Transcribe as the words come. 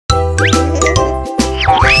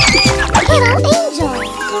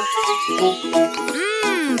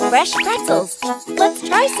Fresh pretzels. Let's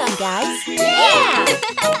try some, guys. Yeah!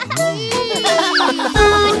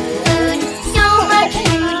 Food, so much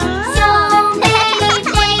food, so many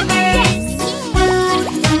flavors.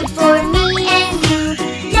 Food for me and you.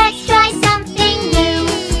 Let's try something new.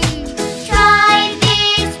 Try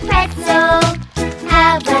this pretzel.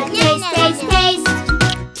 Have a taste.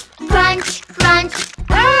 Crunch, crunch.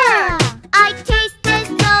 I taste the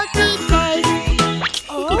salty taste.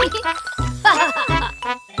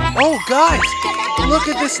 Oh, guys, look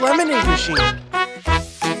at this lemonade machine.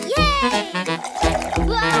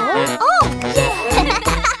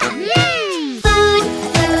 Food,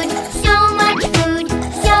 so much food,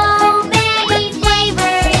 so many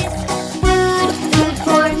flavors. Food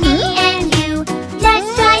for me and you. Let's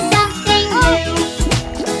try something new.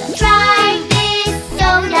 Try this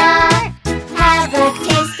soda. Have a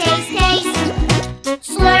taste.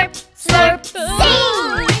 Slurp, slurp,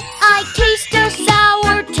 sing. I taste a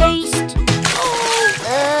sour taste.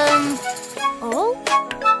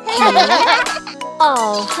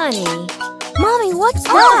 Oh, honey. Mommy, what's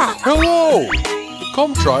that? Hello!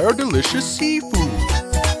 Come try our delicious seafood.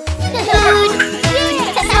 Food,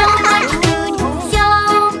 so much food, so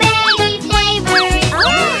many flavors.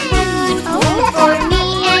 Food for me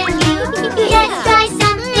and you. Let's try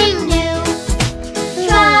something new.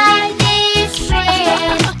 Try this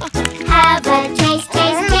shrimp. Have a taste.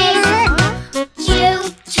 Chew,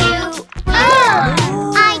 chew.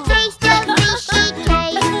 I taste a fishy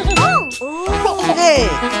taste. Hey,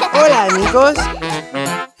 hola, amigos.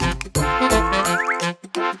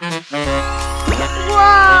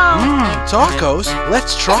 Tacos.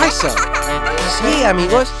 Let's try some. Sí,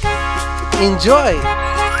 amigos. Enjoy.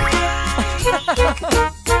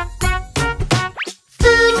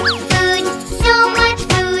 Food, so much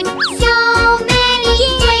food, so many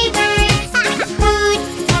flavors.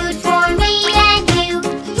 Food for me and you.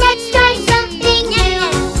 Let's try something new.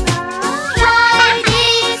 Try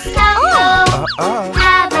this taco.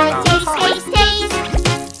 Have a taste.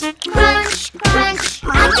 Crunch, crunch,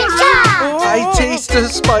 cha-cha-cha. I taste a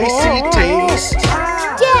spicy taste.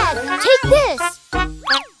 Dad, take this.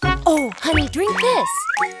 Oh, honey, drink this.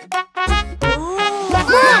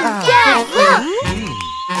 Mom, Dad, look.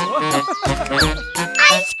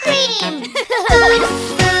 Ice cream. Food,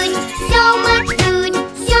 so much food,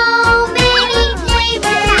 so many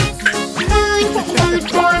flavors. Food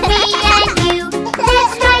for me and you.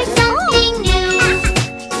 Let's try something new.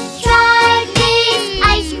 Try this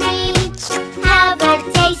ice cream. Have a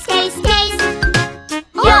taste.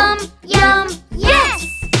 Yum, yum, yes.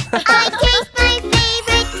 I taste my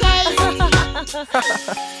favorite taste.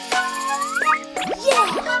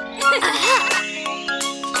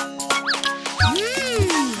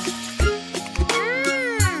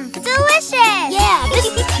 Delicious! Yeah, this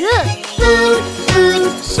is good.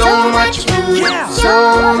 Food, so much food, so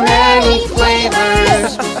many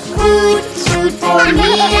flavors. Food for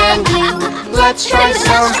me and you. Let's try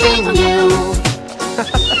something new.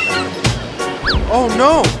 Oh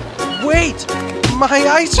no! Wait! My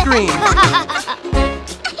ice cream!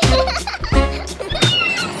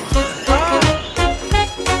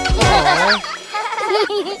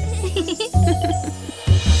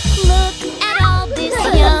 Look at all this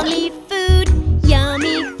yummy food,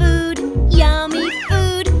 yummy food, yummy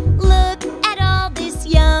food. Look at all this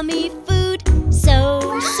yummy food, so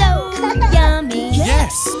yummy.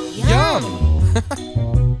 Yes! Yum!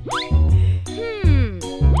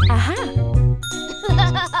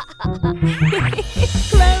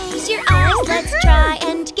 Close your eyes, let's try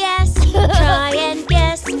and guess. Try and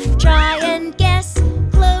guess, try and guess.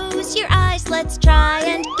 Close your eyes, let's try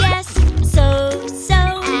and guess. So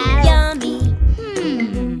yummy.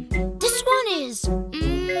 This one is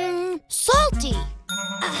salty.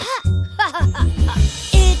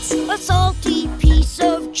 It's a salty piece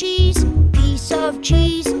of cheese. Piece of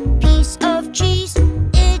cheese, piece of cheese.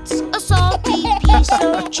 It's a salty piece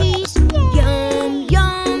of cheese. Yum,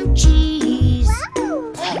 yum, cheese.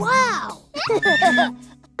 Wow!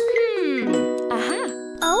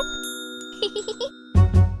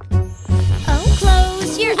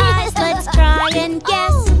 Close your eyes, let's try and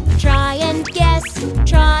guess. Try and guess,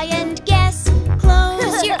 try and guess.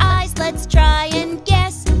 Close your eyes, let's try and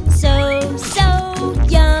guess. So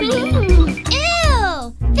yummy.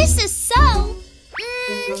 Ew! This is so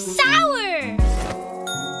sour.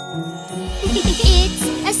 It's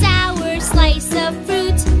a sour slice of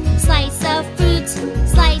fruit. Slice of fruit,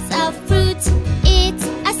 slice of fruit. It's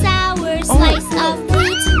a sour slice of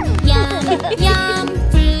fruit. Yum, yum,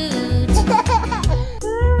 fruit.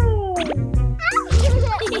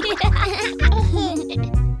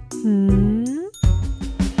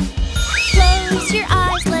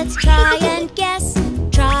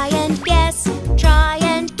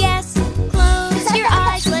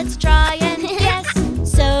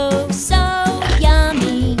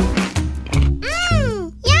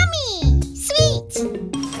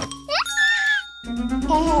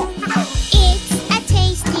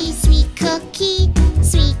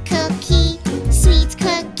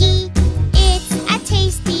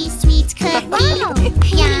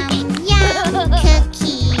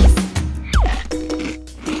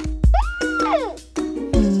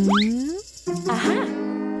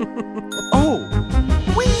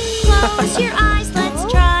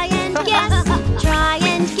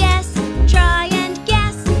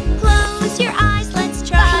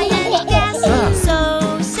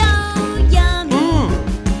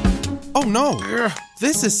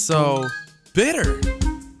 This is so bitter.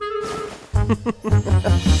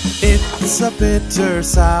 It's a bitter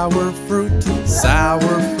sour fruit,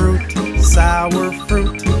 sour fruit, sour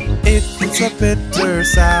fruit. It's a bitter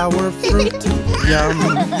sour fruit, yum,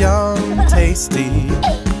 yum, tasty.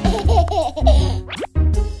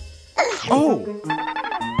 Oh!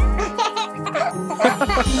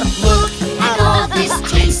 Look at all this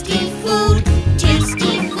tasty food,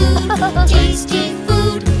 tasty food, tasty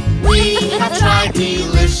food. We have tried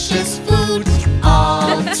delicious food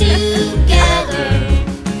all together.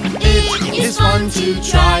 It is fun to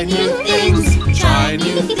try new things, try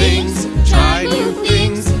new things, try new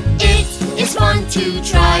things. It is fun to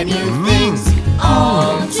try new things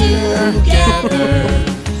all together.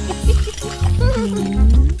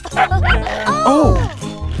 Oh!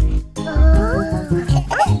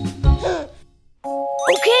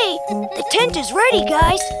 Okay, the tent is ready,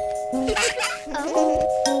 guys.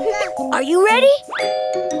 Are you ready?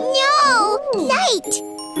 No! Light!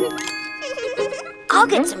 I'll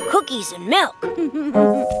get some cookies and milk.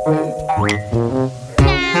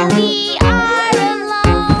 Now we are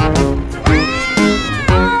alone,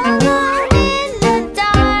 all alone in the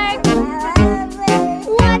dark.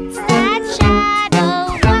 What's that shadow?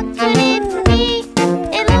 What could it be?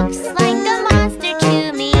 It looks like a monster to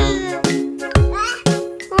me.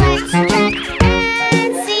 Let's check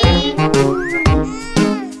and see.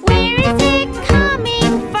 Where is it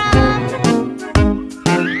coming from?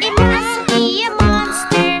 It must be a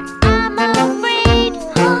monster, I'm afraid.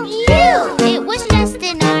 Phew! It was just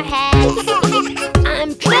in our heads.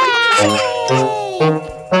 I'm glad.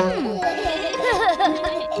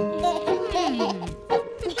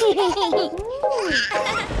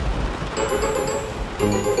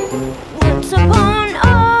 Once upon a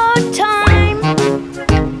time,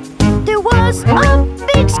 there was a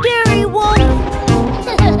big scary wolf,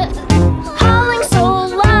 howling so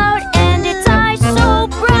loud and its eyes so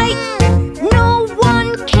bright. No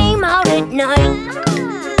one came out at night.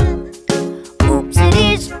 Oops, it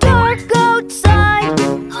is dark outside.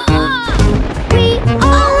 We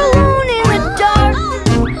are alone in the dark.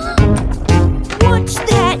 What's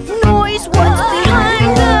that noise? What's behind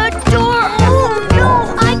the door? Oh no,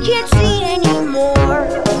 I can't see anymore.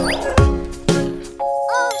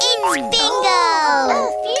 It's bingo!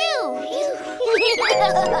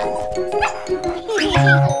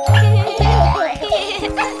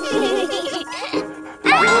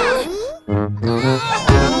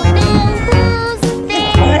 Who's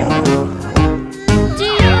there? Do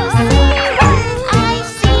you see what I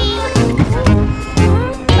see?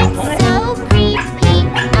 It's so creepy,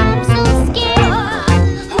 I'm so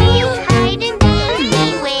scared. We hide and then we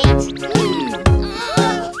wait.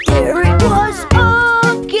 There it was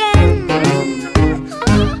again.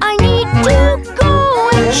 I need to go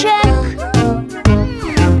and check.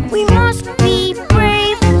 We must be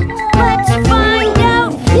brave. Let's find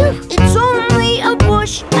out. It's only a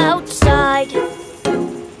bush outside.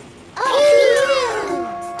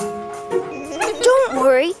 Don't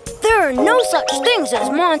worry, there are no such things as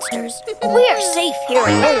monsters. We are safe here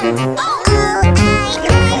at home.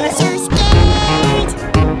 I'm so scared.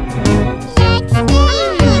 Let's stay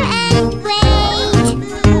and wait.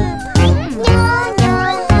 No, no,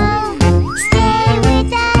 no. Stay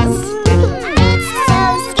with us. It's so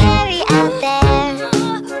scary out there.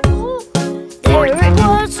 There it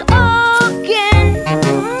was again.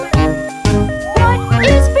 What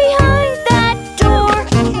is behind that door?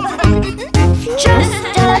 Just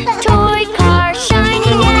a toy car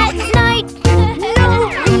shining at night. No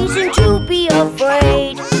reason to be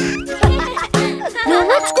afraid. Now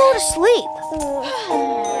let's go to sleep.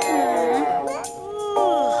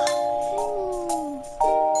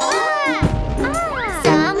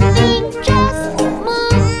 Something just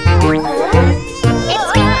moved.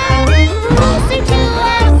 It's coming closer to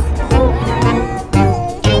us.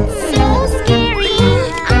 It's so scary.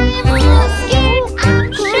 I'm so scared. I'm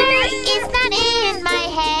sure it's not in my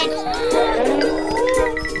head.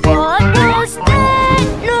 What was that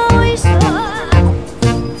noise?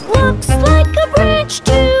 Looks like a branch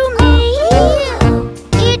to me.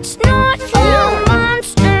 It's not a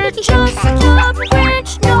monster, just a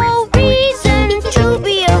branch. No reason to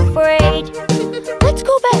be afraid. Let's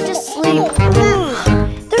go back to sleep.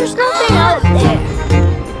 There's nothing out there.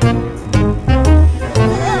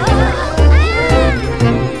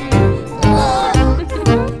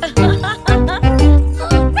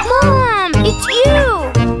 Mom, it's you!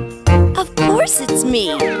 Of course it's me.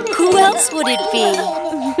 Who else would it be?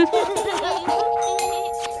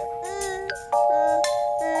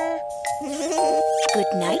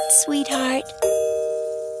 Good night, sweetheart.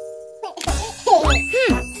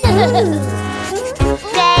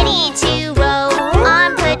 Now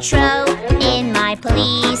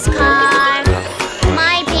this car.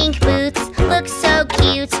 My pink boots look so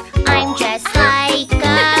cute. I'm dressed like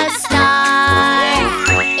a star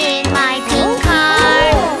in my pink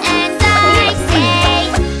car, and I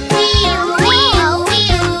say, wee-oo, wee-oo,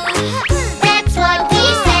 wee-oo. That's what we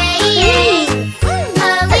say.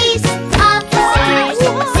 Police officers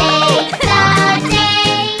save the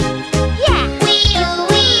day. Yeah. Wee-oo,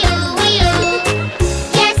 wee-oo, wee-oo.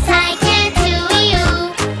 Yes, I can do wee-oo.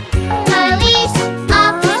 Police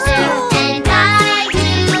officer, and I do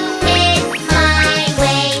it my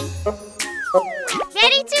way.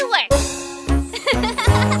 Ready to work.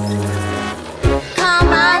 Come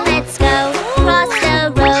on, let's go. Cross the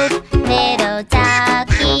road, little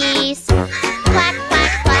duckies. Quack,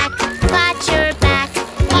 quack, quack, watch your back.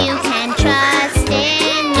 You can trust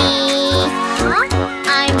in me.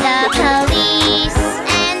 I'm the police,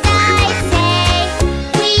 and I say,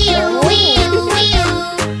 wee-oo, wee-oo, wee-oo.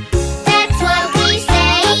 That's what we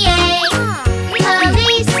say.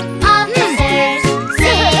 Police officers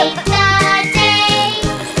save the day.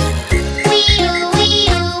 Wee-oo,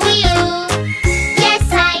 wee-oo, wee-oo. Yes,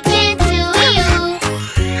 I can do wee-oo.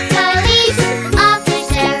 Police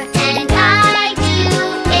officer, and I do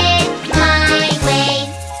it my way.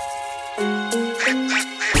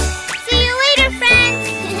 See you later, friends.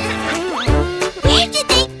 Where did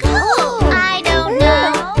they go? I don't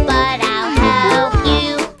know, but I'll help you.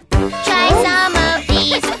 Try some of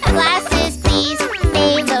these glasses, please.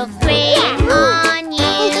 They look great on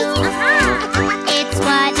you. It's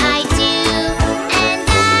what I do, and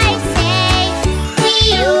I say,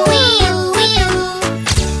 wee-oo, wee-oo, wee-oo.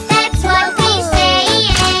 That's what we say.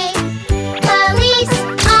 Police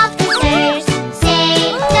officers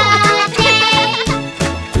save the day.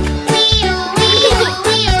 Wee-oo, wee-oo,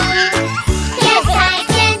 wee-oo. Yes, I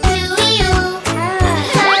can do wee-oo.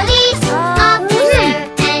 Police officer,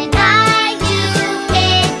 and I do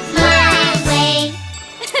it my way.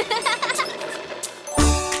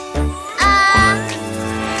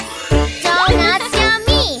 Donuts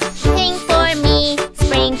yummy. Pink for me.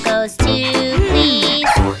 Sprinkles too,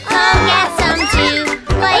 please. Come get some too,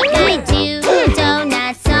 like I do.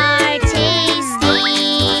 Donuts are tasty.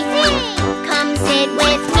 Come sit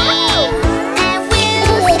with me, and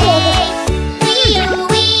we'll say, wee-oo,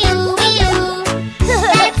 wee-oo, wee-oo.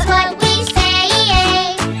 That's what we say.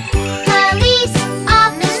 Police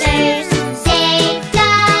officers save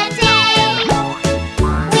the day.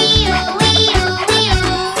 Wee-oo, wee-oo,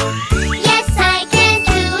 wee-oo. Yes, I can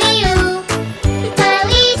do wee-oo.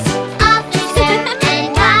 Police officer,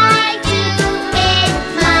 and I do it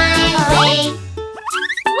my way.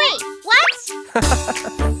 Wait, what?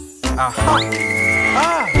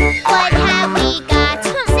 What have we got?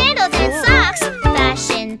 Sandals and socks.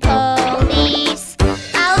 Fashion police.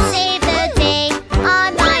 I'll save the day on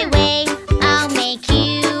my way. I'll make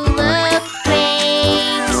you look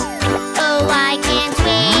great. Oh, I can't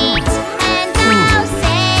wait. And I'll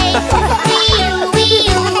say, wee-oo,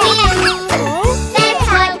 wee-oo, wee-oo. That's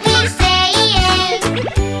what we say.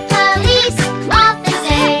 Police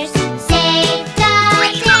officers save the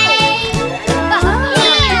day.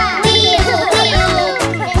 Wee-oo, wee-oo, wee-oo.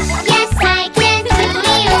 Yes, I can do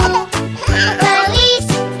wee-oo. Police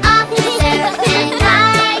officer, and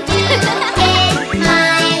I do it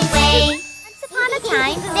my way. Once upon a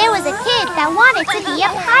time, there was a kid that wanted to be a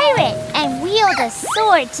pirate and wield a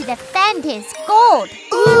sword to defend his gold.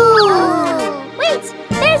 Ooh! Wait,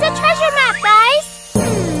 there's a treasure map, guys.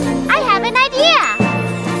 I have an idea.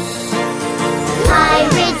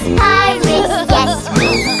 Pirates, pirates, yes we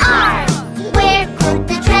are. Where could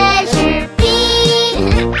the treasure be?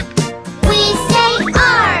 We say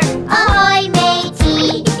R, ahoy matey.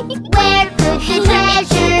 Where could the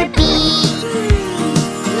treasure be?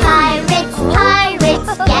 Pirates,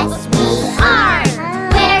 pirates, yes we are.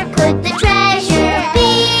 Where could the treasure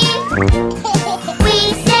be? We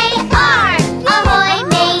say R, ahoy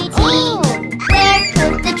matey.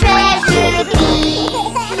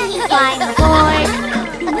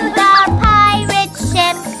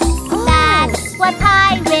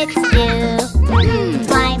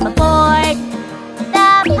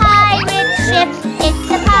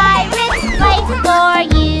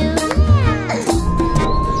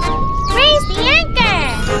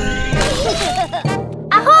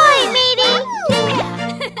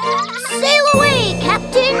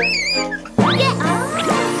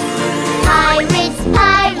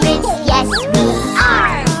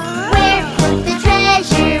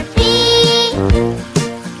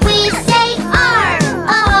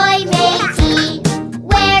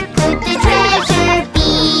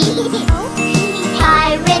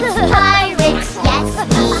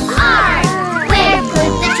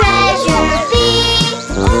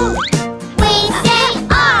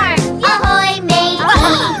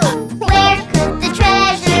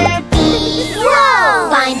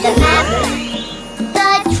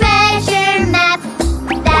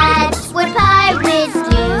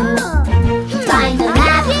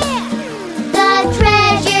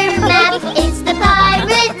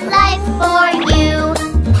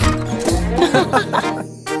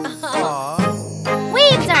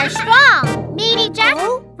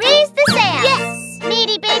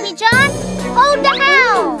 load the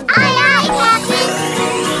hound. Aye, aye, Captain.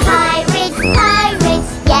 Pirates,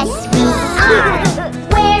 pirates, yes we are.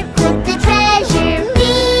 Where could the treasure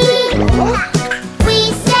be? We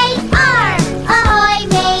say R, ahoy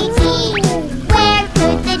matey. Where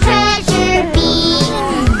could the treasure be?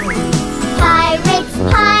 Pirates,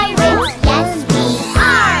 pirates, yes we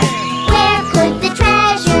are. Where could the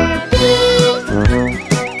treasure be?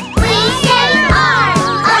 We say R,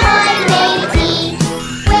 ahoy matey.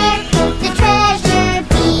 Where could the treasure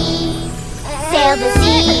be? Sail the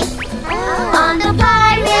sea on the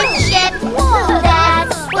pirate ship.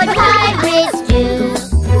 That's what pirates do.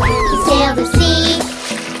 Sail the sea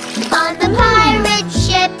on the pirate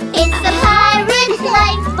ship. It's the pirate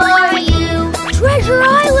life for you. Treasure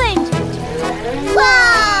Island!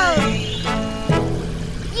 Whoa!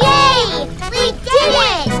 Yay! We did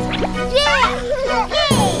it! Yeah!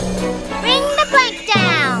 Yay! Bring the plank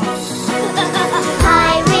down!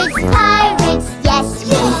 Pirates, pirates, yes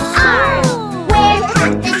we are. Where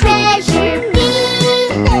could the treasure be?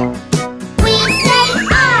 We say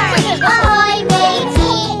R, ahoy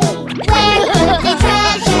matey. Where could the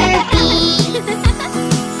treasure be?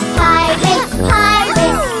 Pirates,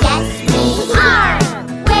 pirates, yes we are.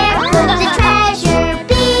 Where could the treasure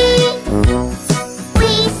be?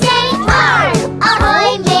 We say R,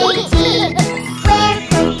 ahoy matey. Where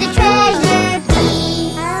could the treasure be?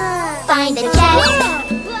 Find the chest,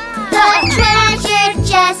 the treasure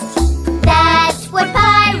chest. That's what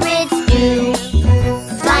pirates do.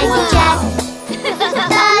 Find the chest,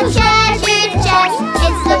 the treasure chest.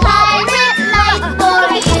 It's the pirate life for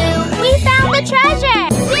you. We found the treasure.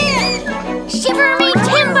 Shiver me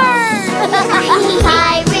timbers.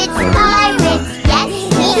 Pirates, pirates, yes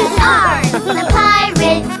we are. The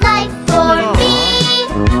pirate's life for me.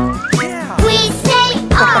 We say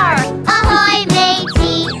R, ahoy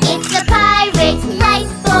matey. It's the pirate's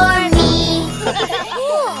life for me.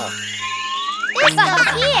 This goes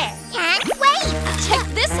here. Can't wait. Check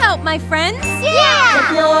this out, my friends. Yeah. The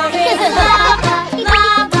floor is lava,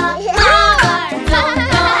 lava, lava. Don't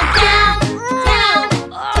go down, down.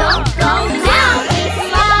 Don't go down. It's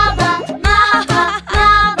lava, lava,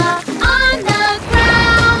 lava on the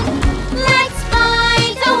ground. Let's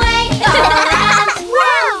find a way around.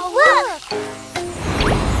 Wow, look.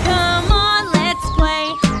 Come on, let's play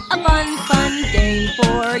a fun, fun game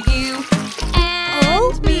for you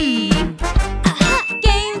and me.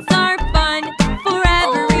 Games are fun for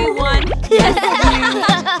everyone. Yes, you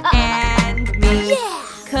and me.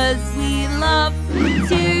 'Cause we love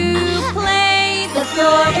to play. The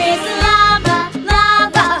floor is lava,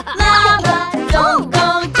 lava, lava. Don't go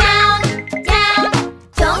down, down.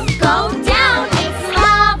 Don't go down. It's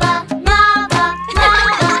lava, lava,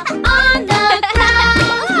 lava on the ground.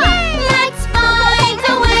 Let's find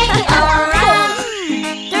a way around.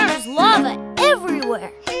 There's lava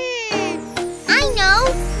everywhere. I know.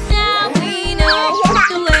 Now we know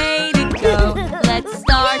the way to go. Let's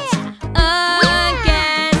start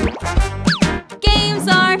again. Games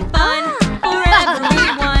are fun for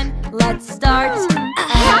everyone. Let's start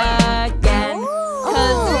again.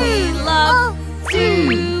 'Cause we love to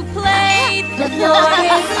play. The floor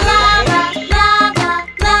is lava, lava,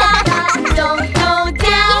 lava. Don't go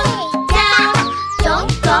down, down.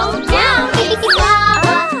 Don't go down. It's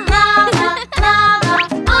lava, lava, lava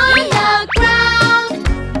on the ground.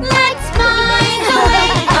 Let's find a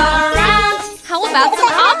way around. How about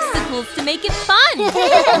some obstacles to make it fun? Yeah!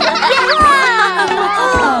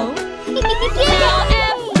 Now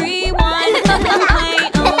everyone can play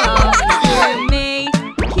along. We're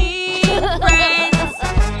making friends.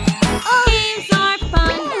 Games are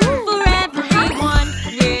fun for everyone.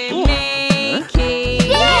 We're making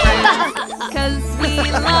friends. 'Cause we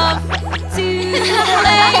love to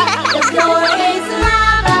play. The floor is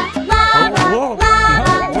lava, lava,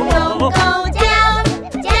 lava. Don't go down,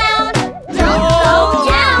 down. Don't go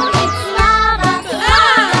down. It's lava,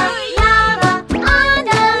 lava, lava on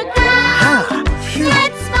the ground.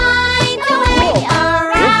 Let's find a way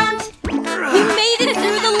around. We made it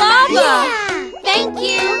through the lava. Thank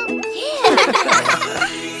you.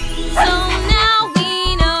 So now we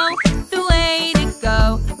know the way to go.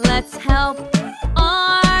 Let's help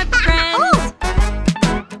our friends.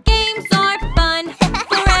 Games are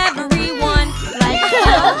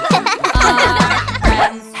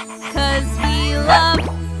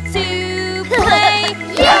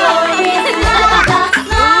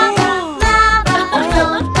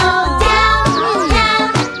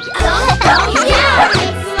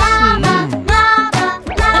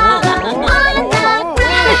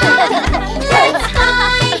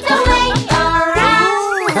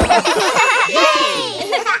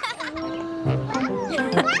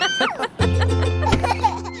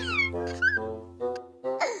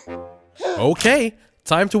Okay,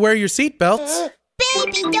 time to wear your seatbelts.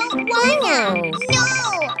 Baby, don't wanna! No!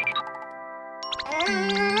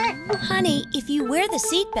 Honey, if you wear the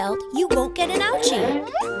seatbelt, you won't get an ouchie.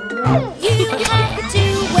 You have to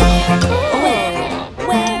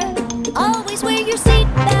wear, always wear your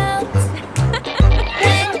seatbelt.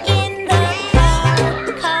 When in the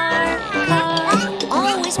car,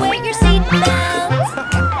 always wear your seatbelt.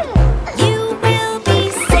 You will be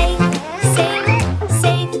safe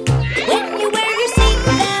when you wear your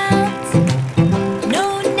seatbelt. No,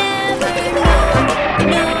 never,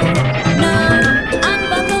 no,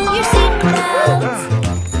 unbuckle your seatbelt.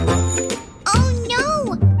 Oh no!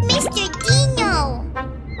 Mr. Dino!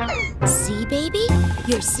 See, baby?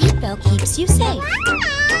 Your seatbelt keeps you safe.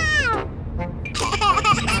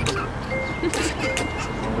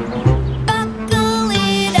 Buckle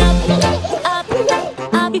it up.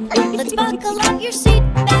 Let's buckle up your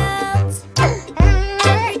seatbelts.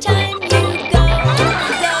 Every time you go,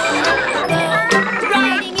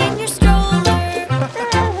 riding in your stroller.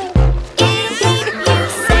 It'll keep you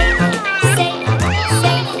safe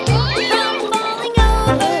from falling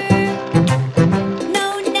over. No,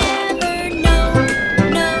 never, no,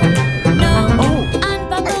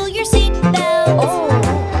 unbuckle your seatbelt.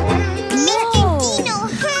 Mr. Dino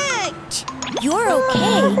hurt! You're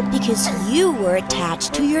okay because you were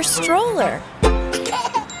attached to your stroller.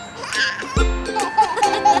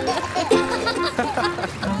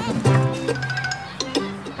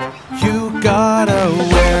 You gotta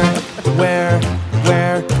wear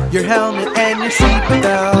your helmet and your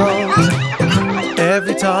seatbelt.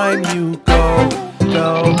 Every time you go,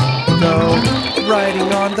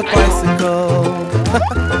 riding on the bicycle.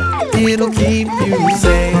 It'll keep you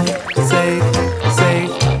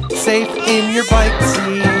safe in your bike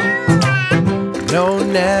seat. No,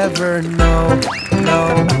 never, no,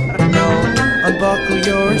 unbuckle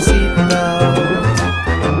your seatbelt.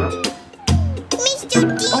 Mr.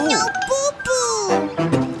 Dino, boo-boo!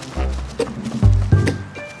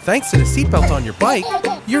 Thanks to the seatbelt on your bike,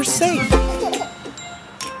 you're safe.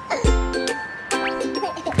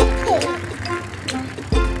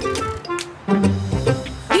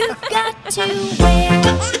 You've got to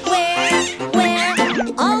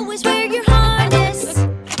wear, always wear your harness.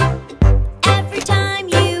 Every time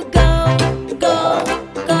you go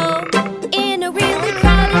in a really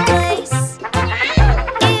crowded place.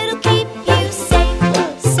 It'll keep you safe,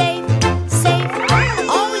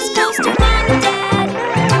 always close to mom and dad.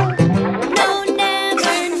 No,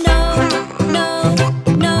 never,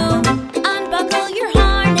 no, unbuckle your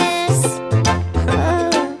harness.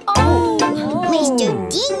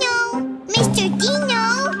 Mr. Dino!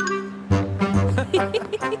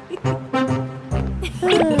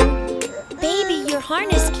 Baby, your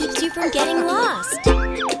harness keeps you from getting lost.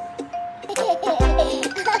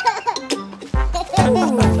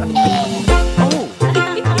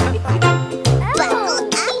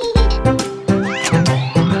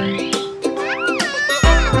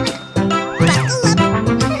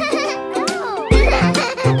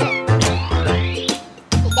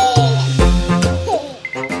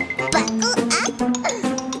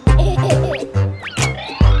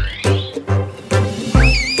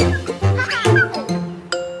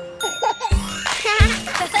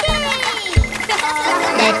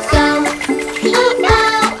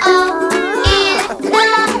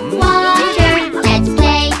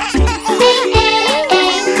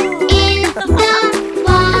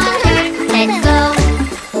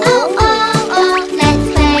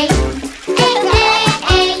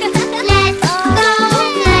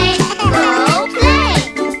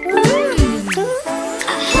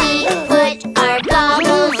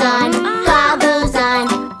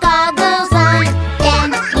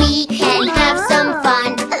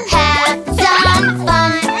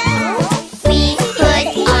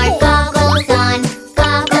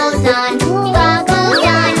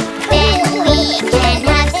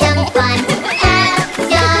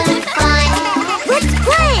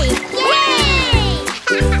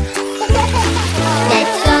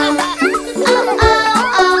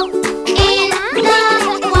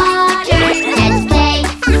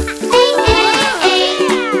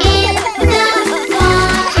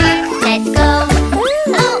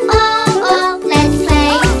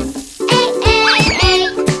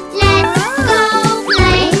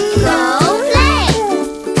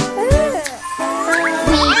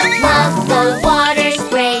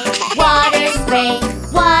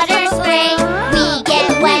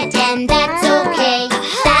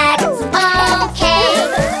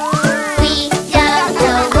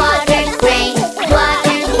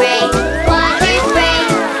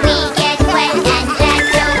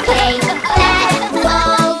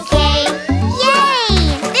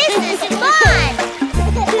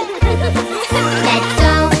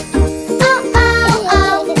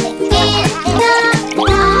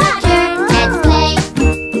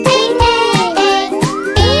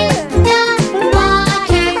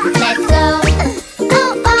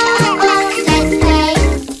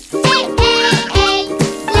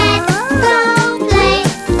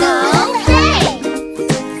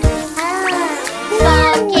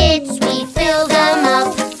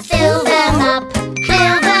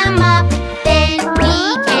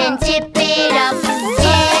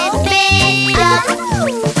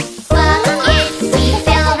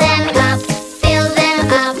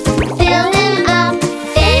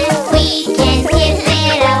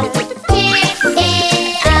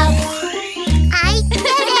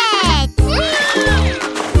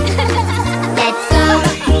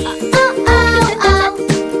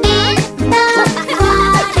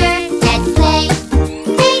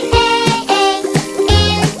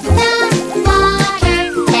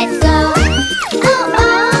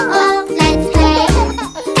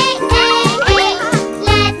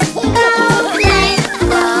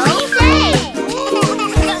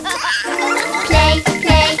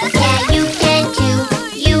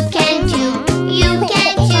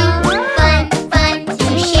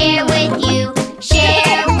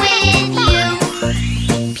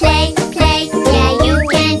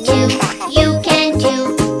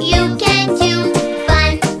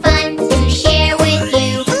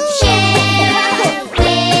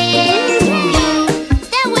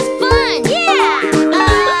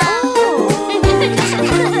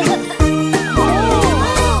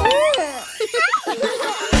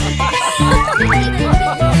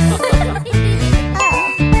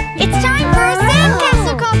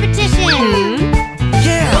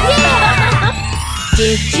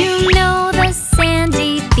 Did you know the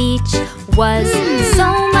sandy beach was so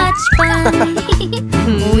much fun?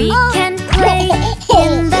 We can play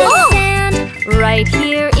in the sand right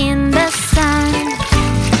here in the sun.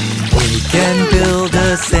 We can build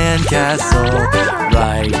a sandcastle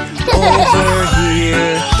right over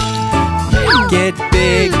here. Make it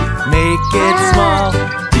big, make it small.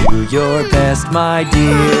 Do your best, my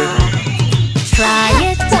dear. Try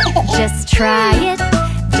it, just try it,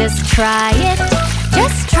 just try it,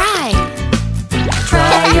 just try.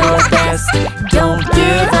 Try your best, don't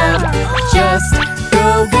give up. Just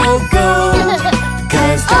go, go, go.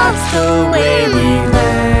 'Cause that's the way we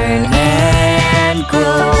learn and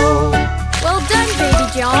grow. Well done, Baby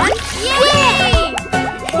John. Yay!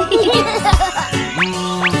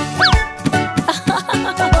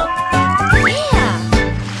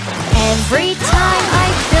 Every time I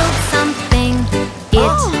build something,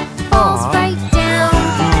 it falls right down.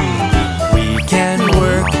 We can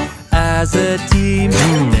work as a team.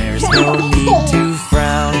 There's no need to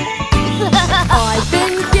frown. I've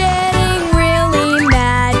been getting really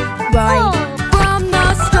mad right from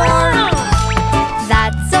the start.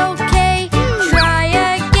 That's okay, try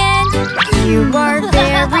again. You are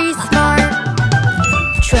very smart.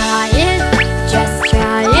 Try it, just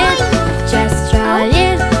try it, just try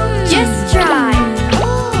it, just try.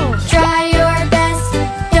 Try your best,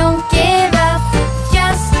 don't give up.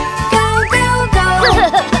 Just go, go, go.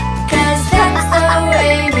 'Cause that's the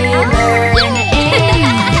way we learn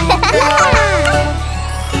and grow.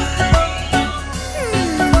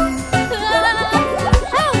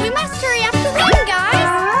 Oh, we must hurry up to win,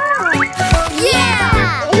 guys. Yeah!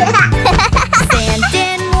 Sand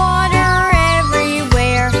and water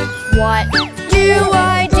everywhere. What do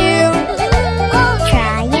I do?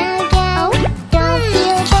 Try again. Don't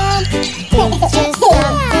feel bad. It's just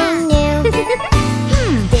something new.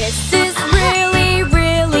 This is really,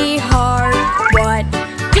 really hard. What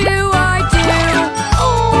do I do?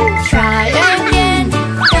 Try again.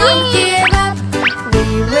 Don't give up. We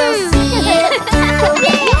will see it through.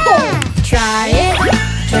 Try it.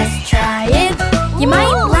 Just try it. You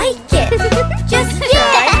might like it. Just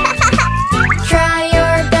try. Try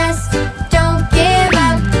your best. Don't give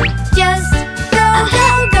up. Just go, go,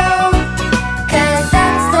 go. 'Cause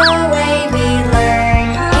that's the way we learn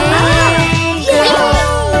and grow.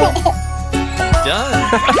 Done.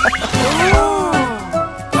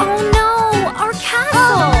 Oh no, our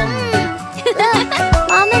castle!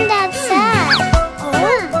 Mom and Dad said.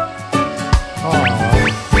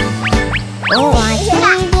 Watch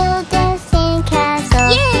me build a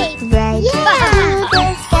sandcastle. Right to the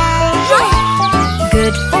sky.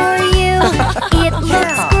 Good for you, it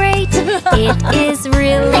looks great, it is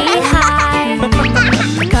really high.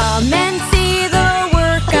 Come and see the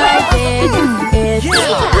work I did, it's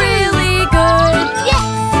really good.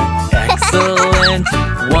 Excellent,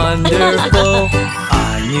 wonderful. I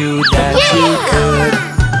knew that you could.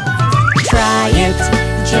 Try it,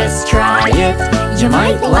 just try it, you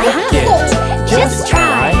might like it. Just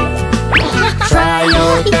try. Try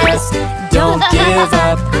your best, don't give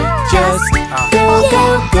up. Just go, go,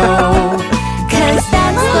 go. 'Cause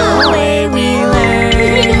that's the way we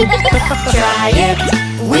learn. Try it,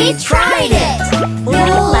 we tried it. We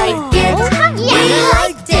liked it, we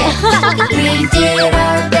liked it. We did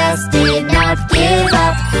our best, did not give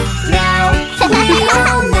up. Now we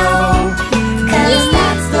all know. 'Cause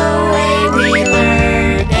that's the way we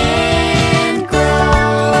learn and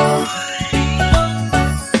grow.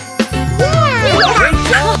 Great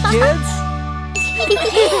job, kids.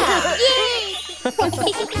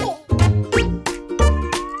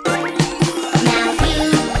 Now you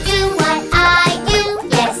do what I do.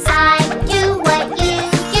 Yes, I do what you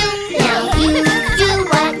do. Now you do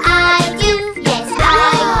what I do. Yes,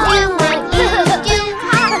 I do what you do.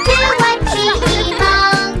 Do what cheeky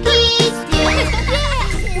monkeys do.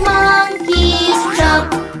 Monkeys jump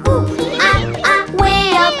up, up, way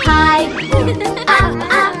up high. Up,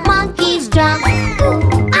 up, monkeys jump up,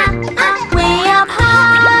 up, way up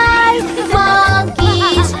high.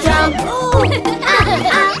 Monkeys jump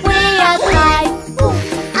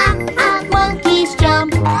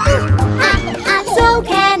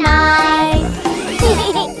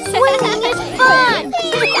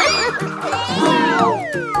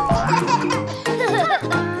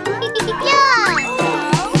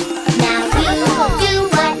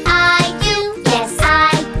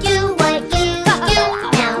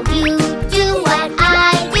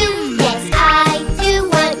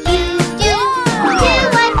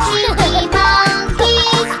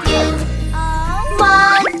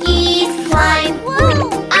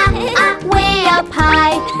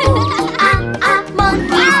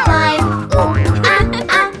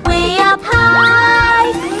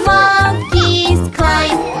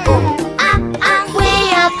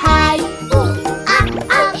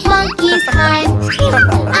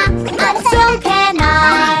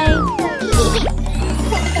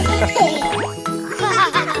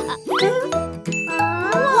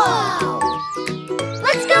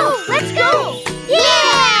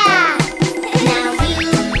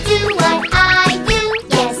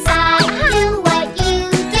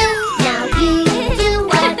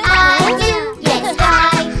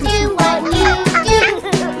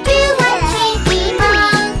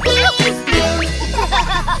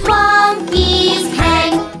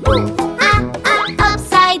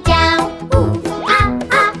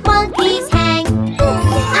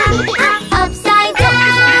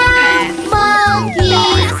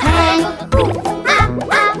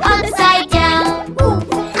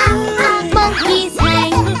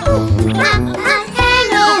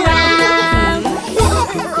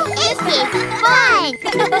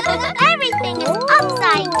Everything is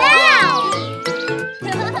upside down!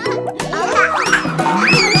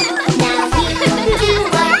 Now you do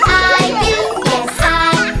what I do. Yes, I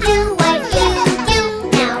do what you do.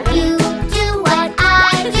 Now you do what I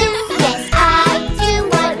do. Yes, I do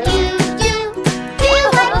what you do. Do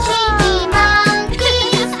what cheeky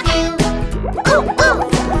monkeys do. Ooh, ooh.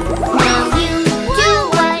 Now you do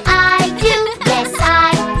what I do. Yes,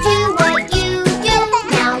 I do what you do.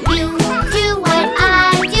 Now you do what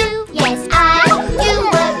I do. Yes, I do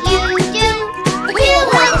what you do. Do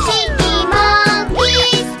what cheeky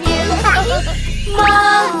monkeys do.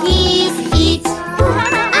 Monkeys eat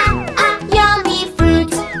yummy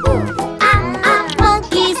fruit.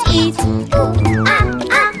 Monkeys eat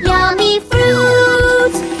yummy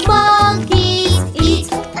fruit. Monkeys eat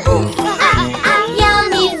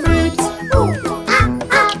yummy fruit.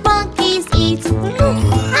 Monkeys eat,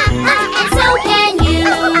 and so can you.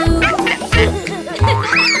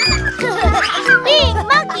 Being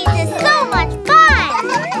monkeys is so much fun!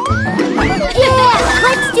 Yeah,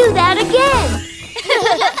 let's do that again.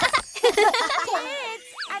 Kids,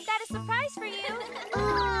 I've got a surprise for you.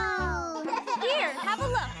 Ooh. Here, have a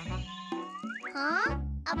look. Huh?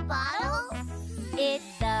 A bottle? It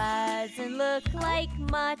doesn't look like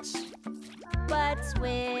much, but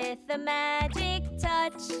with a magic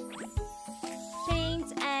touch,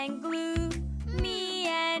 paint and glue, me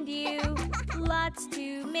and you, lots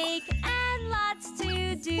to make and lots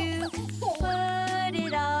to do. Put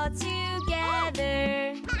it all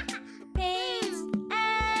together, paint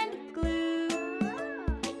and glue.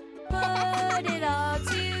 Put it all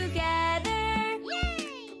together,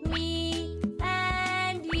 me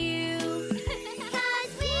and you.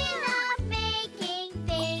 'Cause we love making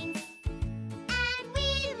things, and we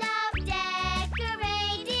love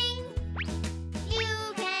decorating. You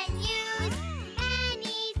can use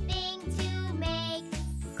anything to make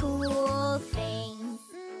cool things.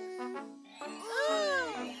 Ooh,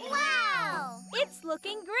 wow! It's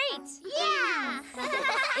looking great. Yeah!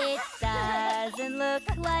 It doesn't look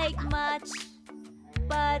like much,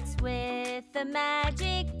 but with a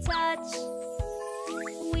magic touch,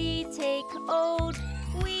 we take old,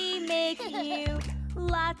 we make new,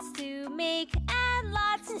 lots to make and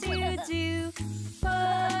lots to do.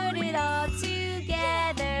 Put it all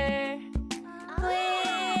together,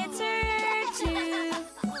 glitter too.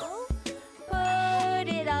 Put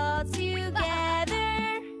it all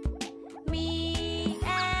together, me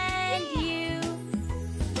and you.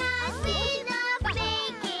 'Cause we love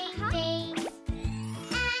making things,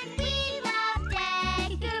 and we love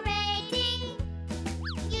decorating.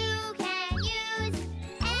 You can use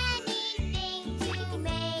anything to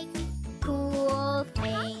make cool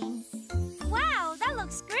things. Wow, that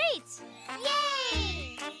looks great.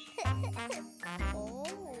 Yay!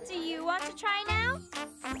 Do you want to try now?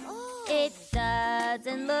 It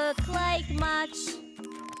doesn't look like much,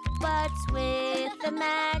 but with a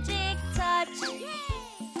magic touch,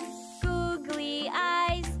 googly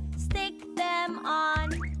eyes, stick them on.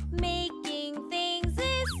 Making things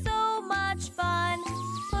is so much fun.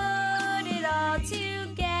 Put it all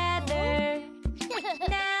together.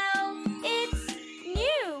 Now it's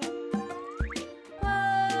new.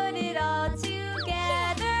 Put it all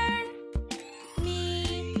together,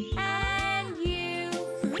 me and you.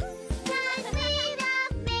 'Cause we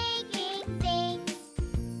love making things,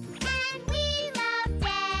 and we love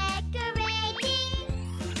decorating.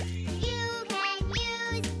 You can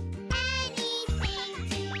use anything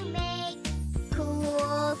to make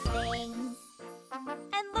cool things.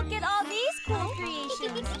 And look at all these cool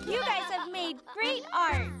creations. You guys have made great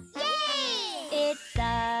art. Yay! It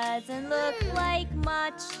doesn't look like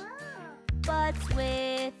much, but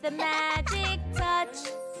with a magic touch,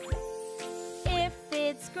 if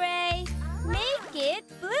it's gray, make it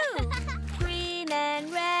blue. Green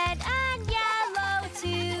and red and yellow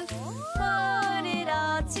too. Put it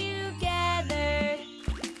all together,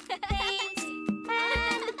 paint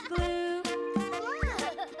and glue.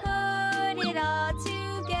 Put it all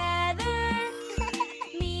together,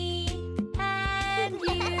 me and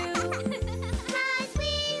you. 'Cause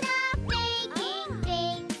we love making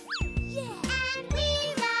things, and we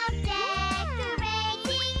love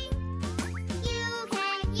decorating. You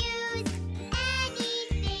can use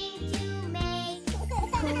anything to make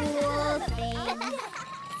cool things.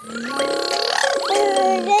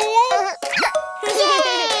 Yay!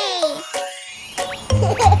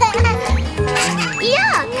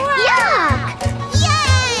 Yuck! Yuck!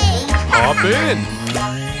 Yay! Hop in.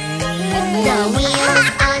 The wheels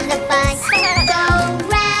on the bus go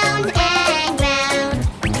round and round,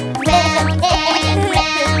 round and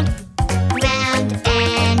round, round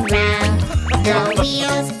and round. The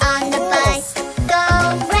wheels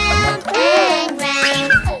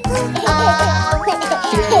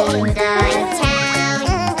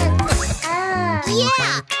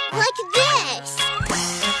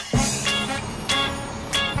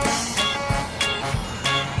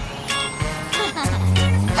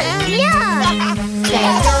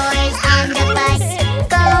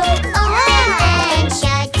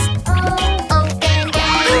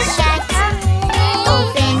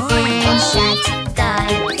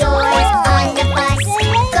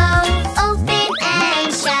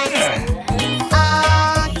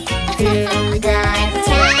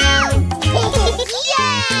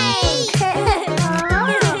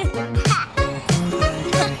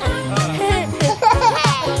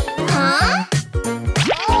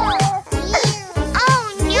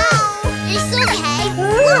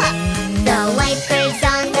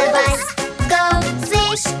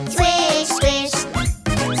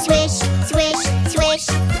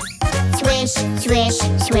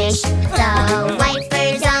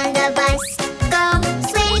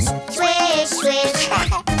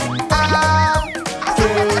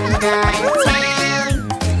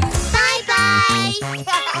The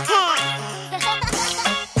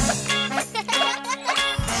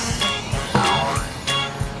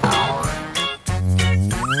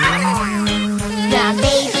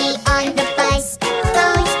baby on the bus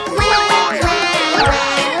goes wah, wah, wah.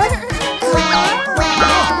 Wah, wah,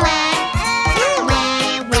 wah. Wah,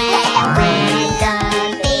 wah, wah. The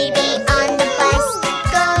baby on the bus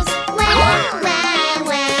goes wah, wah,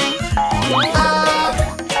 wah. All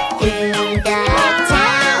through the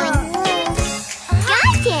town.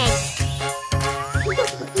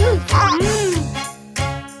 Got it!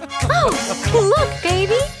 Oh, look,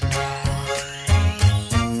 baby.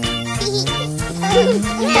 The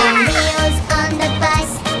wheels on the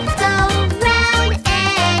bus go round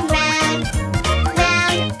and round,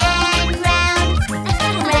 round and round,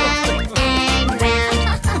 round and round.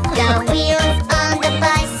 The wheels on the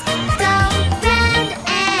bus go round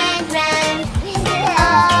and round,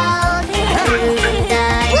 all through the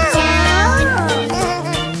town.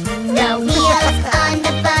 The wheels on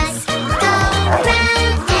the bus go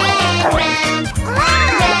round and round,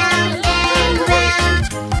 round and round,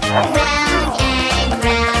 round and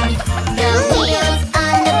round. The wheels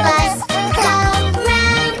on the bus go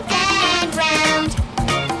round and round,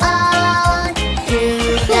 all through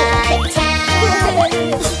the town.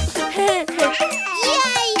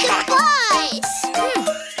 Yay, the bus!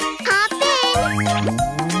 Hop in.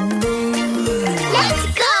 Let's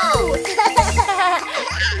go!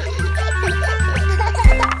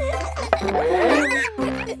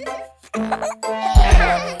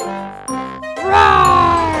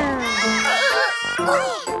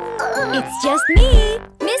 It's just me,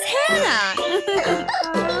 Miss Hannah.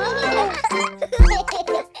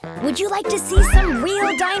 Would you like to see some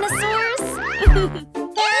real dinosaurs?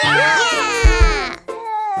 Yeah!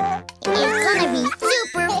 It's gonna be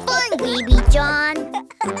super fun, Baby John.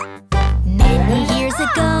 Many years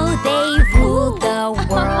ago, they ruled the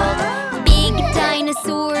world. Big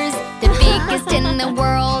dinosaurs, the biggest in the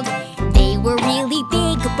world. They were really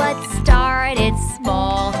big, but started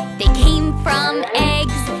small. They came from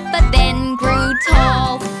eggs, but then grew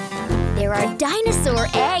tall. There are dinosaur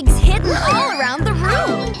eggs hidden all around the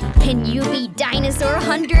room. Can you be dinosaur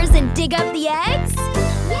hunters and dig up the eggs?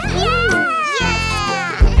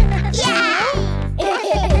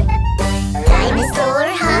 Dinosaur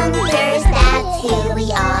hunters, that's who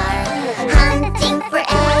we are. Hunting for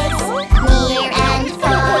eggs, near and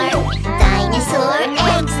far. Dinosaur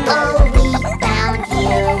eggs, oh, we found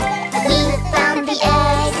you. We found the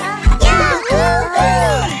eggs. Yahoo!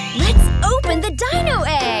 Let's open the dino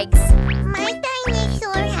eggs. My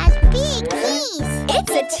dinosaur has big teeth.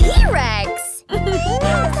 It's a T-Rex. Mine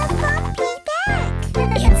has a bumpy back.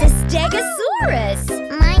 It's a Stegosaurus.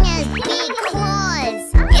 Mine has big claws.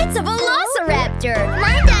 It's a Velociraptor.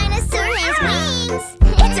 My dinosaur has wings.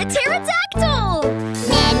 It's a pterodactyl.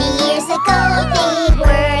 Many years ago, they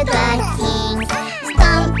were the kings,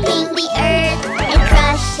 stomping the earth and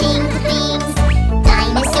crushing things.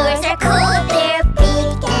 Dinosaurs are cool, they're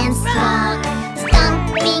big and strong,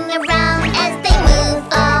 stomping around as they move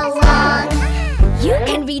along. You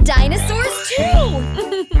can be dinosaurs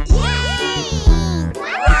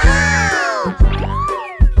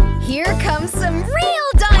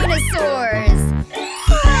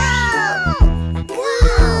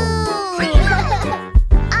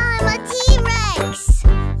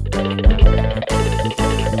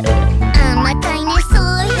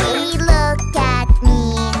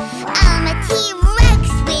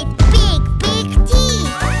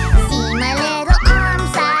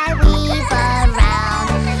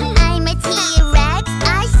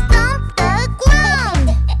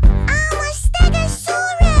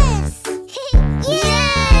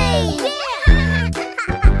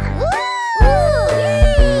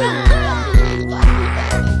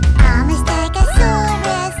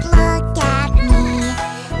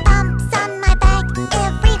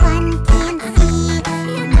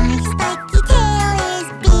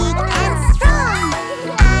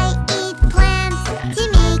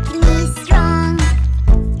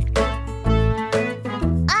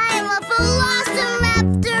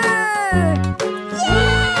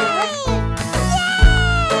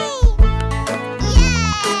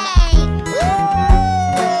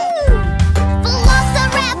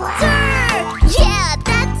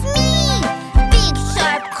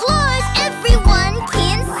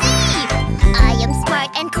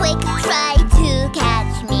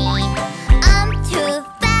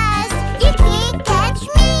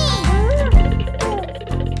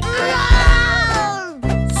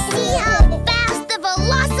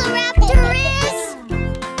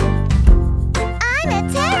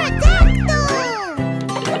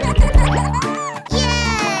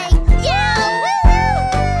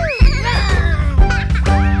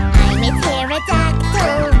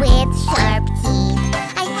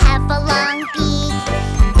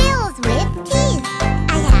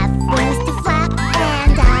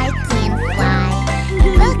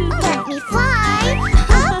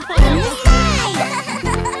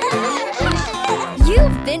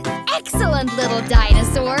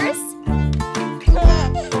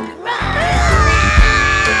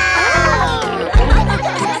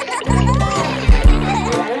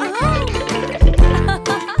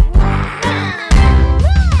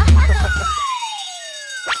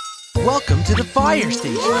fire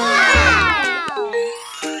station. Wow!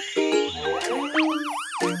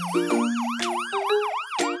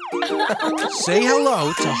 Say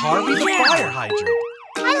hello to Harvey the fire hydrant.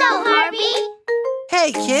 Hello, Harvey.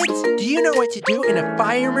 Hey kids, do you know what to do in a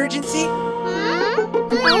fire emergency?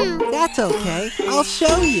 That's okay, I'll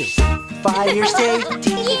show you. Fire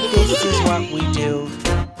safety, this is what we do.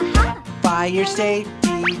 Fire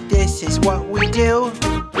safety, this is what we do.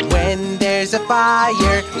 When there's a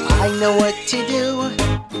fire, I know what to do.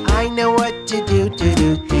 I know what to do, do.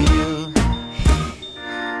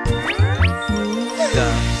 The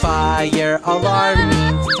fire alarm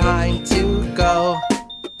means time to go.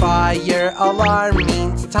 Fire alarm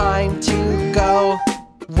means time to go.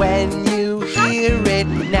 When you hear it,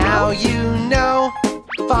 now you know.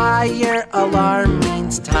 Fire alarm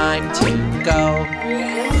means time to go.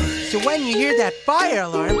 So when you hear that fire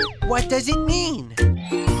alarm, what does it mean?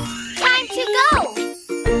 Time to go.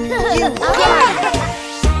 You got it!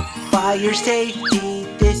 Fire safety,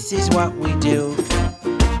 this is what we do.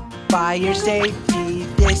 Fire safety,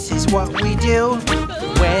 this is what we do.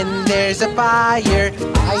 When there's a fire,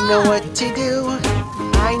 I know what to do.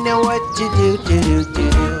 I know what to do, do.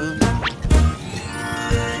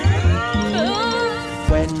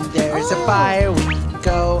 When there's a fire, we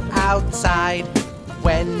go outside.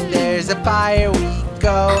 When there's a fire, we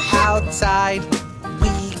go outside.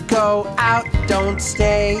 We go out, don't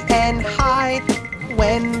stay and hide.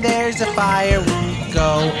 When there's a fire, we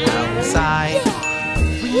go outside.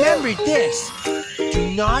 Remember this, do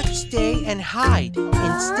not stay and hide.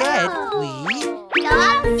 Instead, we Go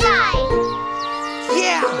outside.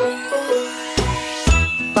 yeah!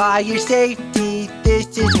 Fire safety,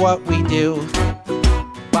 this is what we do.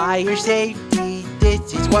 Fire safety,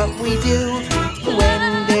 this is what we do.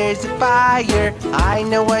 When there's a fire, I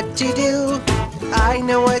know what to do. I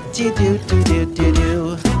know what to do,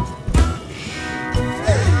 do.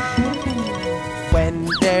 When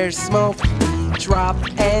there's smoke, we drop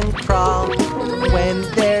and crawl. When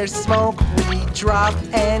there's smoke, we drop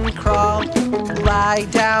and crawl. Lie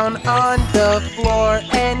down on the floor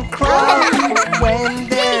and crawl. When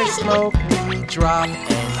there's smoke, we drop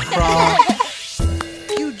and crawl.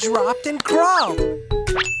 You dropped and crawled.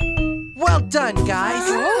 Well done, guys.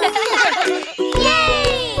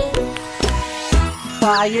 Yay!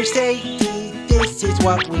 Fire safety, this is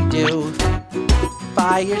what we do.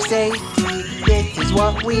 Fire safety, this is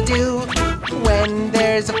what we do. When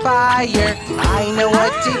there's a fire, I know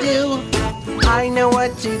what to do. I know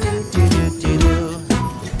what to do, do.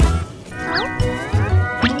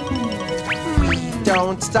 We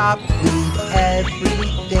don't stop, leave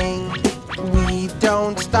everything. We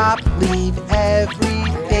don't stop, leave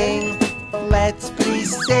everything. Let's be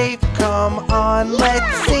safe, come on,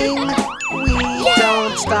 let's sing. We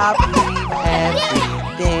don't stop, leave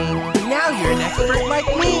everything. Now you're an expert like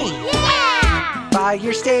me. Yeah!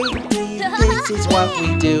 Fire safety, this is what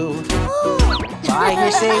we do.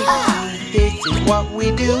 Fire safety, this is what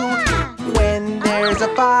we do. When there's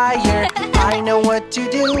a fire, I know what to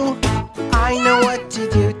do. I know what to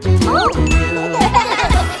do, do.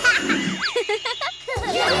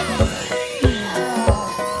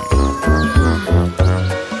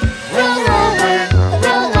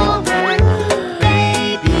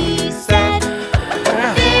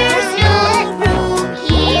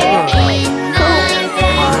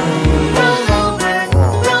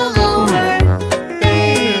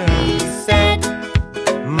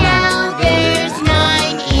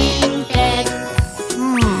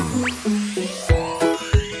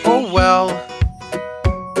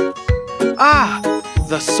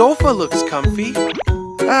 The sofa looks comfy.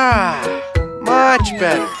 Much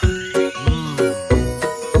better.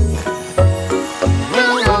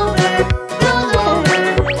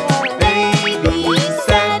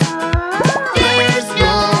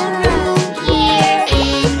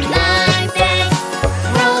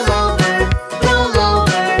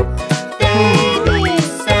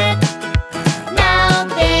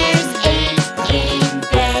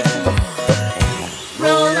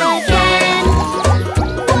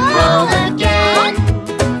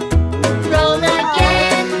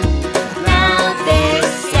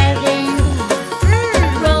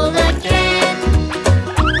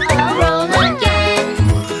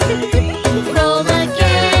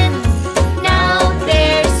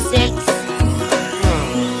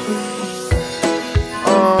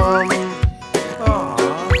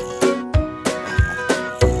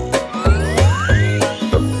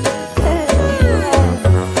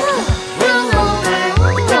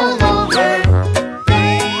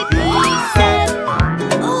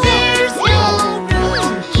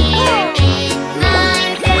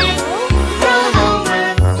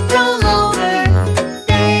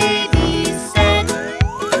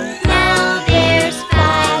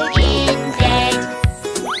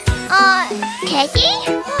 Peggy?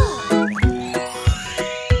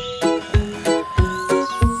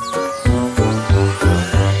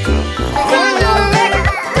 Roll over,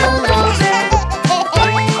 roll over,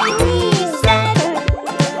 baby said.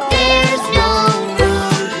 There's no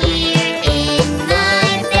room here in my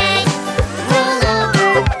bed. Roll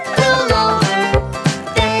over,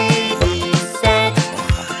 baby said.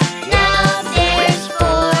 Now there's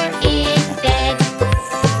 4 in bed.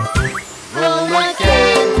 Roll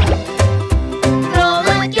again, roll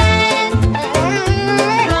again.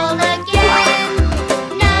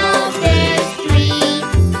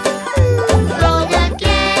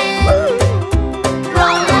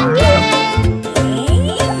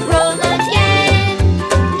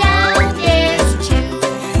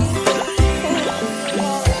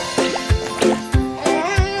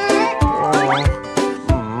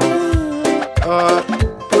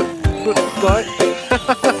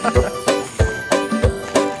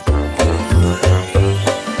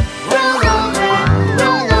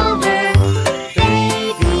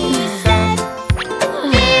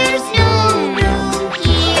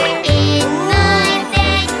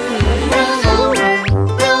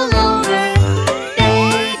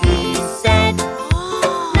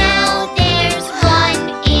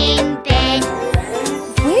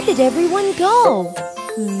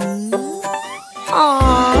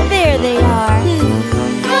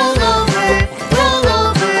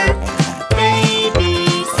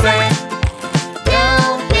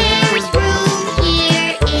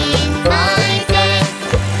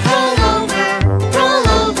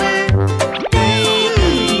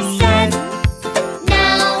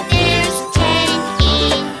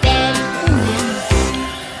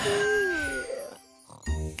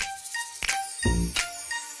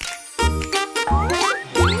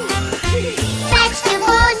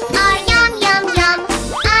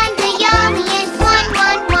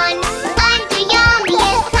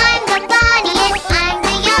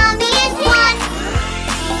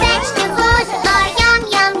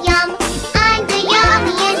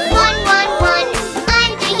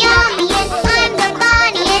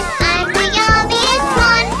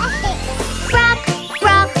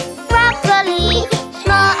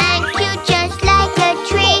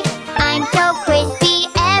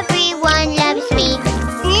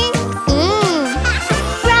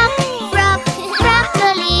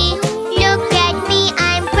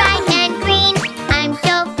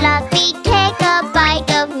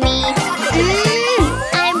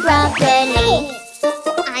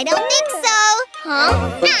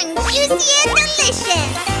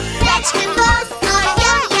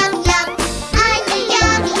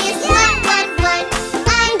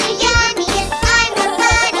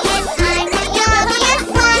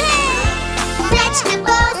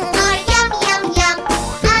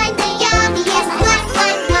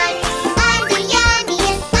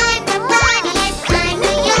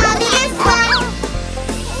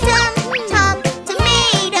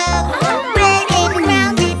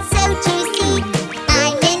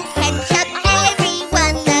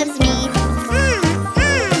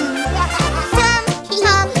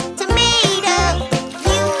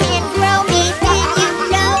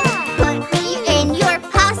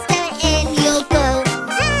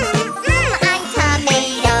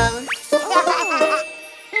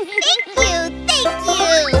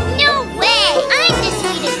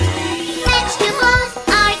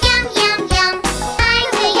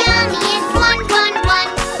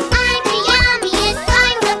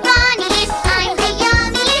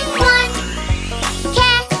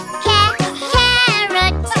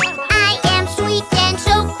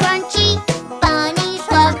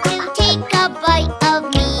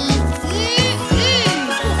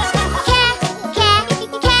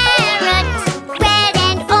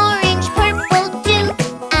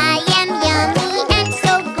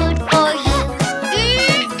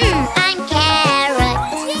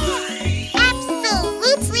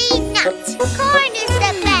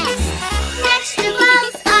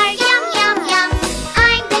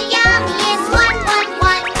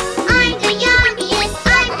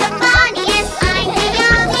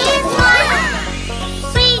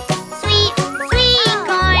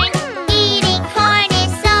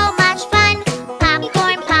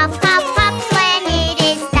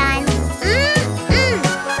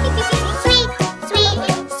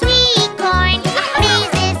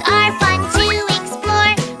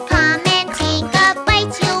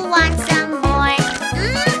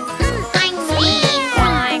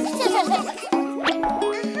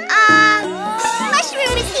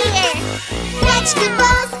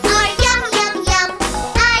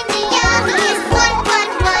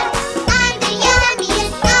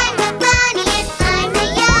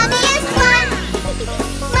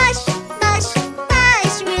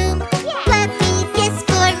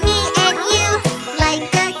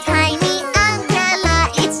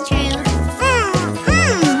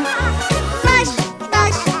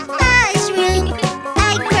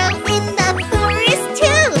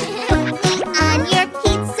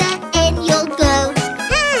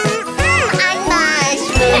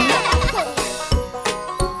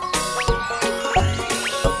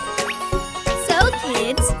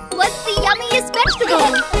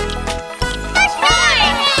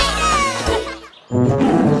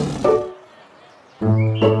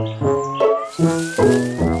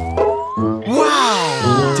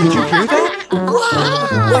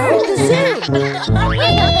 We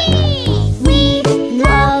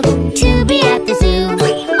love to be at the zoo,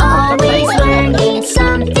 always learning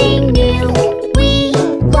something new. We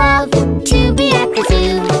love to be at the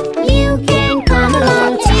zoo. You can come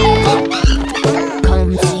along too.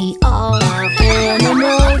 Come see all our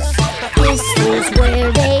animals. This is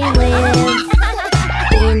where they live.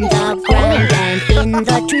 In the ground and in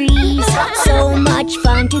the trees. So much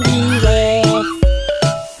fun to be with.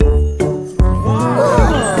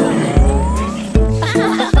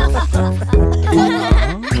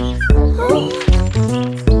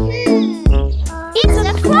 It's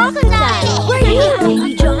a crocodile! Where are you,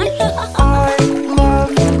 Baby John? I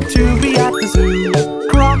love to be at the zoo.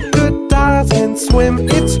 Crocodiles can swim,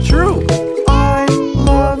 it's true. I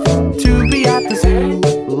love to be at the zoo.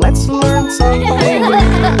 Let's learn something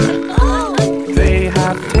new. They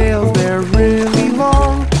have tails, they're really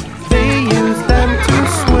long. They use them to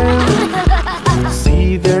swim.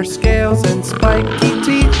 See their scales and spiky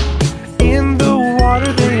teeth. In the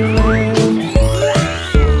water they live.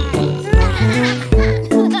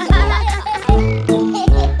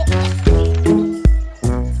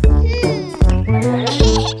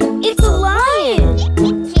 It's a lion!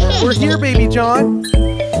 We're here, Baby John.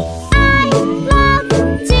 I love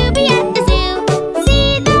to be at the zoo.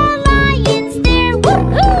 See the lions there,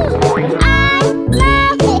 woohoo! I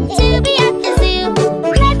love to be at the zoo.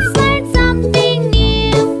 Let's learn something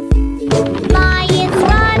new. Lions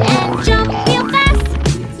run and jump real fast.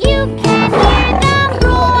 You can hear them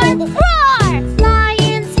roar, roar!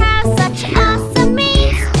 Lions have such awesome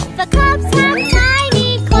manes. The cubs have tiny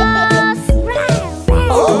claws.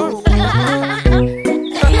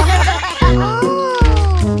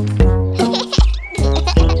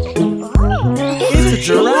 It's a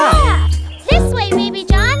giraffe. This way, Baby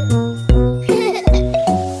John.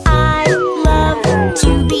 I love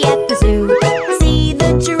to be at the zoo. See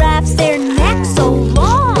the giraffes, their necks so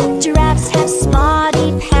long. Giraffes have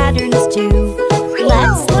spotty patterns too.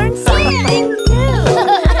 Let's learn something new.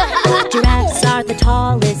 Giraffes are the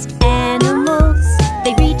tallest animals.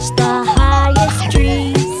 They reach the highest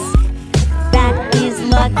trees. That is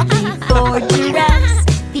lucky for giraffes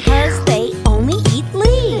because they only eat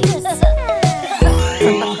leaves.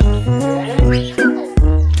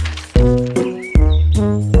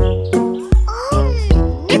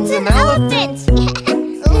 It's an elephant!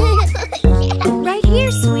 Right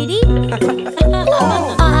here, sweetie.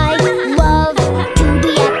 I love to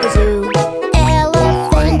be at the zoo.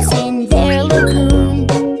 Elephants in their lagoon.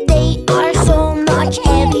 They are so much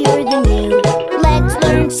heavier than you. Let's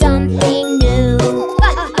learn something new.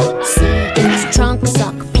 See its trunk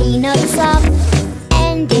suck peanuts up,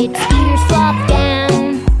 and its ears flop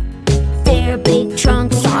down. Their big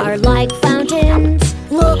trunks are like fountains.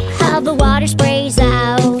 Look how the water sprays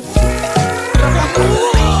out.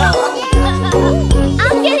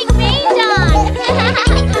 I'm getting rained on!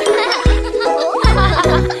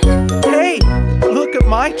 Hey, look at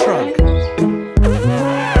my trunk.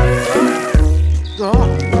 Oh,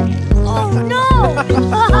 Oh no!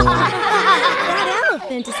 That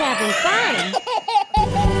elephant is having fun.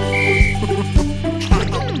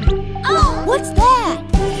 Oh, what's that?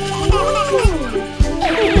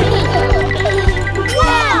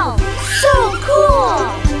 Wow! So cool!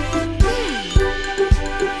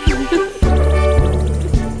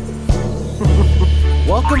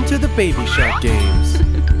 welcome to the Baby Shark Games.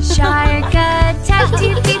 Shark attack,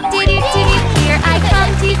 doop doop doop doop doop. Here I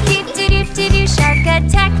come, doop doop doop doop doop. Shark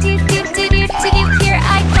attack, doop doop doop doop doop. Here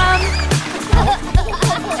I come.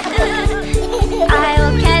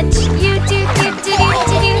 I'll catch you, doop doop doop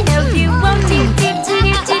doop doop. No, you won't, doop doop doop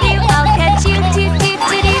doop doop. I'll catch you, doop doop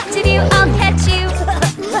doop doop doop. I'll catch you.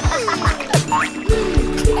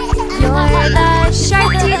 You're the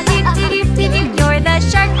shark, doop doop doop doop doop. You're the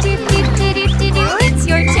shark, doop doop doop doop doop. It's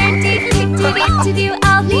your turn, doop doop doop doop doop.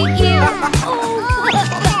 I'll beat you.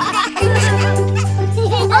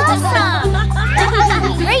 Awesome!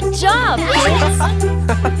 Great job, kids!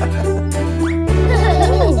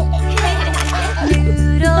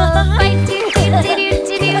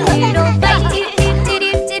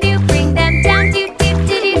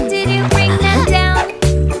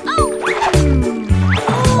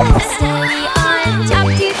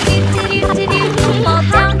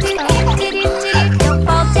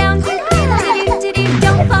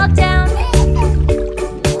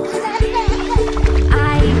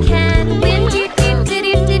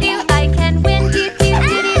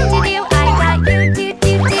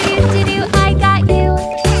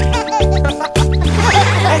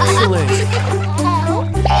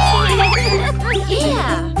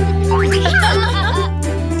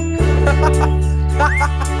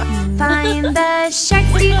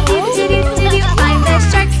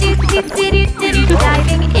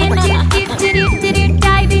 diving in,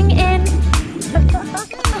 diving in.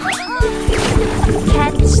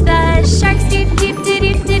 Catch the sharks,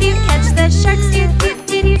 catch the sharks, it's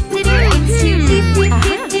too deep, it's too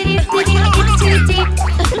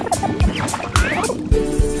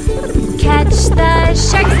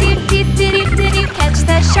deep. Catch the sharks, catch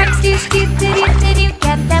the sharks, get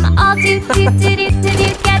them all, get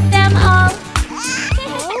them all.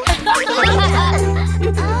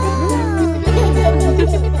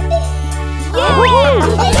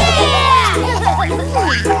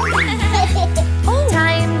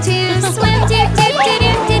 Time to swim, swim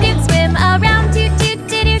around, swim around, learn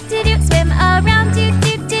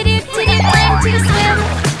to swim.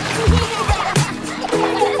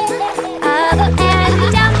 Up and down,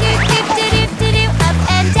 up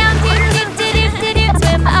and down,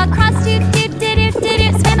 swim across,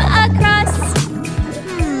 swim across.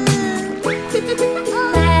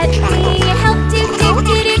 Let me help,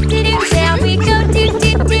 down we go,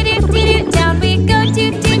 down we go,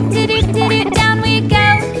 down we go.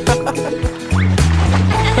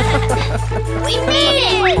 We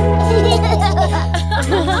made it!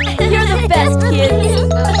 You're the best, kids.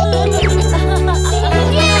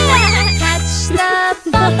 Catch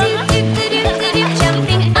the ball,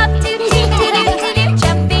 jumping up,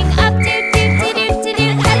 jumping up,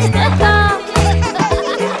 catch the ball.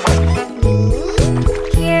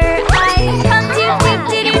 Here I come,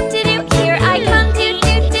 here I come, I will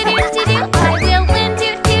win, I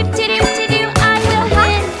will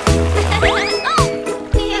win. I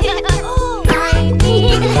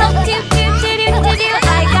need help, I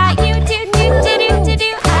got you, I got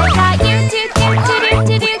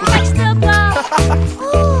you, catch the ball.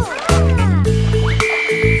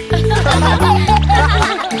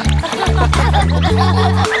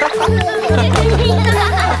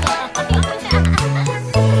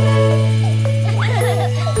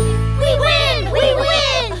 We win! We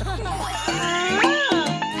win!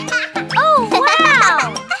 Oh, wow!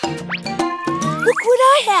 Look what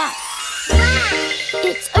I have.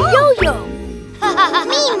 It's a yo-yo.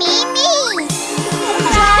 Me, me, me.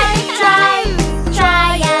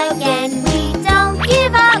 Try again. We don't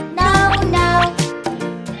give up, no, no.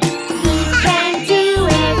 We can do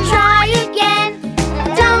it, try again.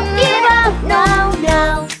 Don't give up, no, no.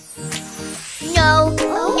 No,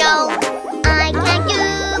 no, I can't do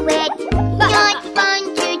it. Not fun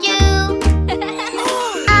to do.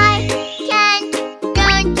 I can't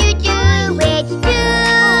learn to do it too.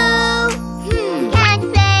 Can't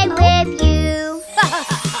play with you.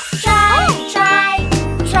 Try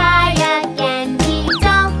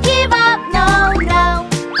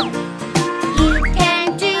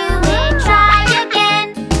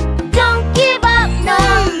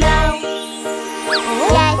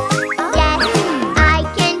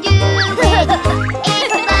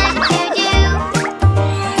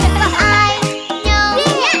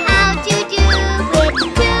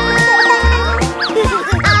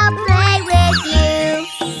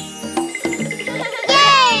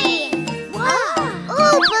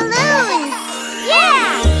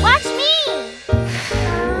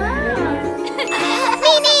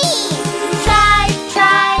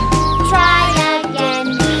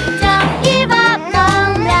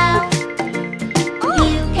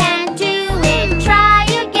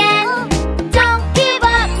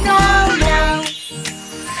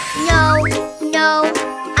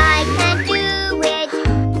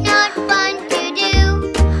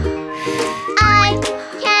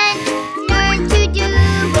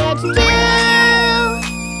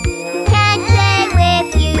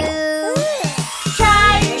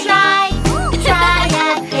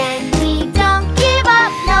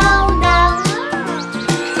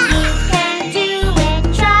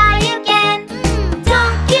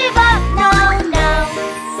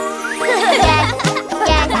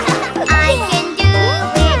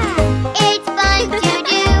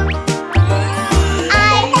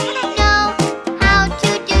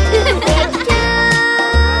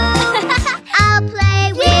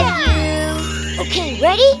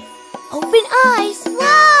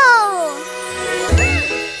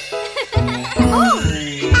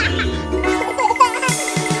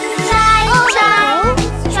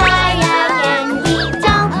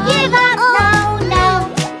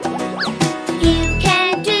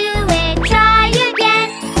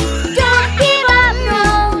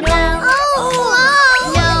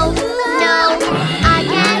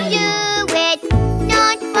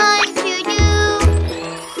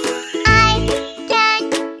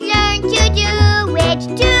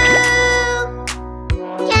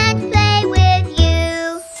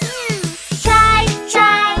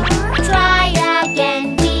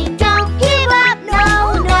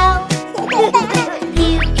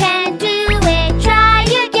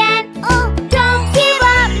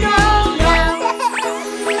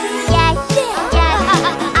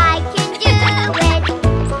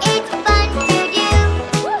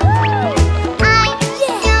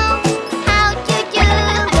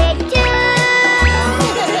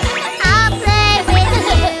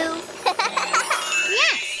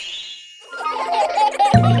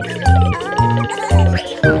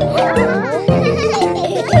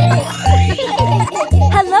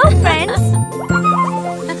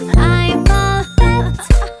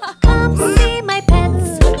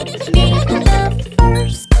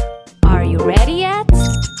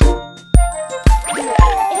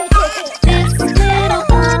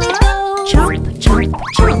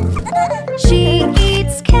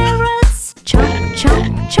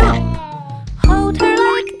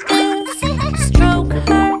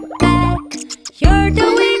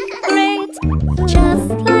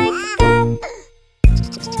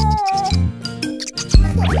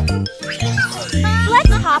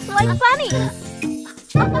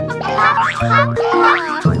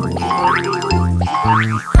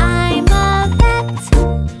I'm a vet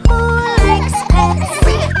who likes pets.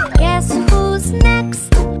 Guess who's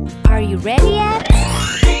next? Are you ready yet?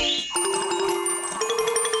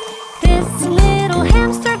 This little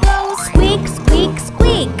hamster goes squeak, squeak,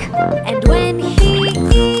 squeak. And when he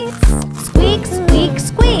eats, squeak, squeak,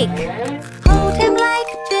 squeak. Hold him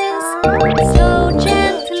like this, so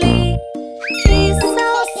gently. He's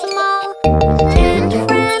so small and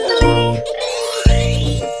friendly.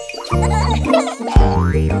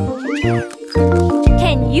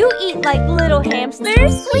 Can you eat like little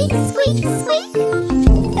hamsters? Squeak, squeak, squeak.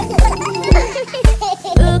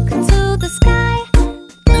 Look to the sky,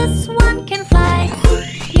 this one can fly.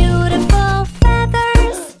 Beautiful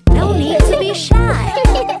feathers, no need to be shy.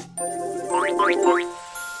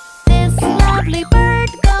 This lovely bird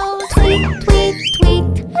goes tweet, tweet, tweet.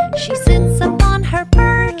 She sits upon her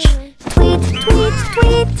perch, tweet, tweet,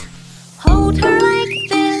 tweet. Hold her like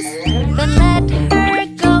this, then let her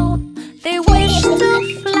go. They wish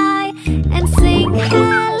to fly and sing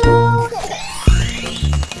hello.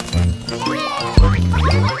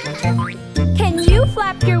 Can you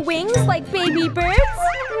flap your wings like baby birds?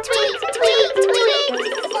 Tweet, tweet, tweet.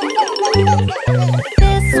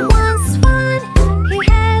 This one's fun. He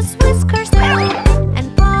has whiskers now and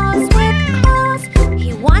paws with claws.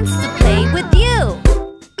 He wants to play with you.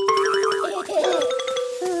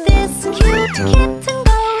 This cute kitten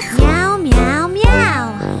goes meow, meow, meow.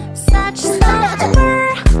 Such soft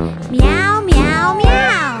fur. Meow, meow,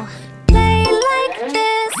 meow. Play like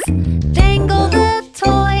this. Dangle the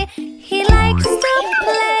toy. He likes to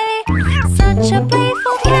play. Such a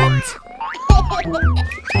playful cat.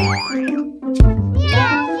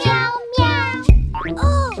 Meow, meow, meow.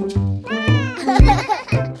 Oh.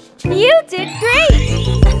 You did great!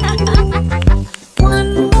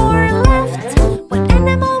 One more left. What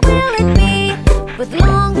animal will it be? With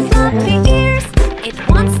long floppy ears, it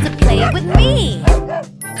wants to play with me.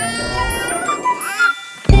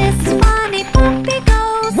 This funny puppy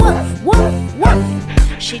goes woof, woof, woof.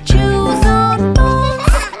 She chews on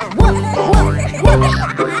bones. Woof, woof, woof.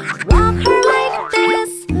 Walk her like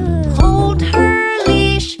this. Hold her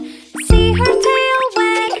leash. See her tail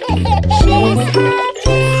wag. She's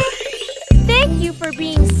happy. Thank you for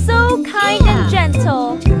being so kind and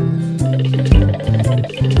gentle.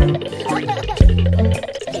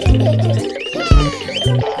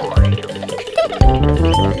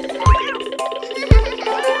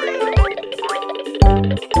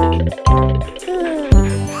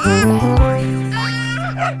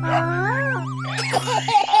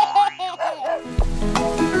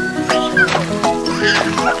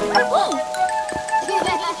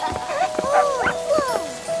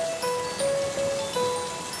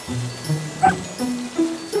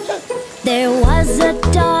 There was a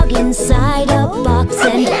dog inside a box,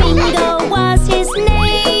 and Bingo was his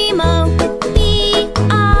name. Oh,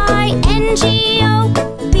 B-I-N-G-O,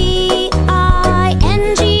 B-I-N-G-O,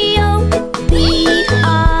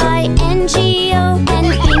 B-I-N-G-O, and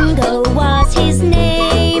Bingo was his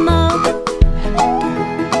name. Oh.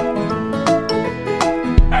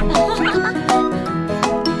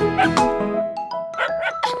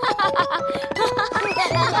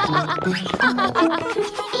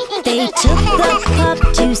 They took the pup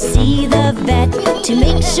to see the vet to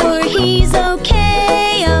make sure he's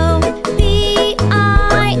okay. Oh, B-I-N-G-O,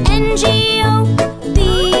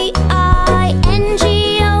 B-I-N-G-O,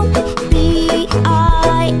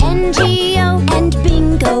 B-I-N-G-O, and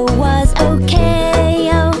Bingo was okay.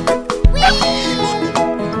 Oh.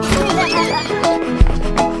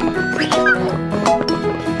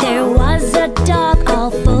 There was a dog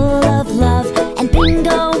all full of love, and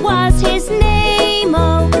Bingo was his name.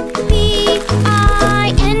 Oh,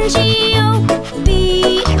 B-I-N-G-O,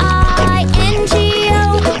 B-I-N-G-O.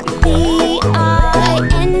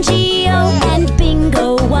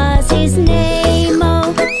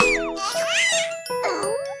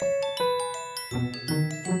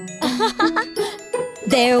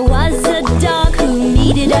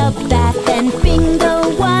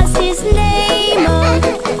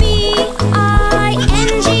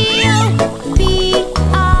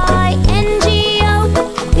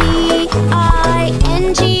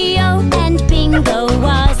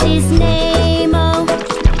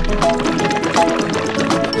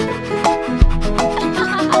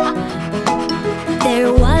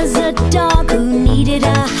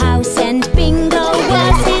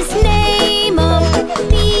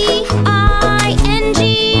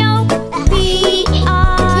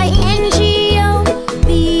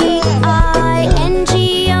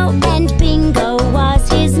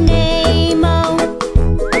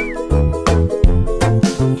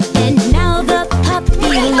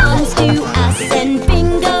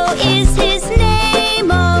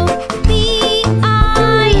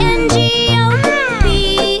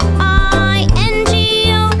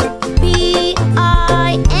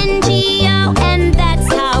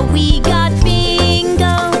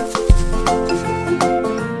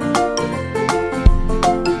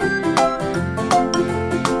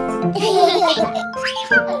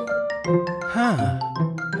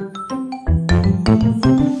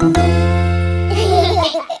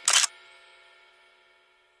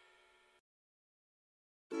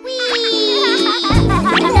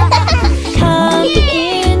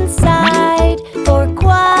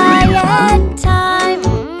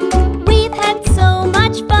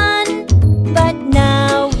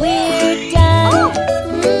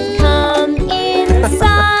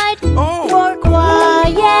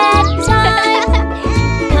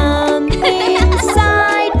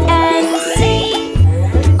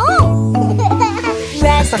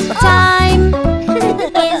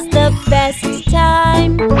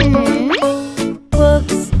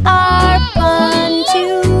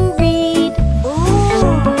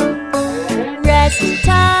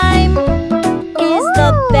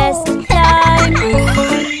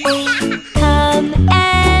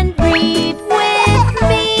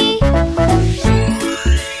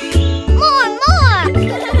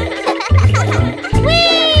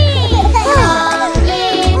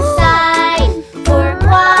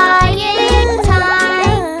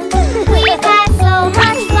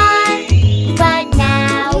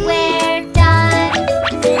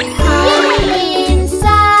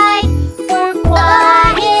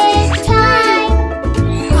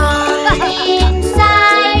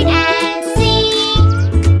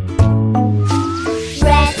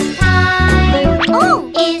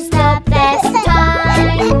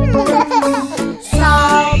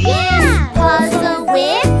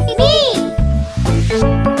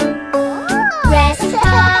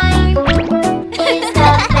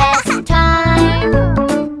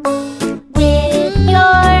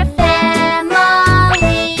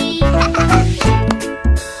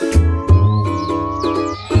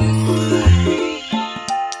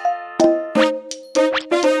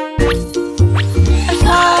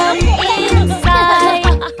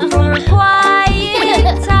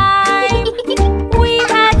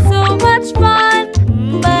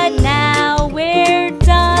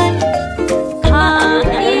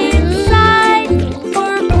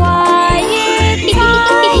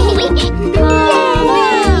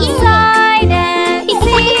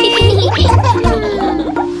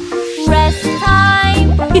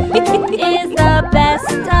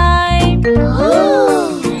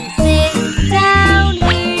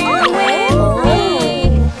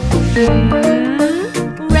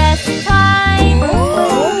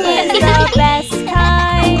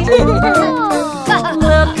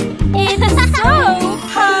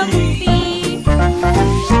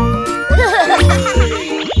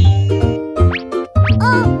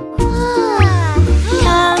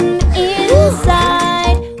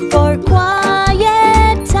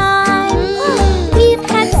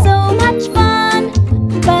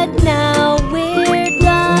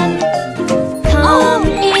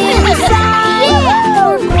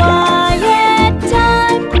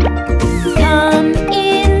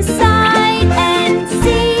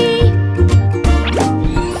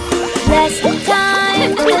 best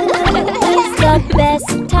time. It's the best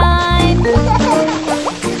time.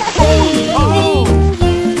 Bathing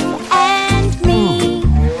you and me.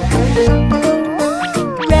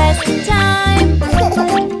 Rest time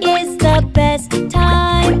is the best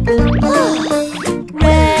time.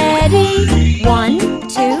 Ready? 1,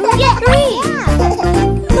 2, 3.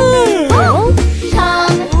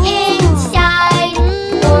 Come inside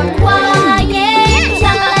for quiet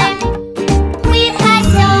time. We've had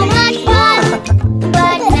so much fun,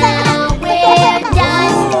 but now we're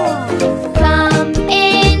done. Come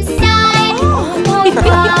inside for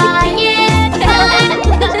quiet time.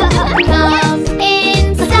 Come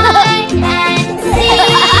inside and see.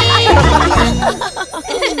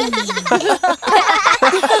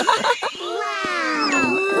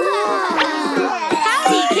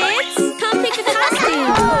 Howdy, kids! Come pick a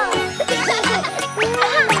costume.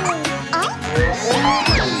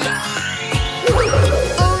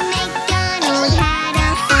 Old MacDonald had a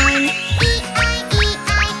farm,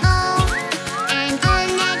 E-I-E-I-O. And on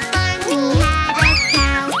that farm he had a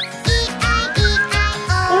cow,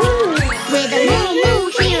 E-I-E-I-O. With a moo-moo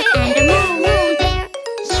here and a moo-moo there.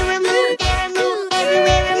 Here a moo, there a moo,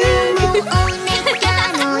 everywhere a moo-moo. Old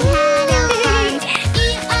MacDonald had a farm,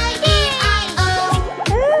 E-I-E-I-O.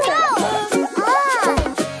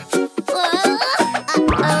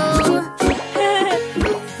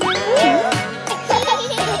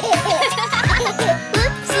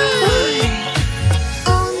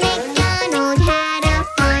 Old MacDonald had a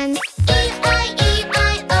farm,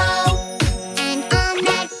 E-I-E-I-O. And on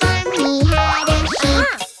that farm he had a sheep,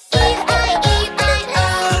 E-I-E-I-O.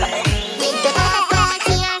 With a papa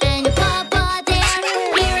here and a papa there,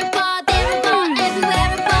 here a paw, there a paw,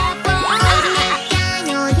 everywhere a papa. Old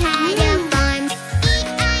MacDonald had a farm,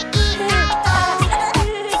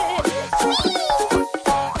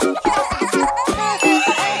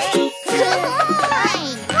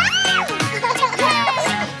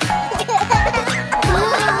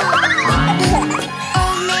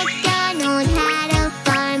 Old MacDonald had a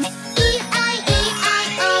farm,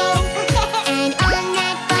 E-I-E-I-O. And on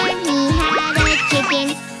that farm he had a chicken,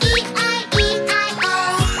 E-I-E-I-O.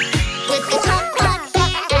 With the cluck cluck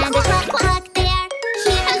there and the cluck cluck there,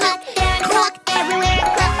 here a cluck, there a cluck, everywhere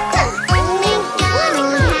a cluck cluck. Old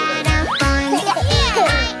MacDonald had a farm,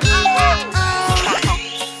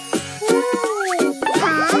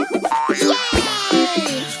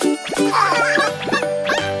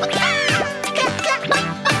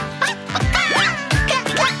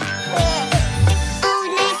 Old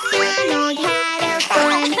MacDonald had a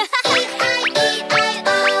farm,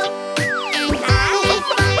 E-I-E-I-O. And on that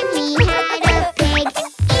farm he had a pig,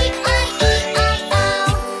 E-I-E-I-O.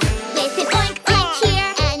 With an oink oink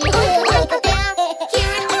here and an oink oink there,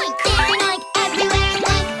 here an oink, there an oink, everywhere an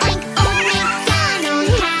oink oink. Old MacDonald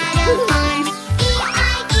had a farm, Old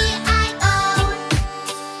MacDonald had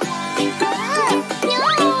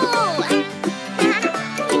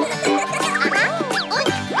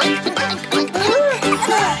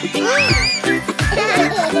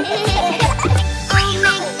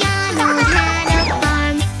a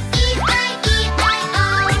farm,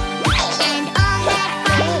 E-I-E-I-O. And on that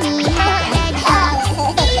farm he had a dog,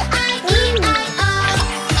 E-I-E-I-O.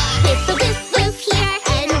 With a woof woof here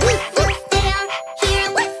and a woof woof there, here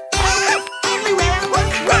a woof, there a woof, everywhere a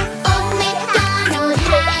woof woof. Old MacDonald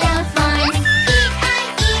had a farm,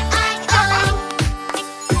 E-I-E-I-O.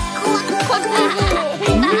 Quack quack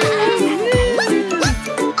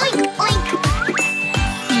oink oink.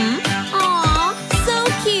 Aw, so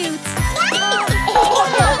cute.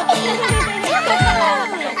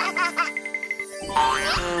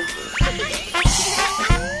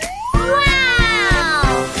 Wow!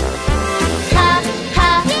 Ha ha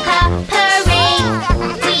ha hooray!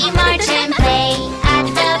 We march and play at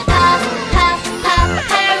the pub pub pub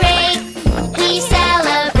parade. We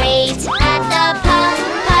celebrate at the pub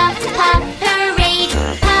pub pub parade.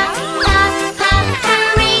 Pub pub pub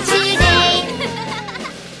parade today.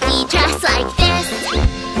 We dress like this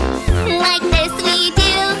we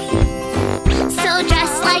do. So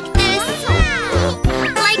dress like this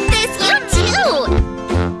you too.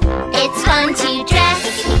 It's fun to dress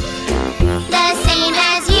the same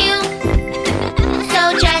as you. So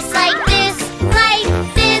dress like this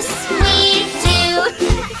we do.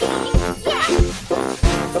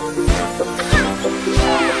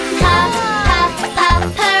 Puff, puff, puff,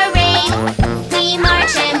 parade. We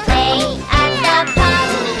march and play at the puff,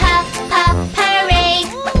 puff, puff, parade.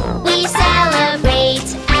 We celebrate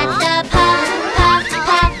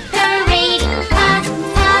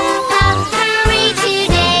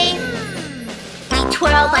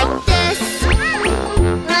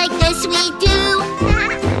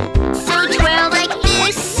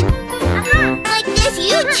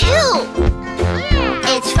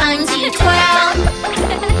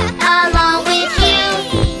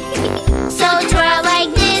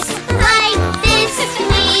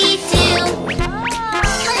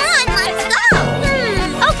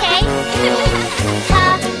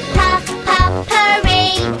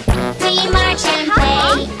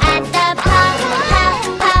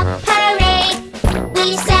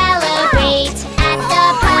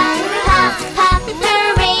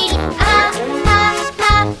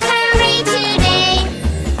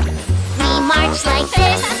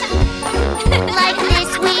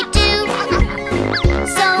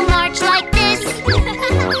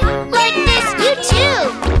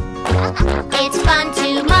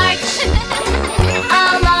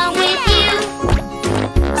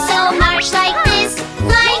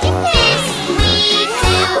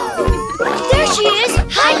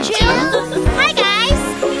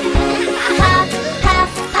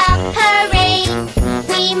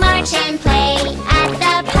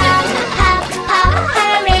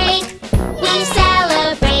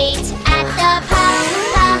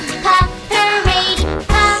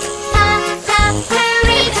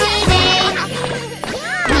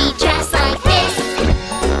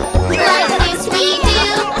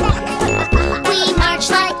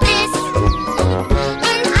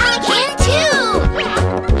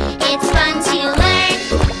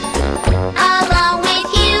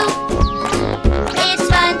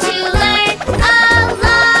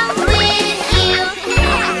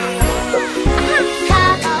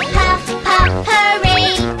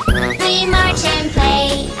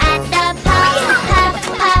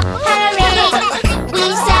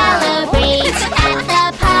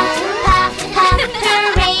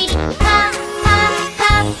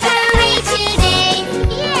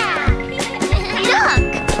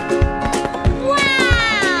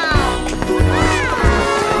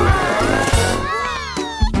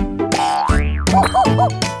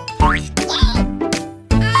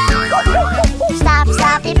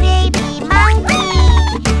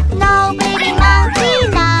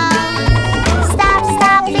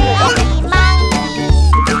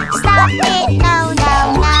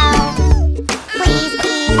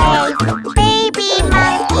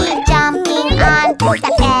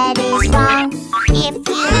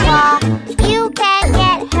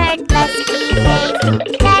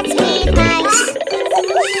Let's be nice.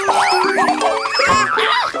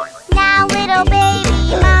 Now, little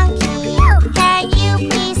baby monkey, can you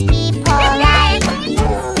please be polite?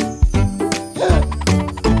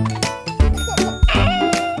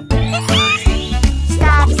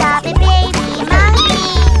 Stop, stop it, baby monkey.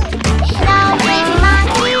 No, baby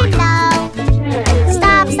monkey, no.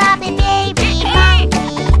 Stop, stop it, baby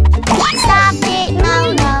monkey. Stop it, no,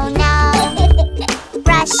 no, no.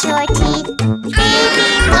 Brush your teeth, baby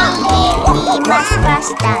monkey. We must brush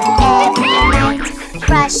them every night.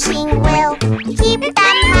 Brushing will keep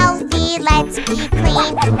them healthy. Let's be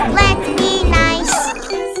clean, let's be nice.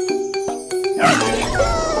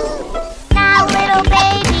 Now, little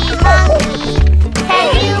baby monkey, can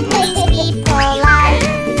you please be polite?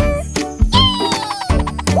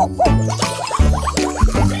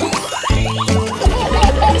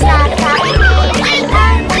 Stop, stop it, baby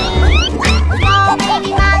monkey. No,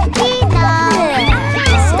 baby monkey, no.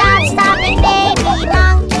 Stop, stop it, baby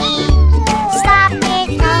monkey. Stop it,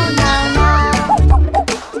 no, no, no.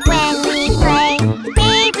 When we play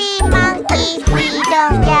baby monkey, we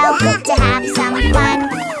don't yell to have some fun.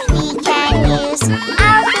 We can use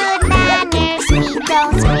our good manners. We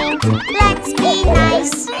don't scream. Let's be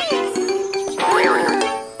nice.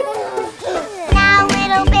 Now,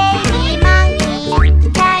 little baby monkey,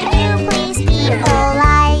 can you please be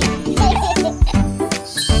polite?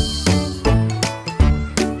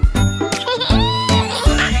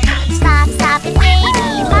 Stop, stop it, baby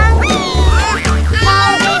monkey. No,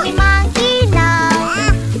 baby monkey, no.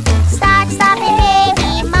 Stop, stop it,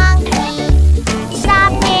 baby monkey.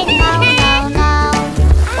 Stop it, no, no, no.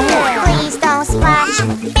 Please don't splash,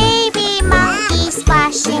 baby monkey.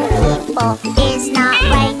 Splashing people is not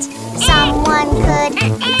right. Someone could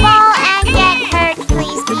fall and get hurt.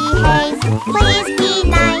 Please behave, please be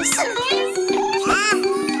nice.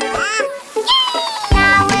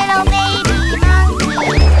 Now, little baby monkey,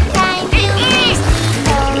 can you please be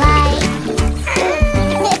polite?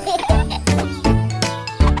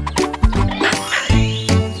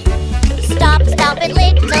 Stop, stop it,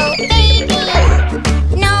 little baby.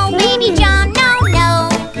 No, baby John, no, no.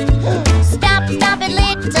 Stop, stop it,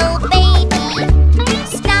 little baby.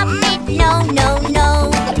 Stop it, no, no, no.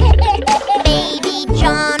 Baby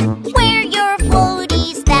John, wear your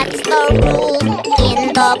floaties, that's the rule. In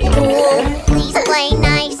the pool, please play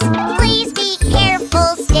nice. Please be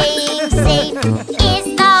careful, staying safe is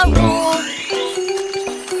the rule.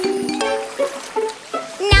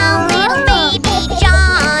 Now, little baby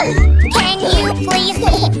John, can you please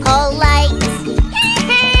be polite?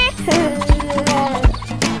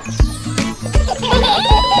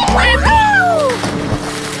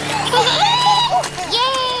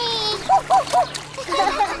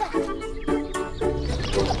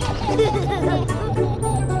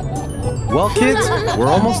 Well, kids, we're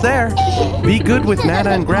almost there. Be good with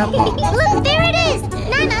Nana and Grandpa. Look, there it is!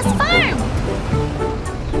 Nana's farm!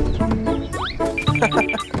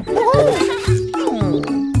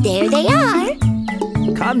 There they are.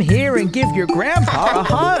 Come here and give your grandpa a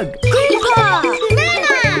hug. Grandpa!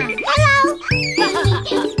 Nana! Hello!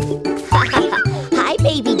 Hi,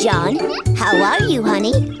 baby John. How are you,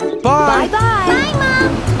 honey? Bye. Bye-bye. Bye,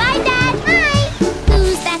 Mom! Bye, Dad! Hi!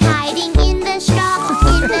 Who's that hiding in the straw?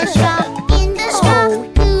 In the straw? In the straw?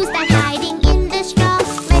 Who's that hiding in the straw?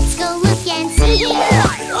 Let's go look and see.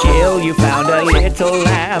 Jill, you found a little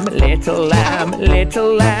lamb, little lamb,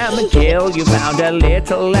 little lamb. Jill, you found a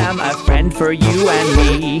little lamb, a friend for you and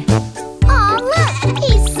me. Aw, look!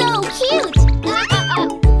 He's so cute!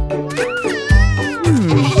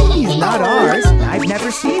 He's not ours. I've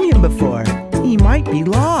never seen him before. He might be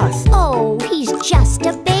lost. Oh, he's just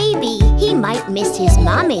a baby. He might miss his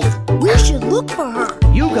mommy. We should look for her.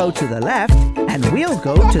 You go to the left, and we'll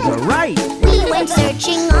go to the right. We went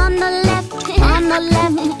searching on the left, on the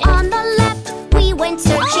left, on the left. We went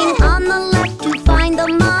searching on the left to find the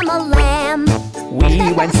mama lamb.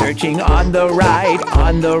 We went searching on the right,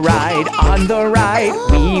 on the right, on the right.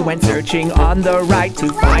 We went searching on the right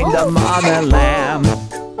to find the mama lamb.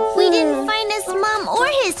 We didn't find his mom or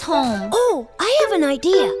his home. Oh, I have an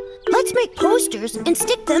idea. Let's make posters and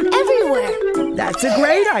stick them everywhere. That's a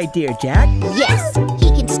great idea, Jack. Yes,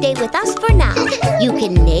 he can stay with us for now. You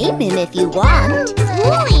can name him if you want.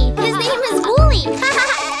 Wooly! His name is Wooly!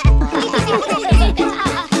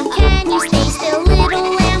 Can you stay still,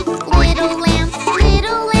 little lamb? Little lamb,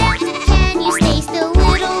 little lamb. Can you stay still,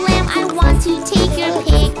 little lamb? I want to take your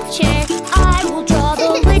picture. I will draw the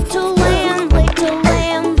little lamb, little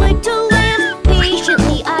lamb, little lamb.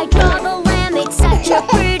 Patiently I draw the lamb. It's such a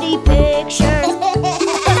pretty picture.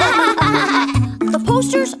 The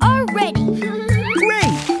posters are ready.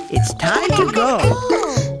 Great! It's time to go.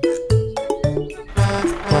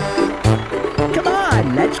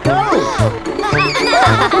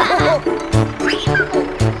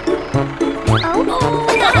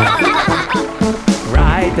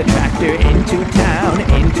 into town,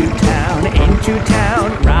 into town, into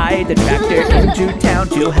town. Ride the tractor into town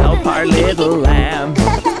to help our little lamb.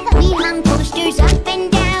 We hung posters up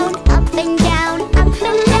and down, up and down, up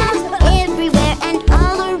and down, everywhere and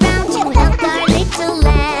all around to help our little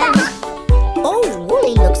lamb. Oh,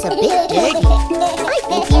 Wooly looks a bit dirty. I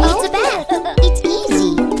think he needs a bath. It's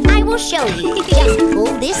easy. I will show you. Just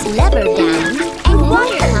pull this lever down and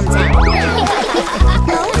water comes out.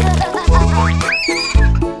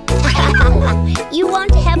 You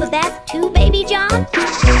want to have a bath too, Baby John? Give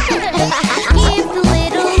the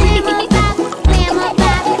little lamb a bath, lamb a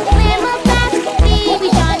bath, lamb a bath. Baby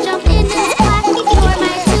John, jump in and splash. You're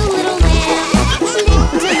my two little lambs.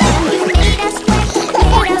 Little lamb, you made us wet,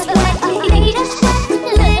 made us wet, made us wet.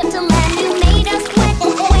 Little lamb, you made us wet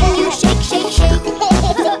when you shake, shake, shake.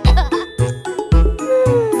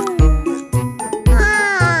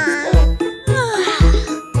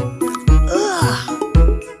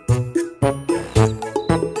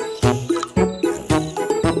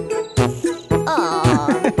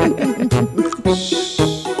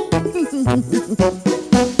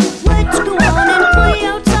 Let's go on and play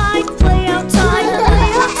outside, play outside,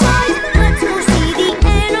 play outside. Let's go see the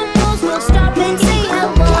animals, we'll stop and say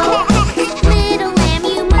hello. Little lamb,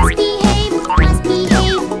 you must behave, must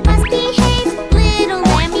behave, must behave. Little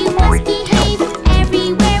lamb, you must behave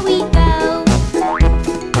everywhere we go.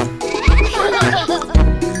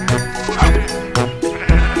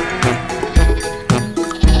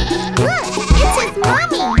 Look, it's his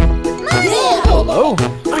mommy. Mommy! Hello,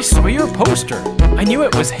 I saw your poster. I knew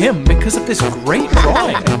it was him because of this great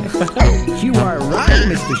drawing. You are right,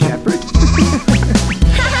 Mr. Shepherd.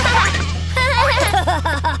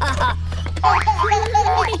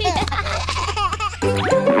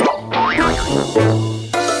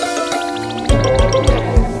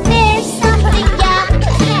 There's something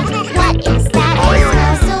yucky. What is that? It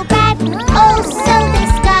smells so bad. Oh, so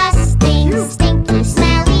disgusting. Stinky,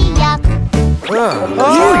 smelly yuck.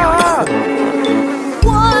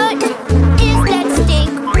 What is that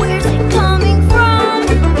stink? Where's it coming from?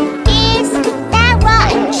 Is that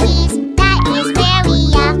rotten cheese?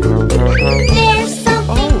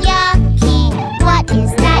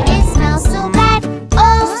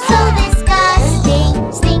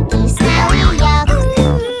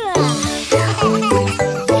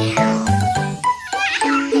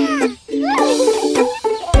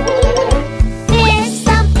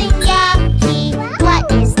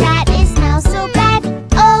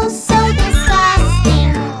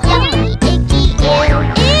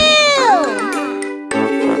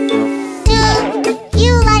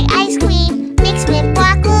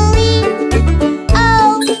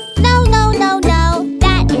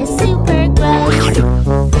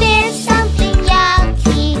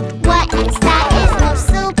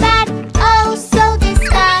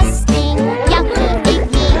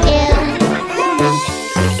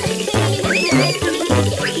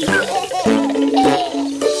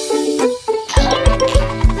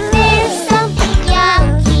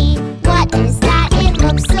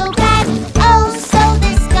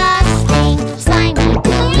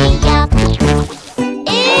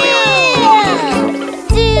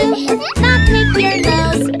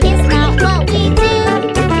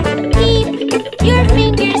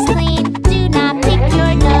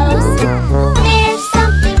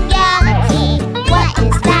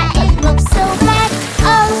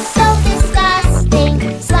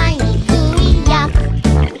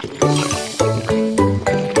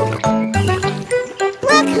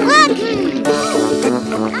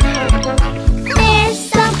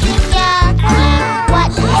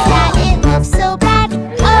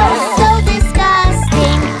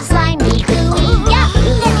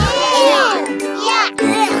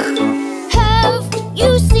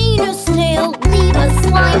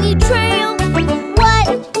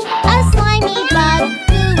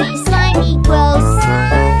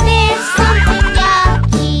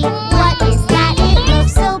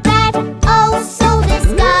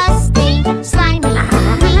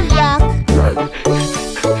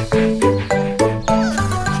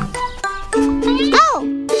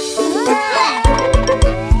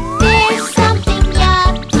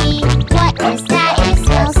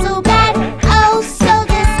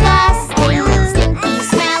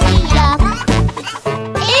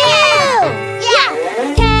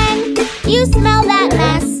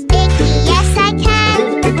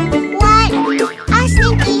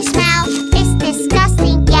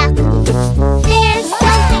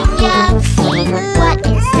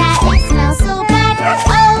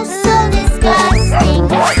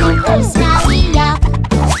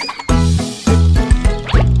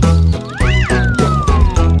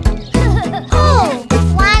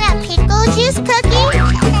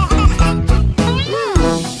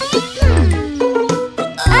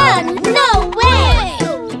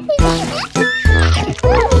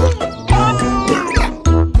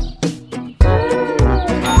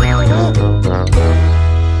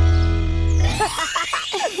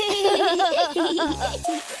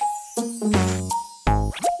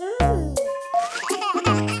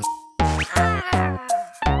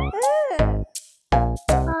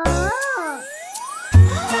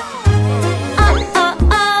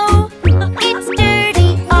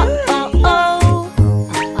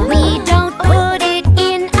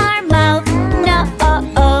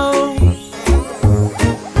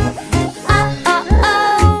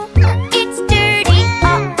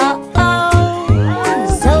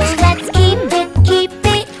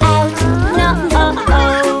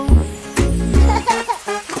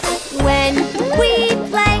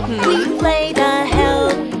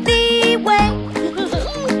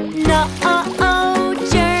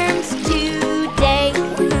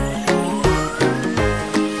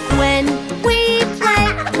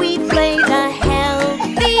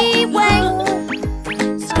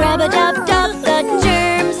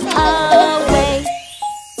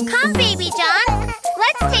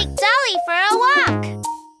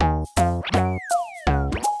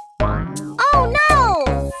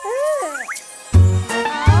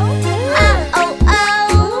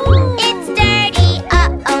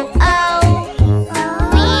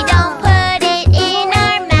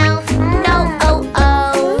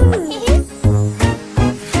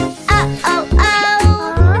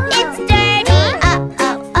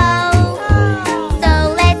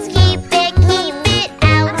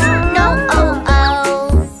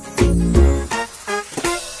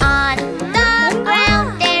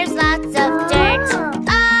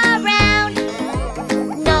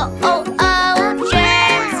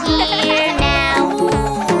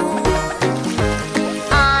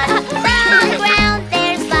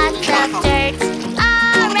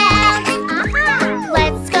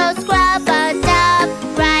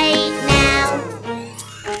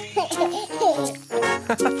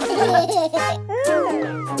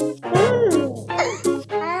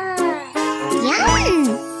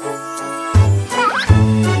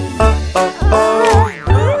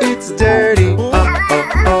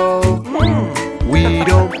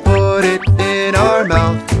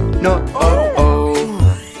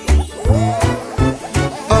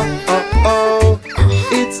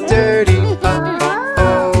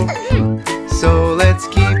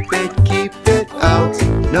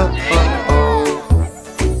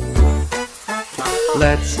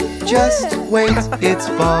 It's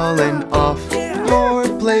fallen off your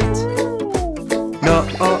plate. No,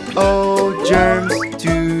 germs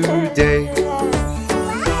today.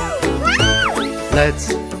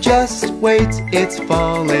 Let's just wait, it's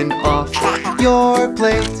fallen off your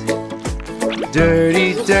plate.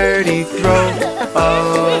 Dirty, dirty, throw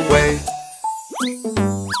away.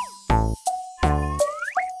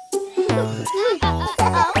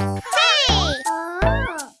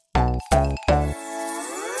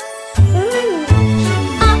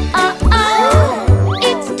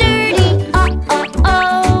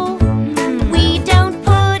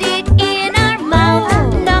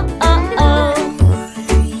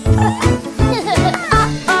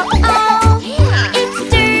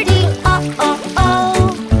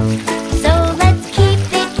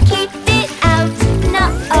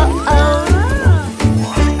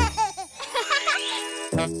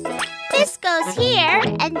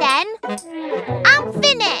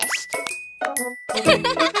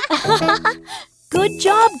 Good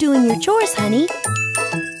job doing your chores, honey.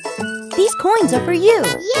 These coins are for you.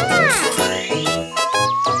 Yeah!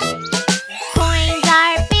 Coins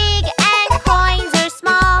are big and coins are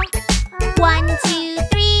small. 1, 2,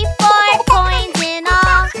 3, 4 coins in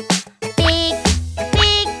all. Big,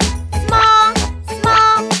 big, small,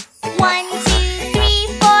 small. 1, 2, 3,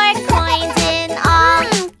 4 coins in all.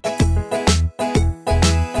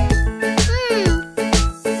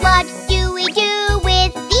 What do we do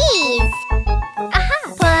with these?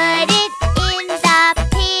 Put it in the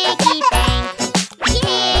piggy bank.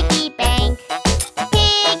 Piggy bank.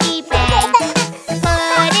 Piggy bank.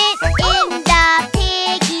 Put it in the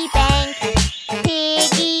piggy bank.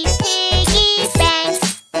 Piggy, piggy bank.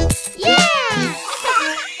 Yeah!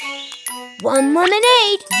 1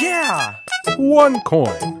 lemonade. Yeah! 1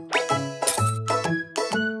 coin.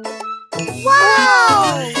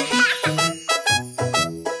 Whoa!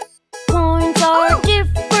 Coins are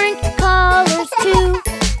different colors too.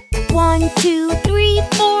 1, 2, 3,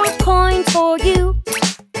 4 coins for you.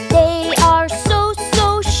 They are so,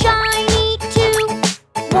 so shiny too.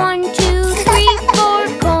 1, 2, 3, 4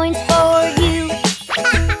 coins for you.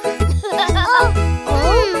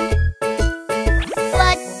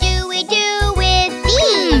 What do we do with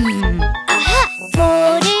these?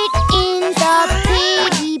 Put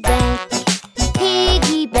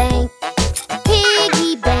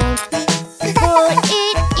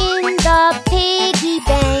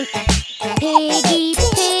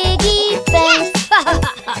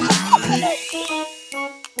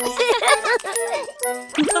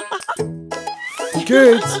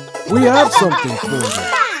We have something for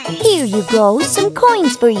you. Here you go, some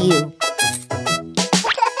coins for you.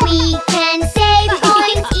 We can save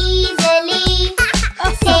coins easily.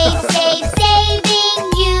 Save, save, saving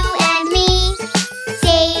you and me.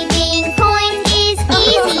 Saving coins is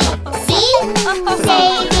easy. See?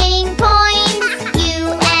 Saving coins, you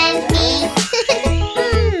and me.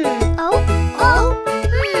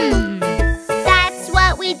 That's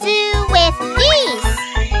what we do with these.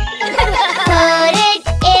 Put it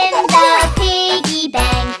in the piggy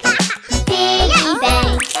bank. Piggy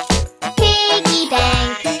bank. Piggy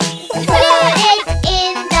bank. Put it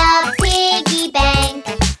in the piggy bank.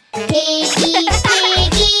 Piggy,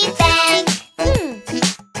 piggy bank.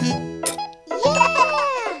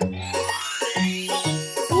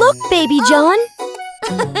 Look, Baby John.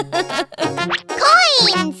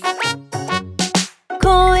 Coins!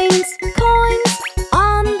 Coins, coins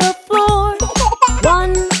on the floor.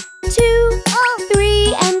 1, 2,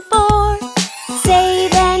 3, and 4.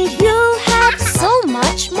 Save and you'll have so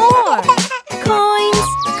much more. Coins,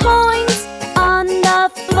 coins on the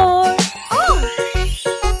floor.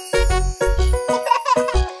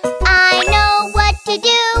 I know what to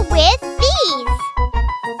do with these.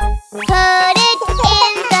 Put it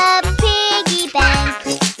in the piggy bank.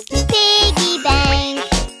 Piggy bank.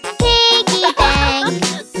 Piggy bank.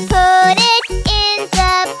 Put it in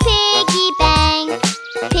the piggy bank.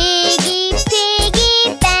 Piggy, piggy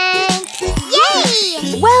bank.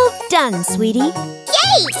 Yay! Well done, sweetie.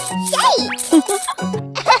 Yay! Yay!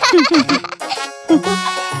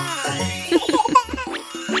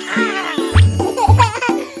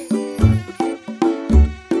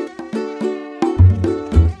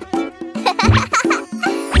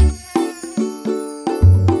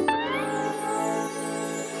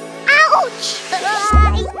 Ouch!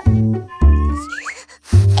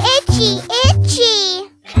 Itchy, itchy.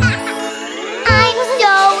 I'm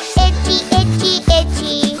so itchy, itchy,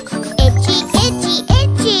 itchy. Itchy, itchy,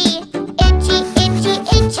 itchy. Itchy, itchy,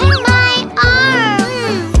 itchy, my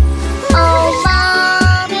arm. Oh,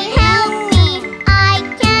 Mommy, help me. I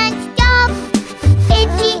can't stop.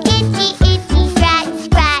 Itchy, itchy, itchy. Scratch,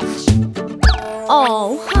 scratch. Oh,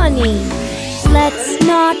 honey, let's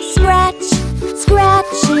not scratch.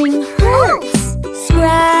 Scratching hurts.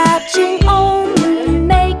 Scratching only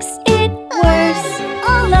makes it worse.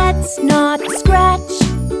 Let's not scratch.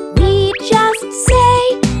 We just say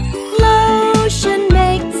lotion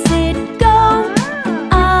makes it go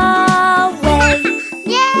away.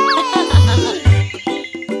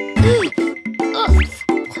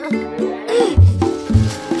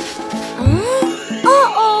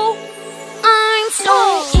 Uh-oh. I'm so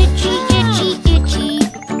itchy, itchy, itchy.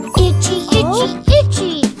 Itchy, itchy,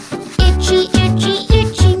 itchy. Itchy, itchy,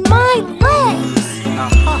 itchy, my legs.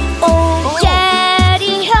 Oh,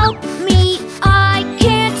 Daddy, help me. I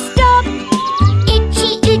can't stop.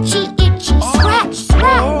 Itchy, itchy, itchy. Scratch,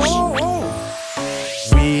 scratch.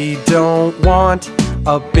 We don't want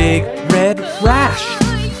a big red rash.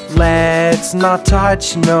 Let's not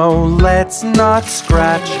touch, no, let's not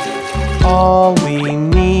scratch. All we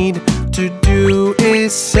need to do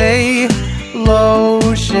is say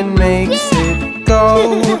lotion makes it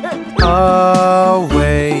go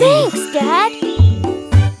away. Thanks, Dad.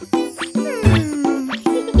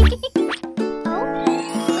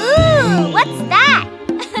 Ooh, what's that?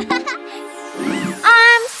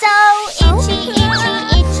 I'm so itchy, itchy,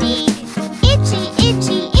 itchy. Itchy,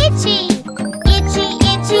 itchy, itchy. Itchy,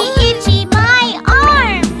 itchy, itchy, my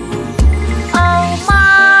arm. Oh,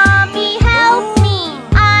 Mommy, help me.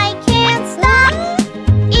 I can't stop.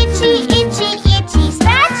 Itchy, itchy, itchy.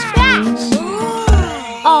 Scratch, scratch.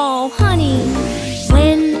 Oh, honey,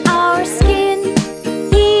 when our skin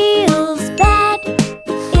feels bad,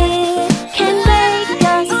 it can make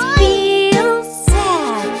us feel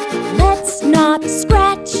sad. Let's not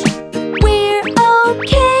scratch, we're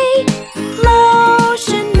okay.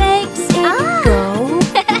 Lotion makes it go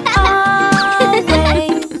away.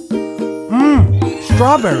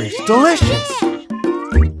 Strawberries, delicious.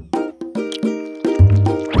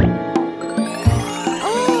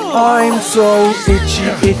 I'm so itchy,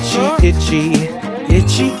 itchy, itchy.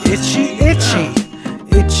 Itchy, itchy, itchy.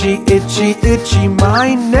 Itchy, itchy, itchy,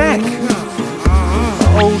 my neck.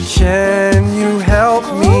 Oh, can you help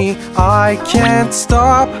me? I can't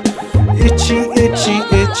stop. Itchy, itchy,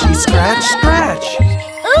 itchy, scratch, scratch.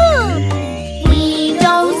 Ooh! We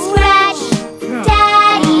don't scratch,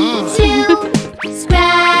 Daddy too.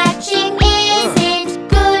 Scratching isn't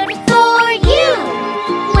good for you.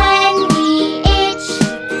 When we itch,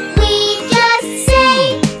 we just say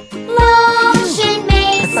lotion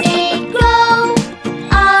makes it go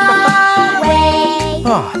away.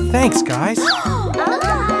 Oh, thanks, guys.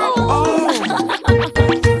 Oh.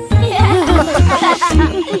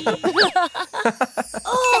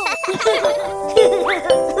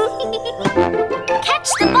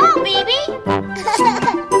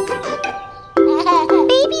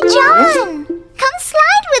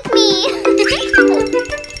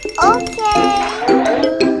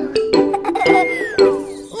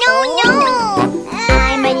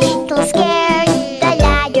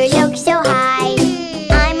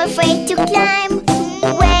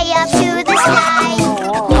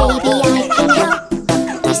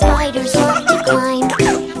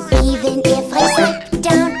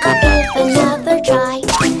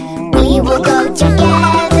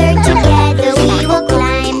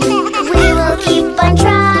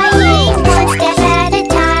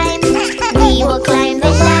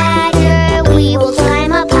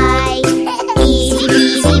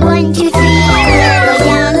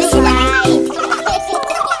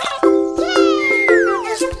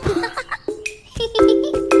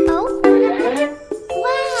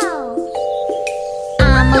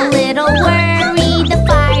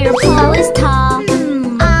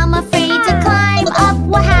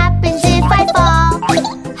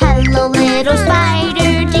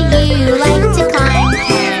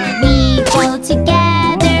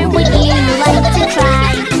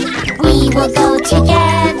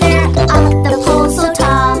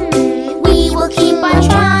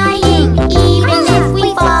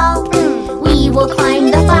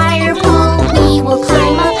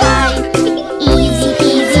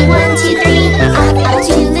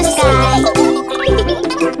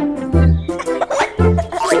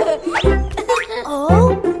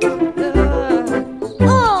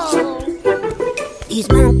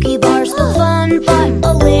 These monkey bars look fun, but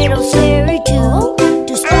a little scary too.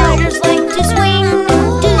 Do spiders like to swing?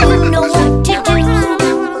 Do you know what to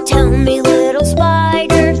do? Tell me, little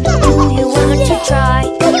spider, do you want to try?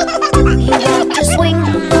 Do you want to swing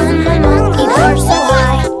on the monkey bar so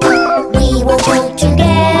high? We will go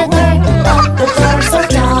together, up the bar so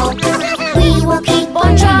tall. We will keep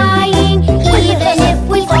on trying, even if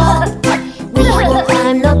we fall. We will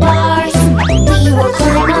climb the bars, we will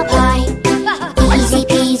climb up high. Easy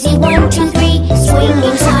peasy, 1, 2, 3,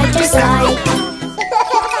 swinging side to side.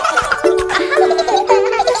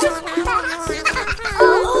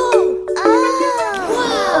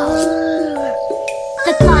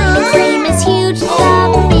 The climbing frame is huge, the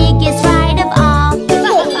biggest ride of all.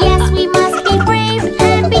 Yes, we must be brave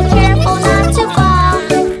and be careful not to fall.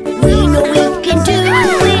 We know we can do it,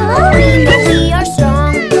 we know we are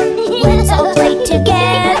strong. Let's all play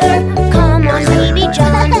together, come on baby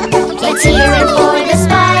John. Let's hear it for the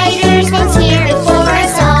spiders, let's hear it for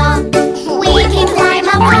us all. We can climb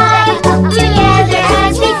up high, together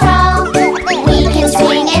as we crawl. We can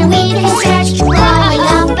swing and we can stretch, crawling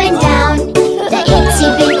up and down. The itsy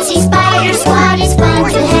bitsy spider squad is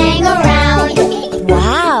fun to hang around.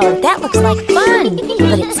 Wow, that looks like fun,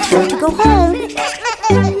 but it's time to go home.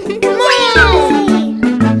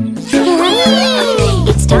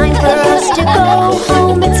 It's time for us to go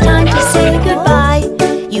home, it's time to say goodbye.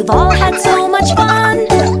 You've all had so much fun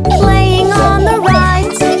playing on the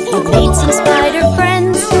rides. You've made some spider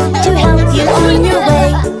friends to help you on your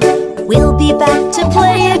way. We'll be back to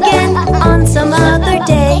play again on some other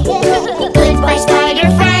day. Goodbye, spider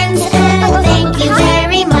friends, and thank you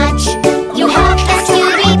very much. You helped us to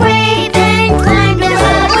be brave and climb the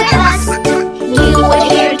road with us. You were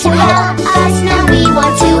here to help us, now we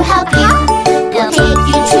want to help you. We'll take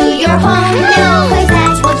you to your home now, 'cause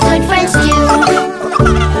that's what good friends do.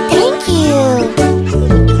 Thank you.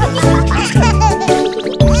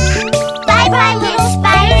 Bye-bye, little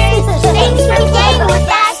spiders. Thanks for playing with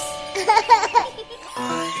us.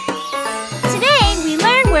 Today we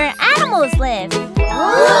learned where animals live.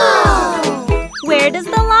 Where does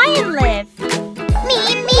the lion live? Me.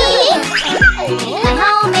 My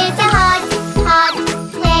home is a hot, hot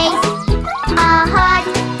place. A hot,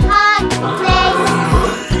 hot place.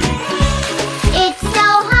 It's so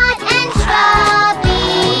hot and shrubby.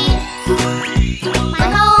 My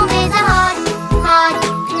home is a hot, hot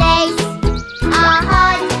place. A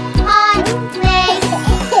hot, hot place.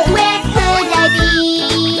 Where could I be?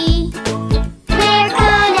 Where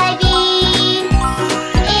could I be?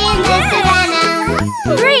 In the savannah.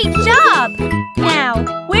 Great job! Now,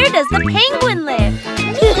 where does the penguin live?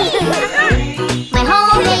 My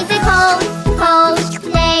home is a cold, cold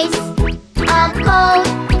place. A cold,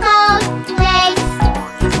 cold place.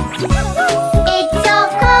 It's so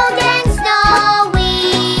cold and snowy.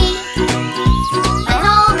 My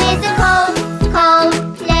home is a cold, cold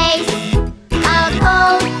place. A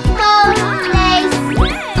cold, cold place.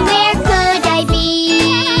 Where could I be?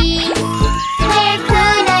 Where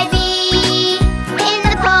could I be? In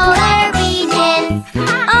the polar region.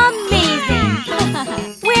 Amazing!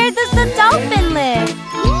 Where does the dolphin live?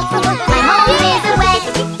 My home is a wet,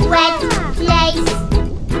 wet place.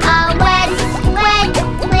 A wet, wet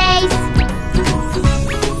place.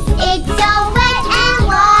 It's so wet and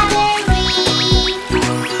watery.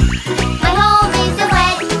 My home is a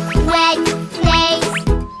wet, wet place.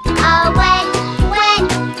 A wet, wet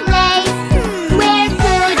place. Where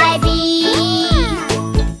could I be?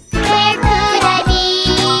 Where could I be?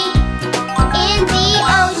 In the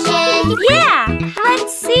ocean. Yeah!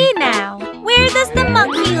 Let's see now. Where does the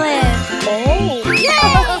monkey live?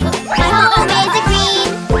 My home is a green,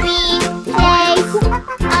 green place.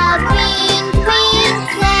 A green, green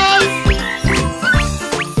place.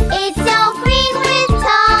 It's so green with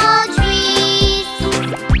tall trees.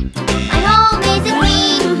 My home is a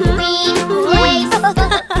green, green place.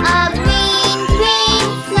 A green, green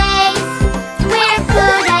place. Where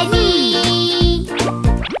could I be?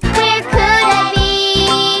 Where could I be?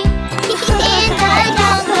 In the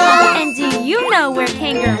jungle. And do you know where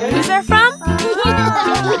kangaroos are from?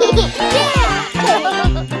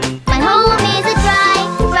 My home is a dry,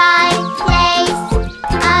 dry place.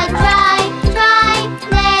 A dry, dry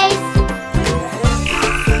place.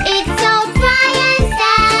 It's so dry and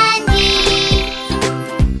sandy.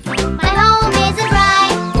 My home is a dry,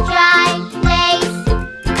 dry place.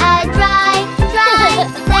 A dry, dry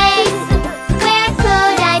place. Where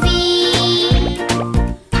could I be?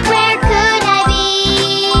 Where could I be?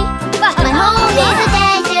 My home is a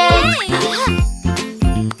desert.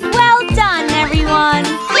 Well done, everyone!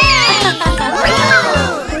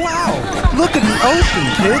 Look at the ocean,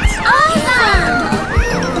 kids. Awesome!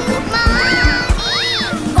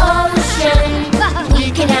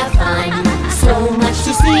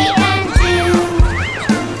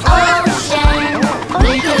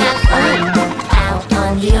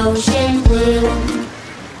 ocean blue.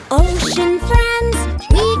 Ocean friends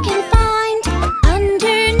we can find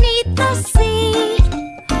underneath the sea.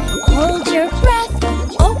 Hold your breath,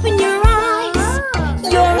 open your eyes,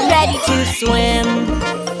 you're ready to swim.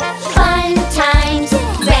 Fun times,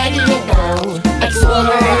 ready to go,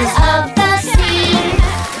 explorers of the sea.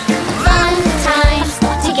 Fun times,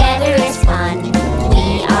 together is fun, we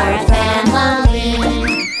are a family.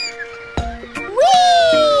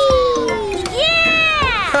 Whee! Yeah!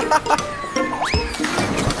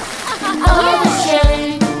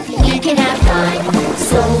 Ocean, we can have fun,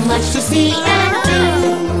 so much to see and do.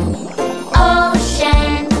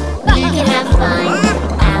 Ocean, we can have fun,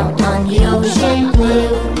 out on the ocean blue.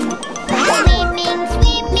 Swimming,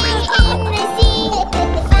 swimming in the sea,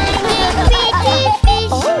 finding pretty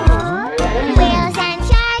fish. Whales and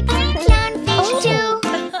sharks, clownfish too,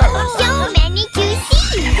 so many to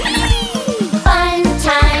see. Fun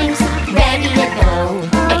times, ready to go,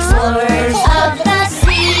 explorers of the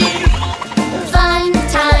sea. Fun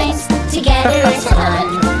times, together is fun,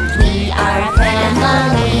 we are a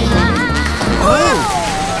family.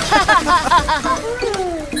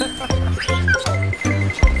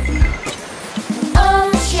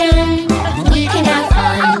 Ocean, we can have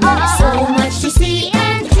fun, so much to see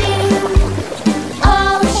and do.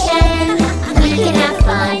 Ocean, we can have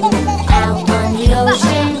fun, out on the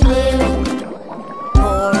ocean blue.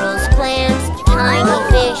 Corals, plants, tiny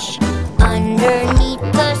fish, underneath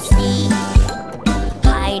the sea,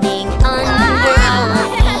 hiding under our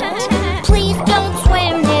feet. Please don't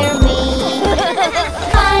swim near me.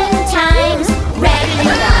 Fun times, ready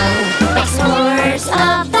to go, explorers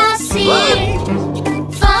of the sea.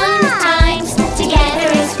 Fun times, together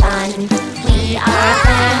is fun, we are a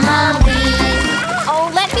family. Oh,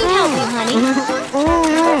 let me help you, honey.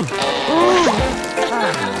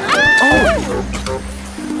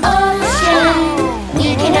 Ocean, we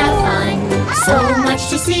can have fun, so much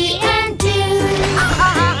to see and do.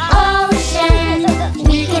 Ocean,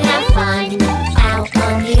 we can have fun, out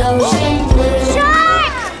on the ocean blue.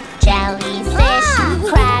 Jellyfish,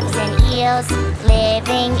 crabs and eels,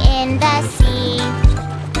 living in the sea.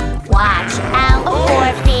 Watch out for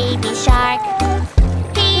baby shark,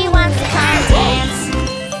 he wants to come dance.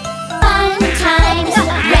 Fun times,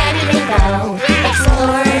 ready to go,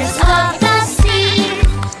 explorers of the sea.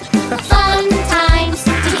 Fun times,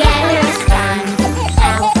 together is fun,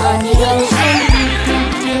 out on the ocean.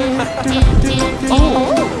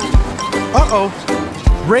 Uh-oh.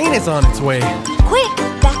 Rain is on its way. Quick,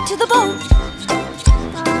 back to the boat.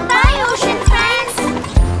 Bye, ocean friends.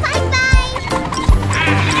 Bye-bye.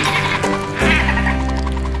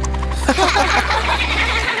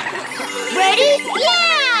 Ready?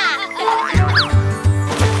 Yeah!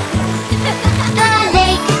 The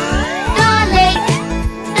lake, the lake,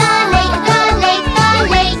 the lake, the lake, the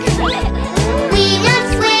lake. We love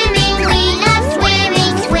swimming,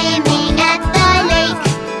 swimming at the lake.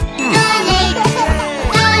 The lake,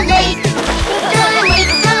 the lake, the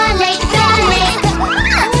lake, the lake, the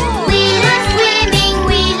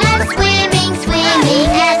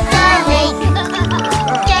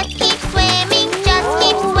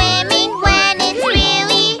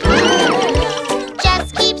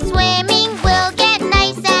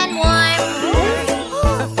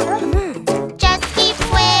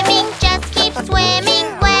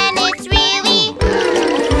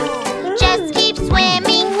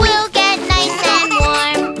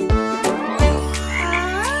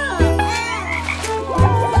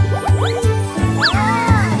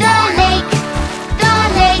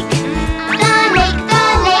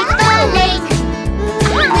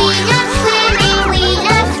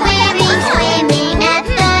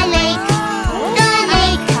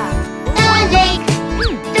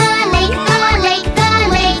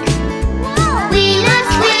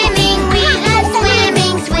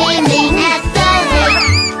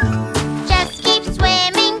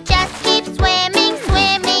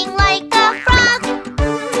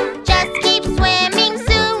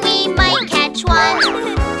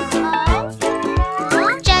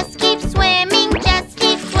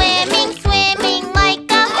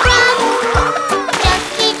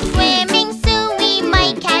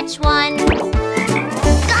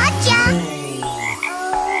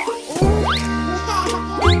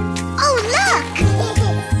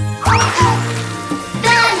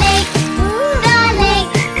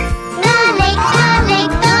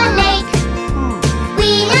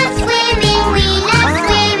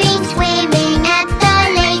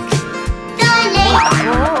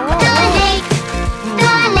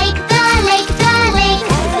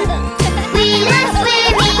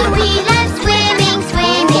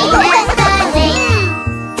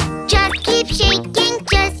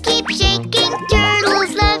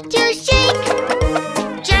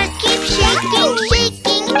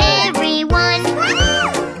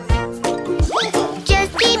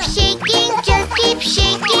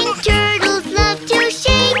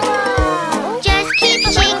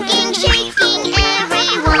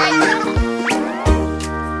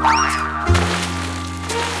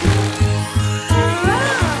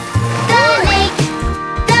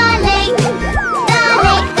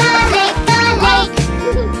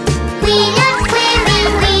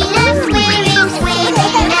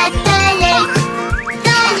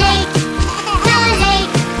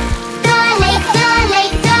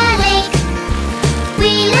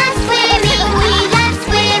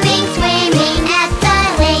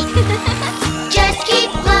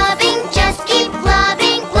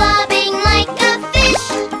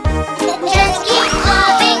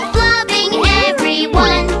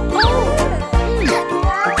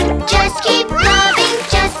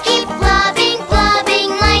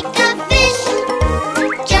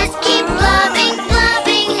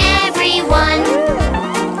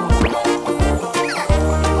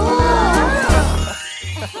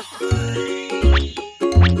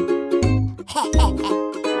Oh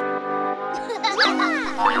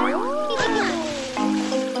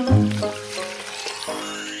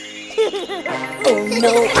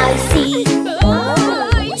no, I see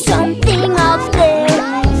something up there.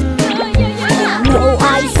 Oh no, I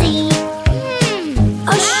see a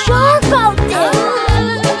shark out there.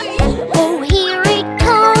 Oh, here it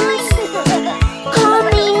comes,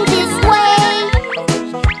 coming this way.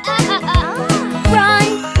 Run,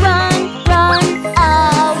 run, run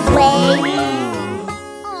away.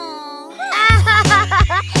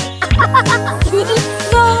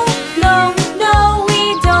 No, no, no, we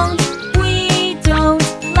don't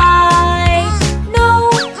lie. No,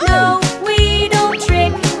 no, we don't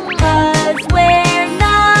trick, 'cause we're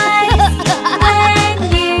nice. When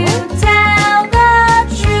you tell the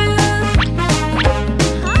truth,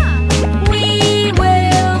 we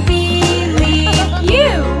will believe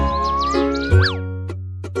you.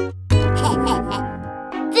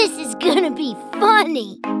 This is gonna be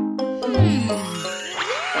funny.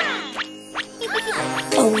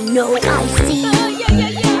 Oh no, I see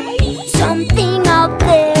something up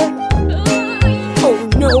there. Oh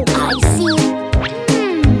no, I see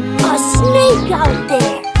a snake out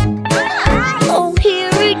there. Oh,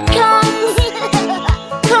 here it comes,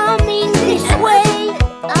 coming this way.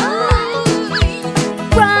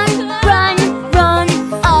 Run, run, run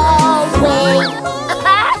away.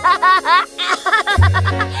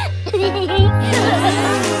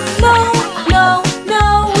 No, no, no,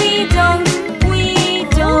 we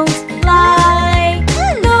don't lie.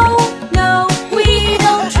 No, no, we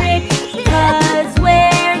don't trick, 'cause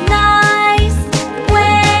we're nice.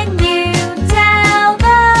 When you tell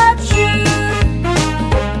the truth,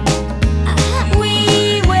 we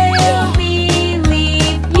will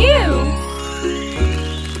believe you.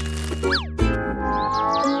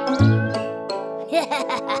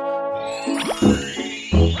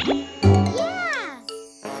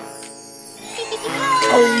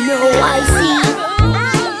 Oh no, I see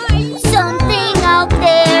something out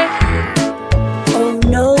there. Oh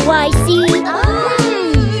no, I see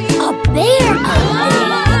a bear out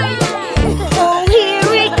there. Oh,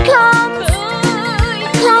 here it comes,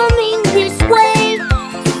 coming this way.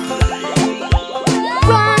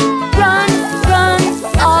 Run, run, run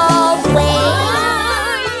away.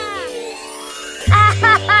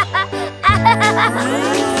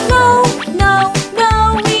 No, no, no,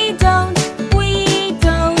 we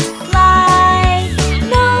don't lie.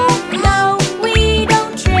 No, no, we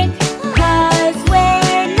don't trick, 'cause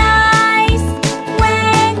we're nice.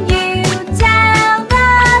 When you tell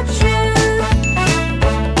the truth,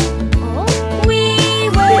 we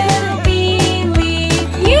will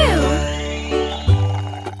believe you.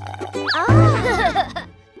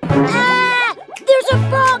 There's a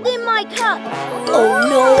frog in my cup. Oh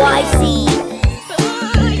no, I see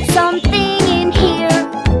something in here.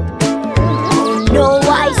 Oh no,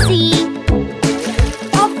 I see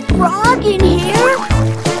a frog in here.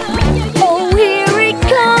 Oh, here it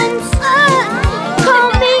comes,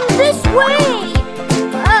 coming this way.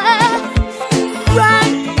 Run,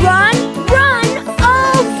 run, run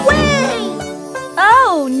away.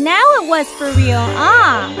 Oh, now it was for real,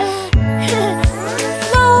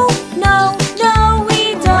 No, no, no, we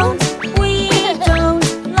don't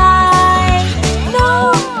lie. No,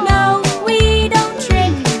 no, we don't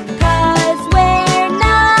trick, 'cause we're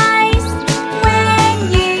nice. When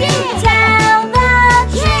you tell the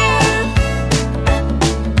truth,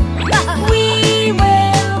 we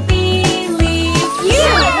will believe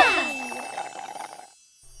you.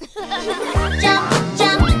 Jump,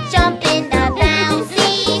 jump, jump in the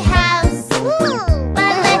bouncy house.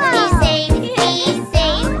 But let's be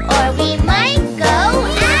safe, or we might go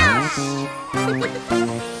ouch.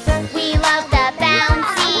 We love the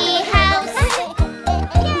bouncy house,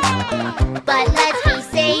 but let's be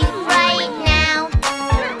safe right now.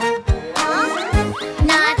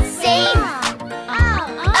 Not safe?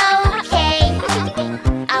 Okay,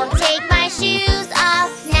 I'll take my shoes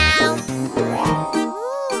off now.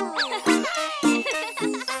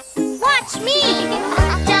 Watch me!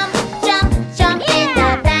 Jump, jump, jump in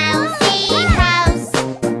the bouncy house.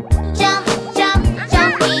 Jump, jump,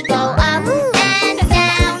 jump, we go up and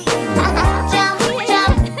down. Jump,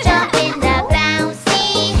 jump, jump in the bouncy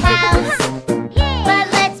house.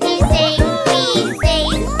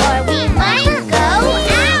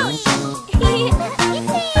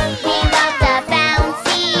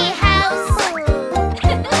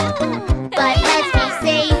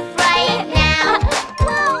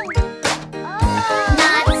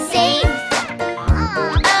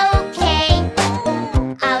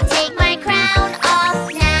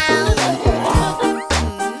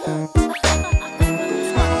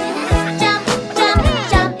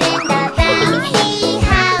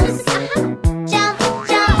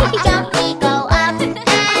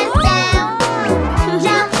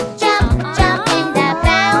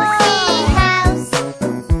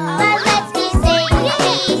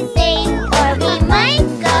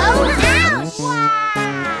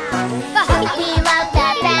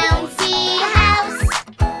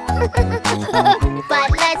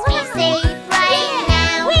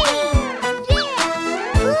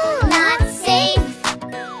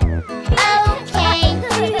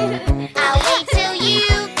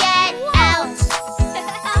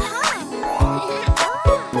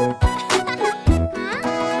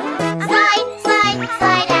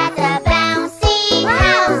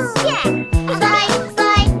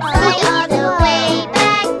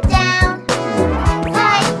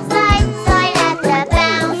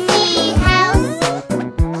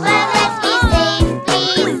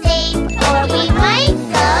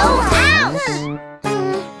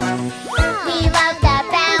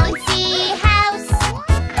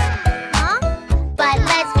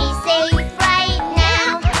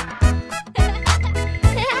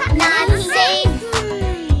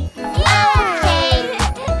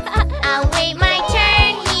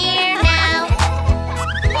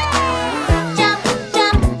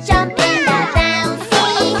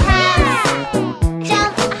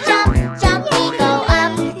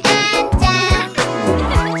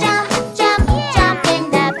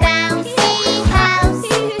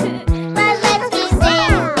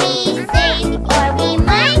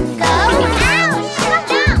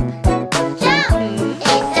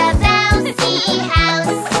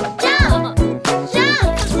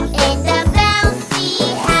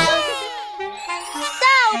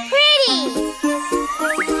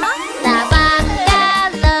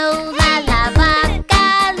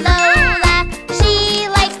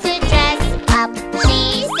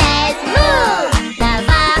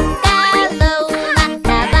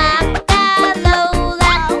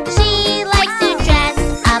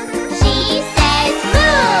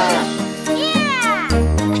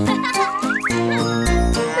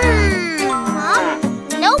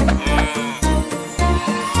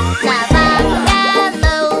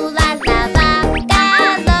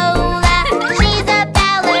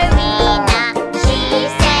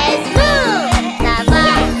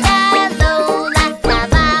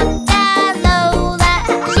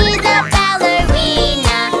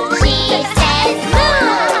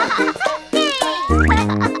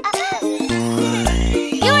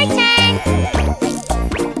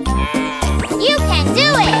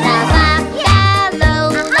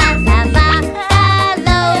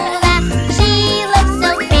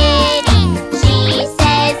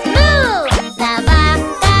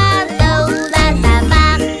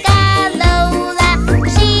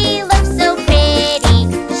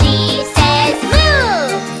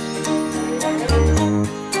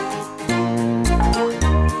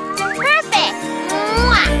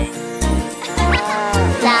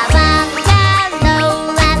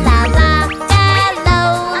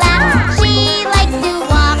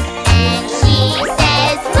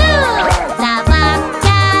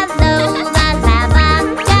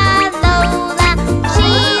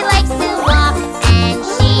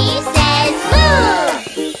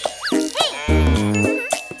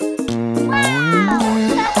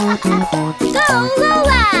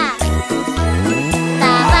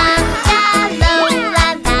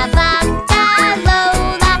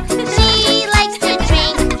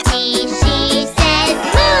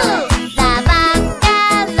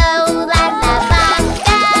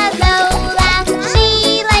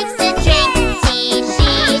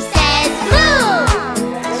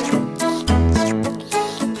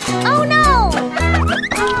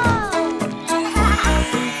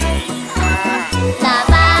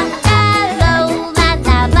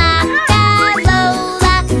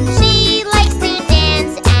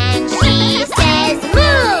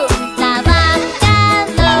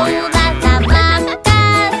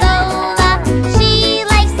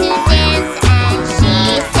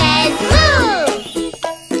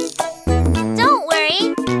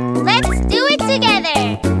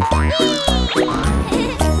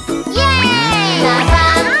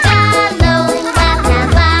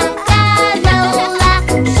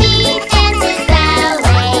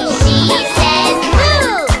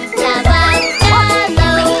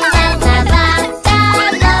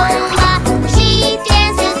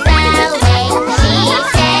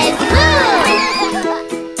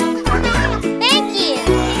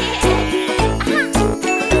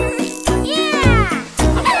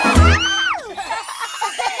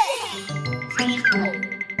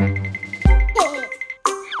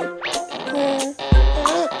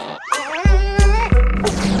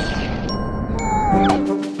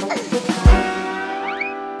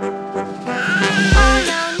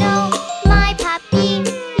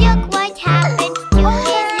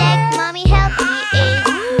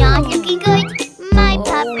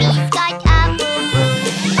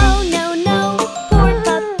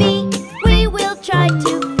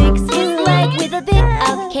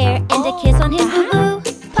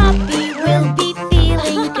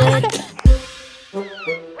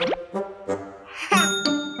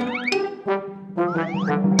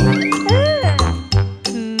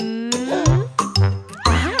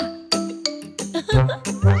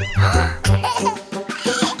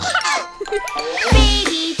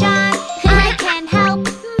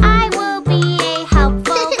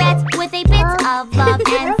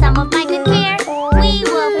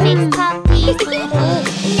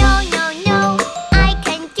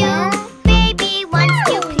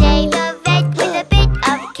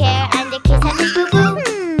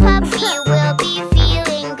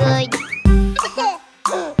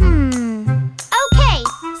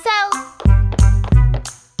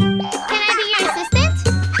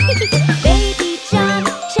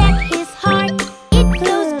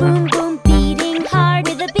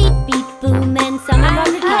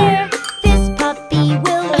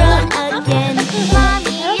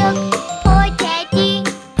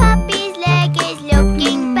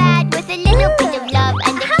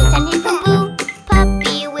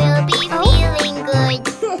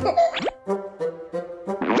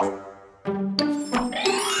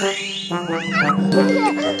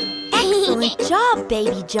 Excellent job,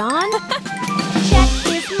 Baby John. Check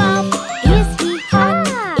his mouth. Is he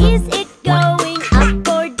hot? Is it going up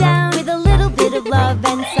or down? With a little bit of love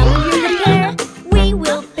and some human care, we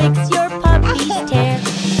will fix your puppy's tear.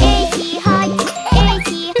 Is he hot? Is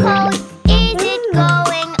he cold? Is it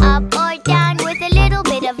going up or down? With a little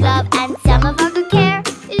bit of love and some of our good care,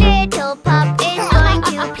 little pup is going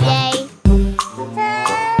to play.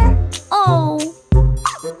 Oh.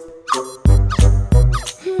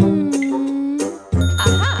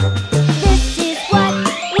 This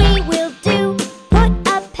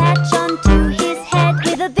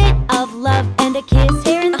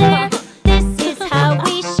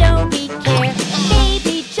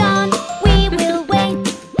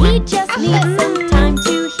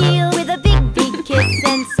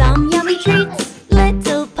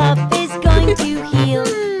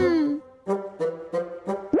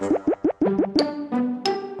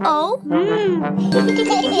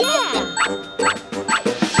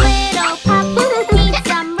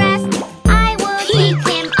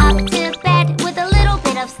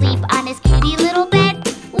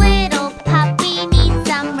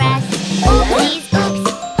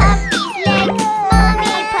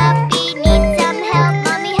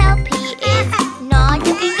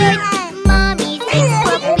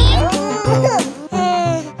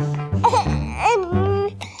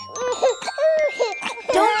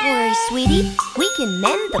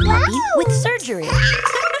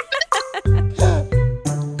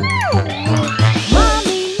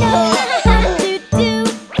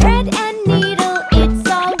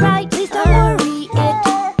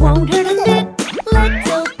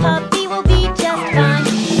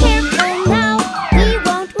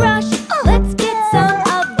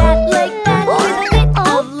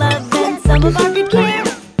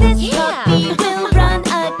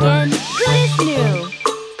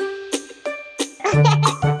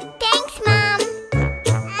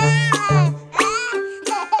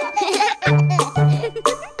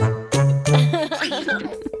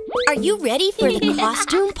you ready for the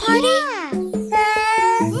costume party?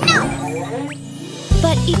 No!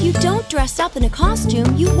 But if you don't dress up in a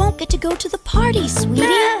costume, you won't get to go to the party, sweetie.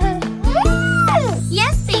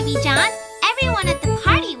 Yes, Baby John. Everyone at the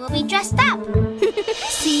party will be dressed up.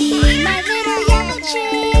 See my little yellow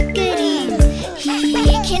chickadee.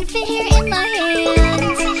 He can fit here in my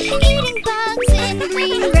hands. Eating bugs in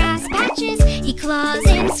green grass patches. He claws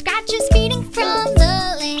and scratches, feeding from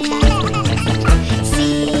the land.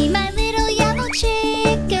 See my little yellow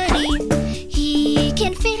chickadee. He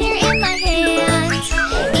can fit here in my hands.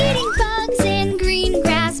 Eating bugs in green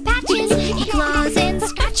grass patches. He claws and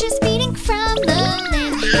scratches, feeding from the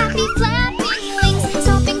land. Happy flapping wings,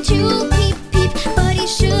 stopping to peep peep. But he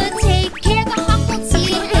should take care, the hawk won't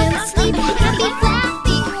see him sleep. Happy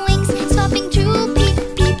flapping wings, stopping to peep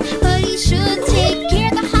peep. But he should take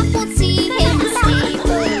care, the hawk won't see him sleep.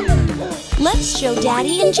 Let's show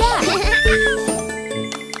Daddy and Jack.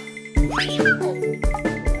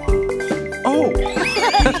 Oh!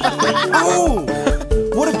 Oh!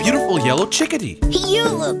 What a beautiful yellow chickadee! You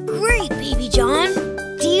look great, Baby John.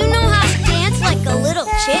 Do you know how to dance like a little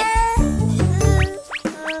chick?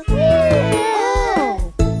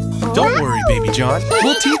 Don't worry, Baby John.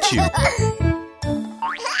 We'll teach you.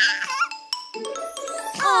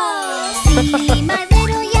 See my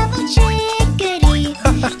little yellow chickadee.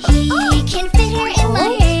 He can fit here in my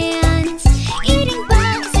hands. Eating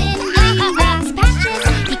bugs in green grass patches.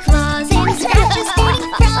 He claws and scratches,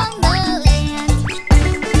 feeding from the land.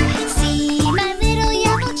 See my little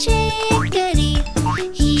yellow chickadee.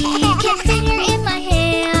 He can fit here in my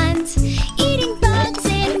hands. Eating bugs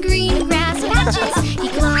in green grass patches. He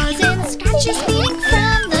claws and scratches, feeding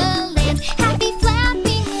from the land. Happy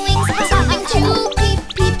flapping wings, stopping to peep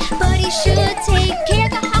peep. But he should take care,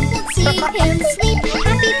 the hawk won't see him sleep.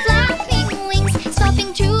 Happy flapping wings,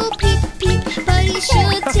 stopping to peep peep. But he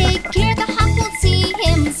should take care, the hawk won't see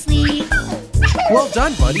him sleep. Well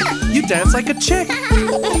done, buddy. You dance like a chick.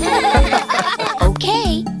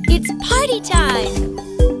 Okay, it's party time.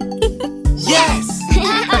 Yes!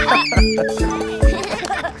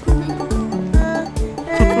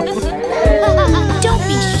 Don't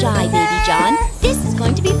be shy, Baby John. This is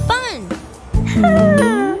going to be fun.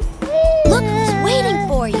 Look who's waiting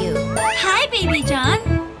for you. Hi, Baby John.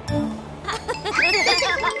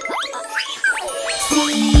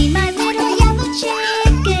 See my little yellow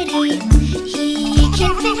chickadee. He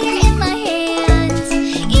can fit here in my hands.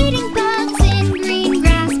 Eating bugs in green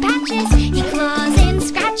grass patches. He claws and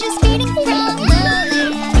scratches, feeding from the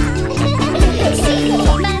land. See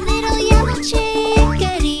my little yellow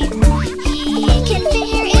chickadee. He can fit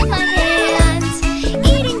here in my hands.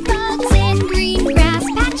 Eating bugs in green grass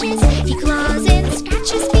patches. He claws and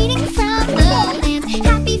scratches, feeding from the land.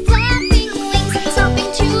 Happy flapping wings,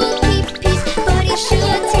 stopping to peep peep. But he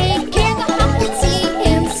should take care, the hawk won't see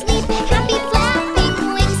him sleep. Happy flapping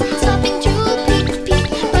wings, stopping to peep peep.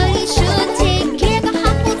 But he should take care, the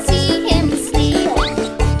hawk won't see him sleep.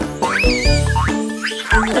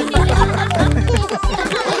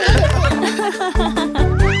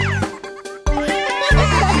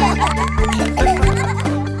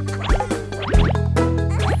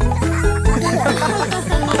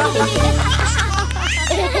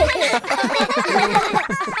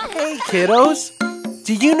 Hey, kiddos.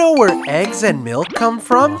 Do you know where eggs and milk come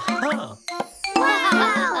from?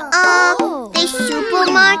 The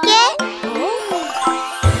supermarket?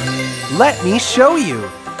 Let me show you.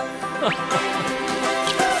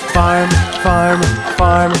 Farm, farm,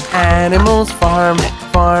 farm animals. Farm,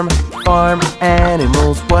 farm, farm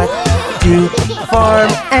animals. What do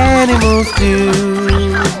farm animals do?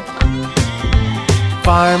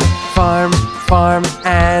 Farm, farm, farm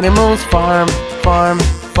animals. Farm, farm,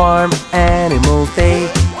 farm animals. They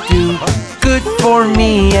do good for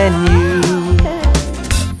me and you.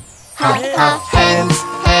 Hens,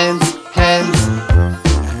 hens, hens.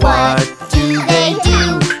 What do they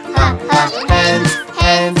do? Hens,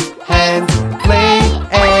 hens, hens. Lay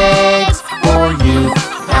eggs for you.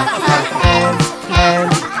 Hens,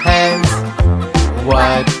 hens, hens.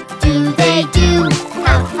 What do they do?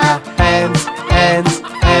 Hens, hens,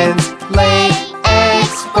 hens. Lay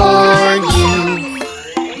eggs for you.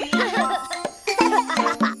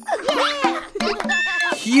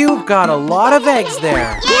 You've got a lot of eggs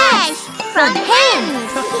there. Yes, from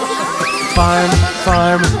hens. Farm,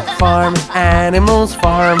 farm, farm animals.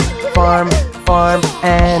 Farm, farm, farm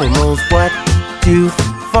animals. What do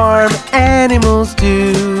farm animals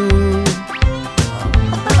do?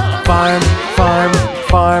 Farm, farm,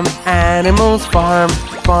 farm animals. Farm,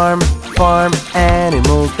 farm, farm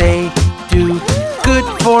animals. They do good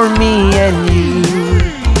for me and you.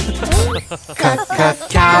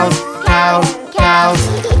 Cows,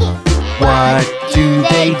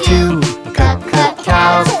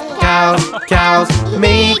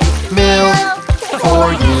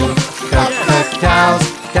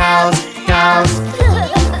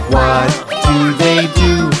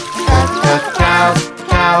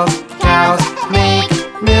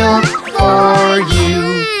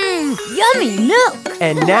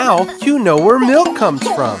 And now you know where milk comes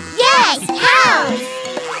from. Yes, cows.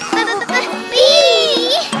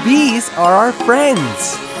 Bee. Bees are our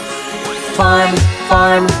friends. Farm,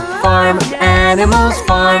 farm, farm animals.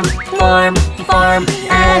 Farm, farm, farm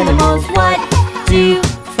animals. What do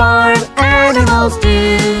farm animals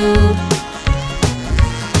do?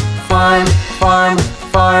 Farm, farm,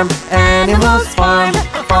 farm animals. Farm,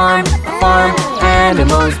 farm, farm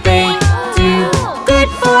animals. They do good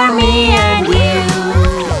for me and you.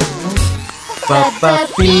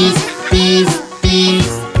 But bees, bees, bees.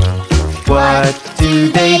 What do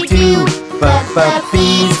they do? But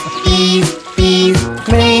bees, bees, bees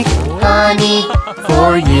make honey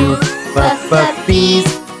for you. But bees,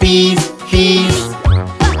 bees, bees.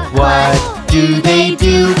 What do they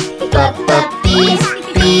do? But bees,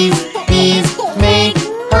 bees, bees make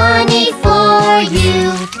honey for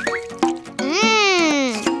you.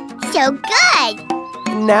 So good.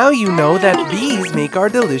 Now you know that bees make our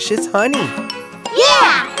delicious honey.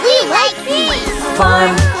 Yeah, we like bees.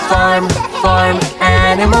 Farm, farm, farm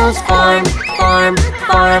animals. Farm, farm,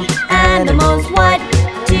 farm animals. What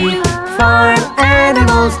do farm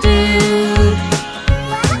animals do?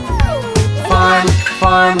 Farm,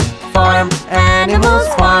 farm, farm animals.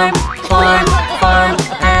 Farm, farm, farm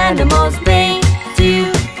animals. They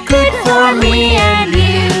do good for me and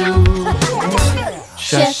you.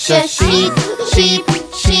 Sheep, sheep,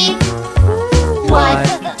 sheep. What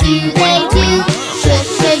do they do?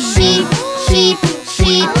 Sheep, sheep,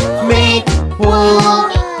 sheep make wool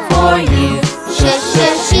for you. Sheep,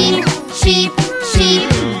 sheep, sheep.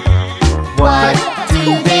 What do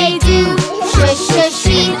they do?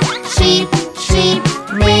 Sheep, sheep, sheep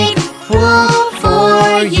make wool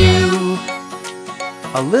for you.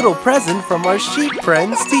 A little present from our sheep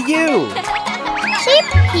friends to you. Sheep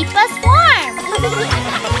keep us warm.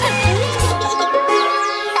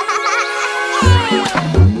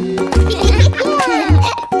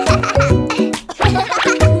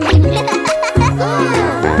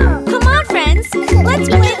 Come on, friends. Let's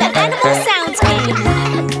play the animal sounds game.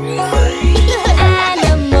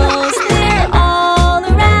 Animals, they're all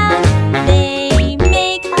around. They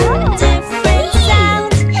make different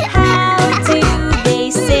sounds. How do they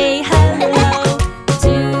say hello?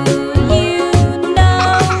 Do you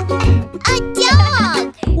know? A dog.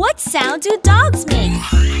 What sound do dogs make?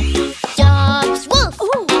 Dogs woof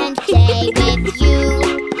and play with you.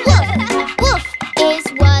 Woof, woof is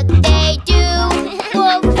what they do.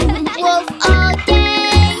 Woof, woof all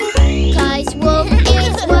day. 'Cause woof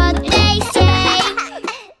is what they say.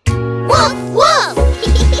 Woof, woof.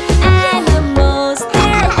 Animals,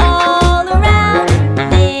 they're all around.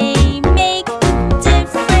 They make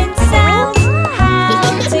different sounds. How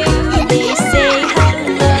do they say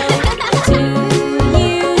hello? Do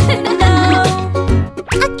you know?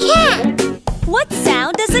 A cat. What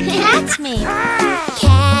sound does a cat make?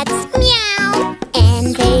 Cats meow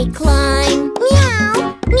and they climb. Meow,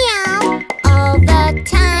 meow all the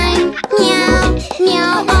time. Meow,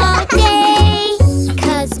 meow all day.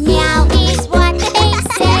 'Cause meow is what they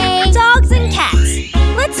say. Dogs and cats.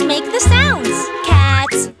 Let's make the sounds.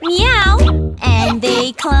 Cats meow and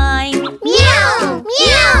they climb Meow,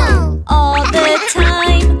 meow. all the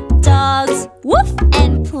time. Dogs woof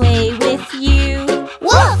and play with you.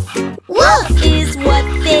 Woof, woof. Is what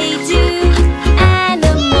they do.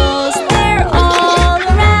 Animals, they're all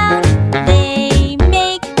around. They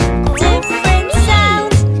make different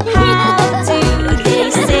sounds. How do they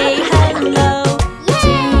say hello?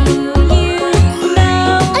 Do you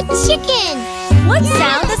know? A chicken. What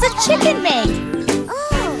sound does a chicken make?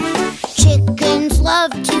 Chickens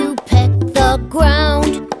love to peck the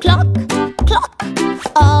ground. Cluck, cluck,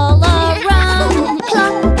 all around.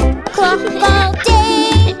 Cluck, cluck all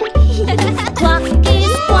day. Cluck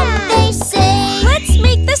is what they say. Let's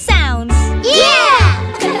make the sounds. Yeah!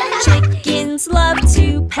 Chickens love to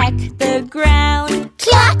peck the ground.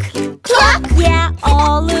 Cluck, cluck. Yeah,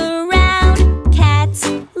 all around. Cats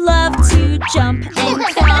love to jump and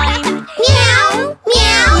climb. Meow,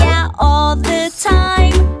 meow. Yeah, all the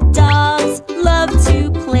time. Dogs love to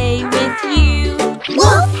play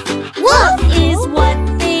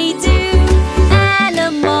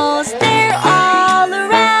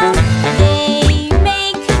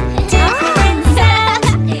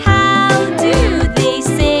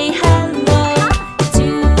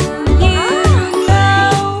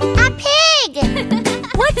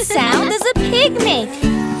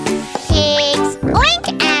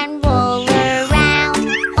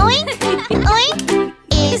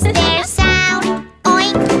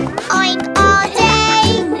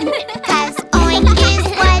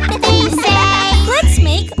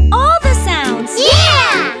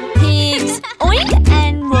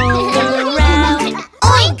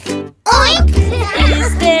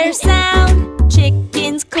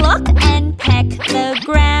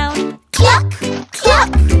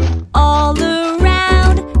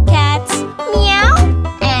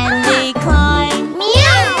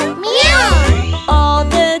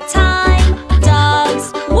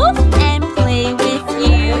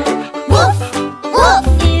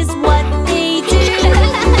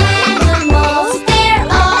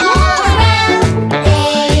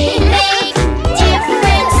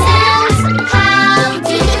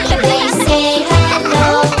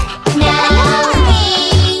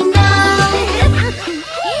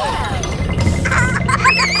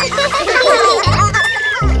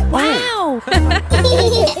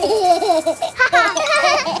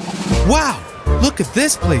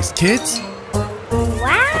this place, kids?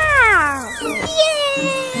 Wow!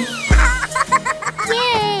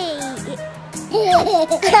 Yay!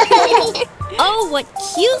 Oh, what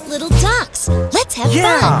cute little ducks. Let's have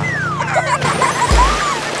fun.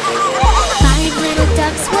 5 little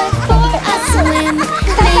ducks went for a swim,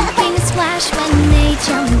 making a splash when they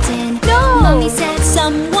jumped in. No! Mommy said,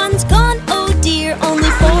 Someone's gone, oh dear. Only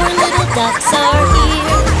 4 little ducks are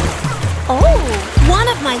here. Oh, one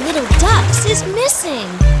of my little ducks is missing.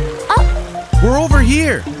 We're over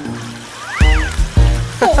here.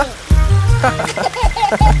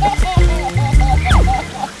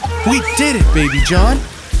 We did it, Baby John.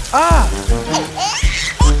 Ah!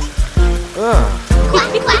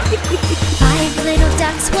 5 little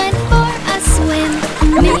ducks went for a swim,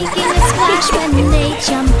 making a splash when they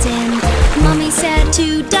jumped in. Mommy said,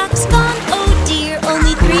 2 ducks gone, oh dear.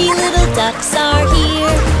 Only 3 little ducks are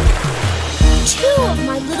here. 2 of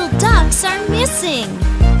my little ducks are missing.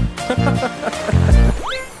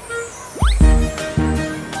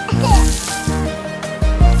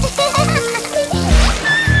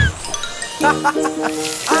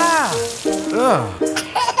 Ah! Ugh.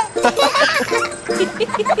 5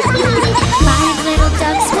 little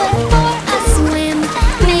ducks went for a swim,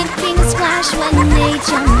 making a splash when they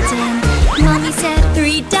jumped in. Mommy said,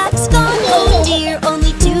 3 ducks gone, oh dear.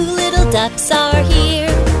 Only 2 little ducks are here.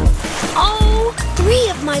 Oh, 3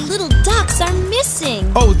 of my little ducks are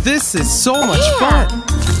missing. Oh, this is so much fun.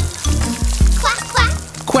 Quack,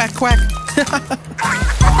 quack. Quack, quack.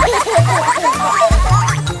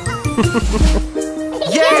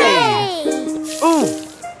 Yay! Ooh!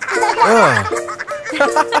 5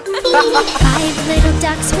 little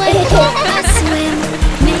ducks went for a swim,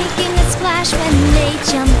 making a splash when they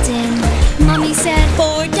jumped in. Mommy said,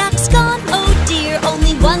 4 ducks gone, oh dear.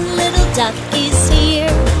 Only 1 little duck is here.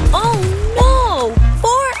 Oh no!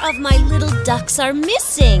 4 of my little ducks are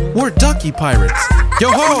missing. We're ducky pirates. Yo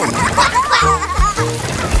ho!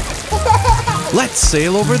 Let's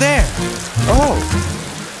sail over there. Oh.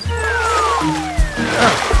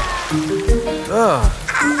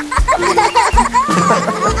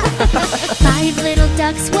 5 little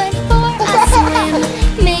ducks went for a swim,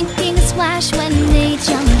 making a splash when they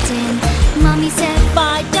jumped in. Mommy said,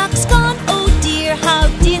 5 ducks gone, oh dear. How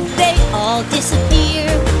did they all disappear?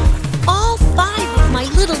 All 5 of my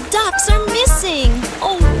little ducks are missing.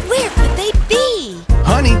 Oh, where could they be?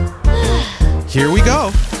 Honey, here we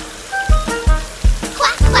go.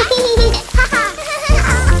 Quack, quack.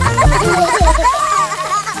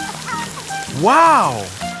 Wow!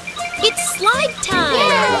 It's slide time.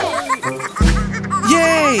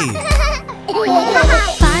 Yay! 5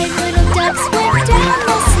 little ducks went down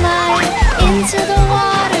the slide into the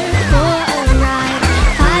water for a ride.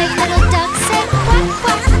 5 little ducks said quack,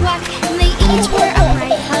 quack, quack, and they each were a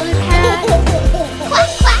bright colored hat. Quack,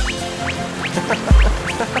 quack.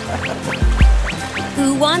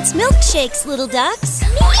 Who wants milkshakes, little ducks?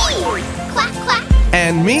 Me! Quack, quack.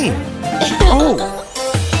 And me. Oh,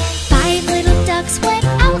 5 little ducks went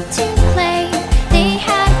out to play. They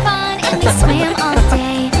had fun and they swam all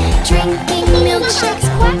day, drinking milkshakes,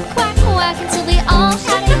 quack, quack, quack, until they all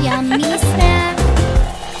had a yummy snack.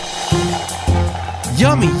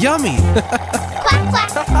 yummy, yummy. Quack,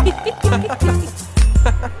 quack.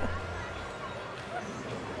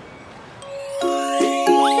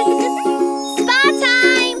 Spa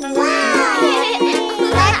time! Wow!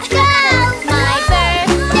 Let's go! My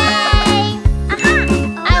birthday!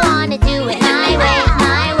 I wanna do it my way,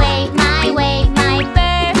 my way, my way, my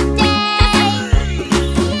birthday!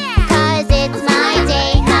 'Cause it's my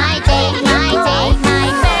day, my day, my day, my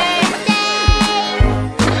birthday!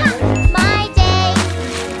 My day!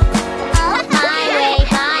 My way,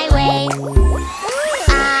 my way!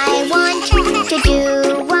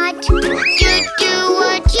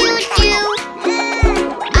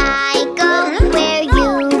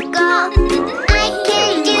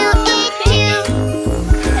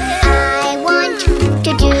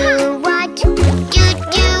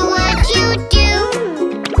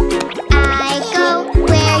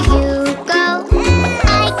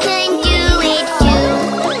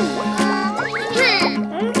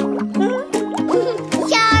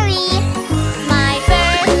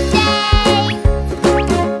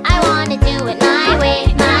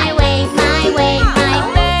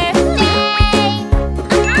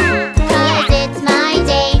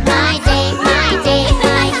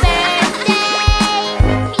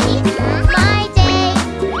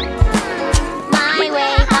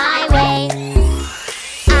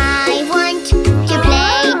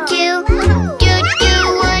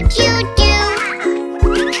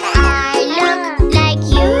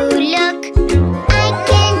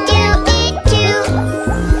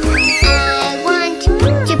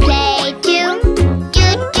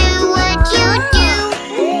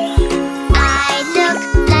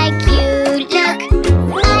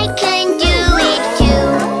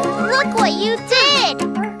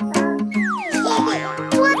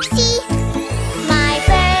 Oopsie! My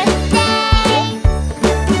birthday.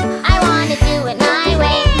 I wanna do it my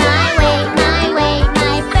way, my way, my way,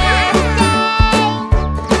 my birthday.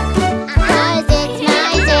 'Cause it's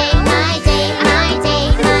my day, my day, my day,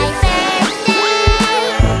 my birthday.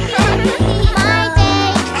 My day.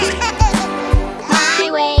 My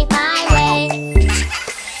way, my way.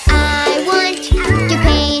 I want to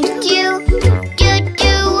paint you.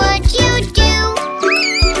 Do what you do.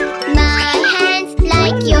 My hands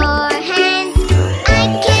like your hands. I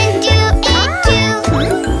can do it too.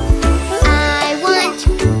 I want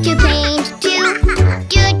to paint you.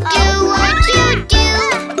 Do what you do.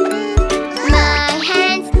 My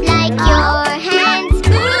hands like your hands.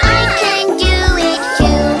 I can do it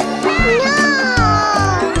too. No!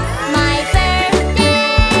 My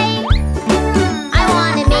birthday. I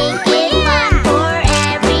wanna make it fun for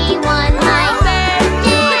everyone. My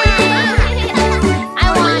birthday. I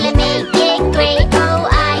wanna make it great. Oh,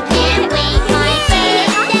 I can't wait. My birthday.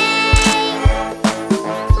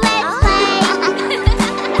 Let's play.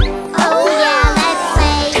 Oh yeah, let's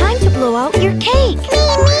play. Time to blow out your cake.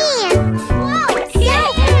 Me. Whoa,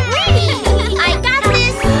 yes, ready. I got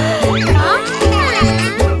this.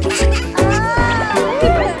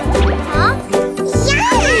 Huh?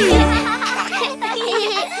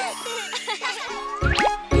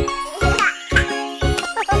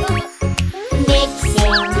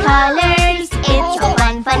 Mixing colors, it's so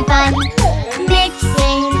fun, fun, fun.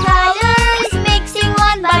 Mixing colors, mixing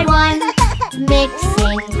one by one.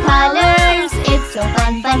 Mixing colors, it's so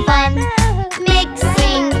fun, fun, fun.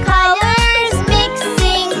 Mixing colors,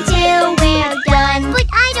 mixing till we're done. But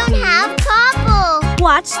I don't have copple.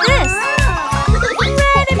 Watch this.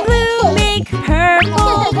 Red and blue make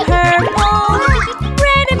purple, purple.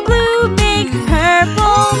 Red and blue make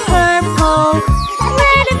purple, purple.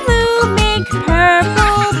 Red and blue make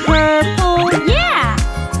purple, purple. Yeah!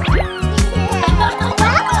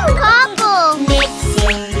 Copple.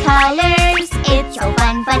 Mixing colors, it's so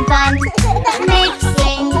fun, fun, fun.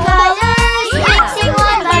 Mixing colors, mixing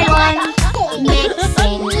one by one.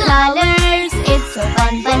 Mixing colors, it's so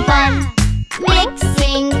fun, fun, fun.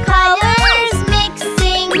 Mixing colors,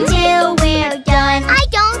 mixing till we're done. I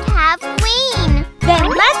don't have queen. Then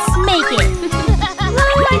let's make it.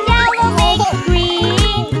 Blue and yellow make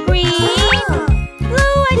green, green.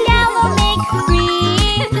 Blue and yellow make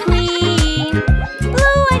green, green.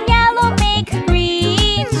 Blue and yellow make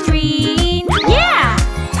green, green. Yeah!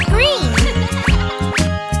 Green.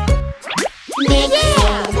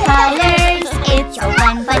 Mixing colors, it's so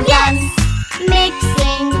fun, fun, fun.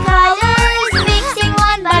 Mixing colors, mixing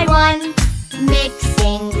one by one.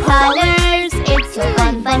 Mixing colors, it's so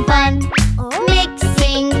fun, fun, fun.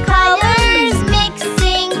 Mixing colors,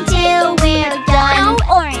 mixing till we're done. Now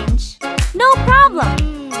orange. No problem.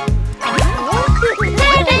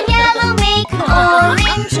 Red and yellow make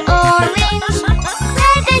orange, orange.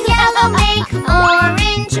 Red and yellow make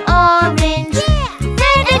orange, orange.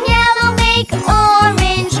 Red and yellow make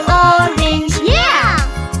orange, orange. Yeah!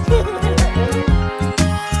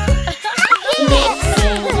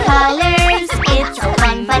 Mixing colors, it's so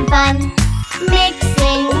fun, fun, fun.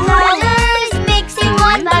 Mixing colors, mixing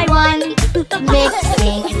one by one.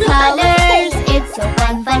 Mixing colors, it's so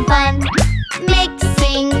fun, fun, fun.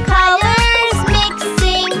 Mixing colors,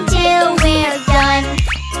 mixing till we're done.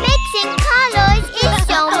 Mixing colors is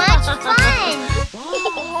so much fun.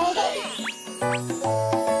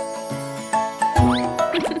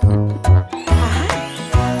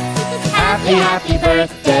 Happy, happy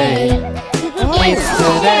birthday. It's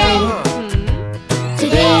today.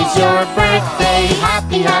 Today's your birthday.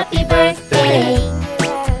 Happy, happy birthday.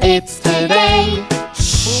 It's today.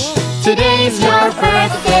 Today's your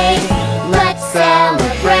birthday. Let's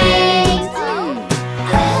celebrate.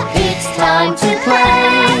 It's time to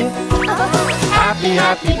play. Happy,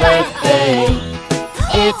 happy birthday.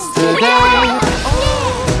 It's today.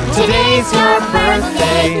 Today's your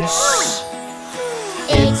birthday.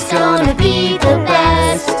 It's gonna be the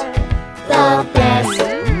best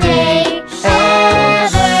day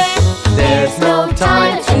ever. There's no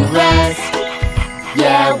time to rest.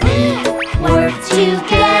 Yeah, we work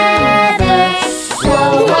together.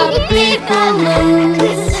 Blow up big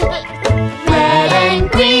balloons, red and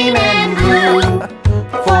green and blue,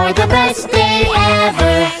 for the best day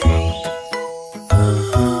ever.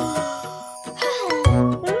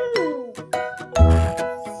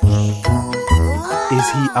 Is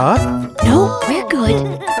he up? No, we're good.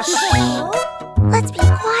 Let's be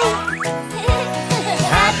quiet.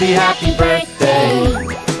 Happy, happy birthday.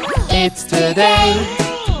 It's today.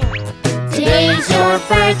 Today's your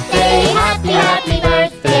birthday. Happy, happy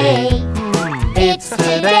birthday. It's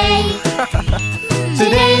today.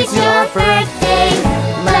 Today's Today's your birthday,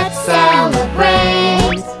 let's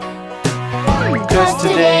celebrate. 'Cause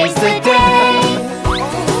today's the day.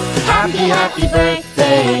 Happy, happy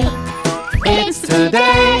birthday. It's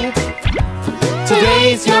today.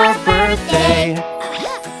 Today's your birthday.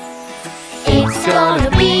 It's gonna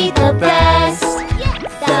be the best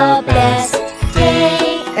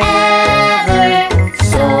day ever.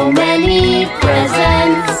 So many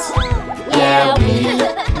presents. Yeah, we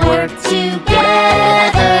work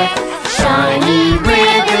together. Shiny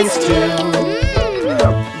ribbons too.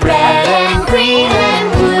 Red and green and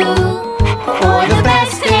blue. For the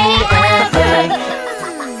best day ever.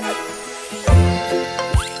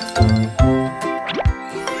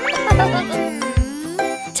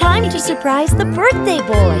 Time to surprise the birthday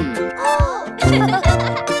boy.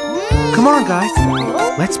 Come on, guys.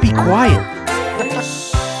 Let's be quiet.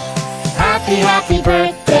 Happy, happy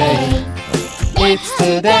birthday. It's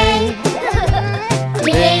today.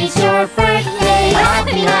 Today's your birthday.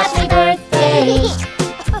 Happy, happy birthday.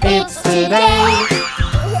 It's today.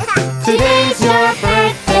 Today's your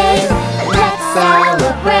birthday. Let's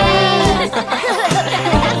celebrate.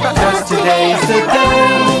 'Cause today's the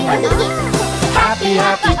day. Happy,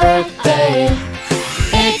 happy birthday.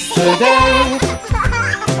 It's today.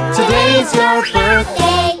 Today's your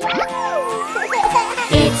birthday.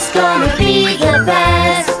 It's gonna be the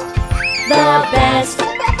best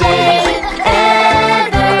day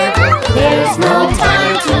ever. There's no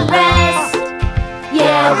time to rest.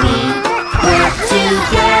 Yeah, we work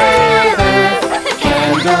together.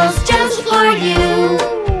 Candles just for you.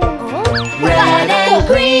 Red and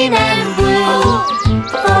green and blue.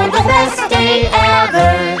 For the best day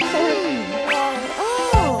ever.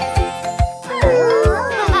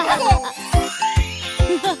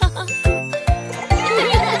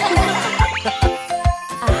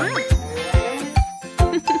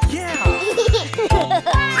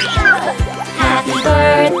 Happy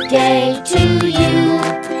birthday to you.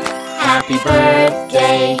 Happy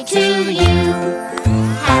birthday to you.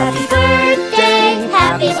 Happy birthday,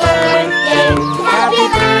 happy birthday, happy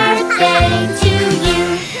birthday to you.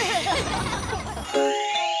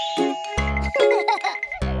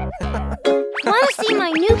 Wanna see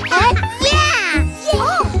my new pet? Yeah!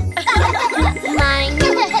 My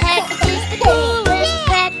new pet is the coolest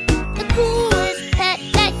pet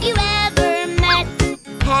that you ever met.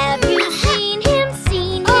 Have you seen him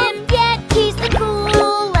yet? He's the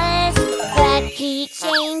coolest pet. He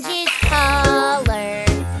changes color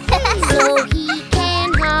so he can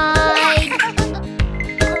hide.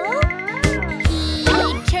 He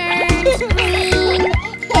turns green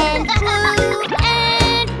and blue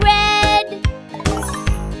and red.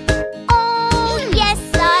 Oh, yes,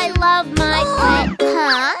 I love my pet.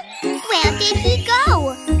 Huh? Where did he go?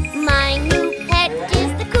 My new pet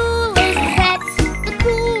is the coolest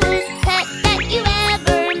pet that you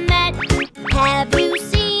ever met. Have you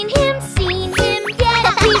seen him yet?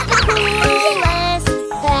 He's the coolest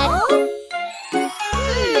pet.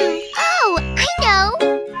 Oh, I know!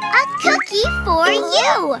 A cookie for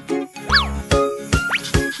you!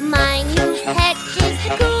 My new pet is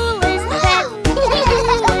the coolest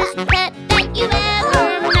pet that you ever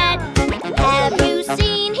met. Have you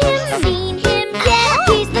seen him yet?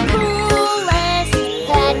 He's the coolest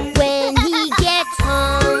pet. When he gets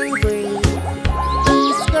hungry, he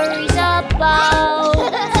scurries about.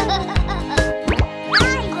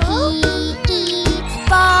 He eats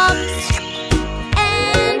bugs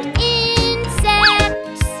and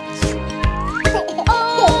insects.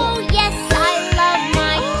 Oh,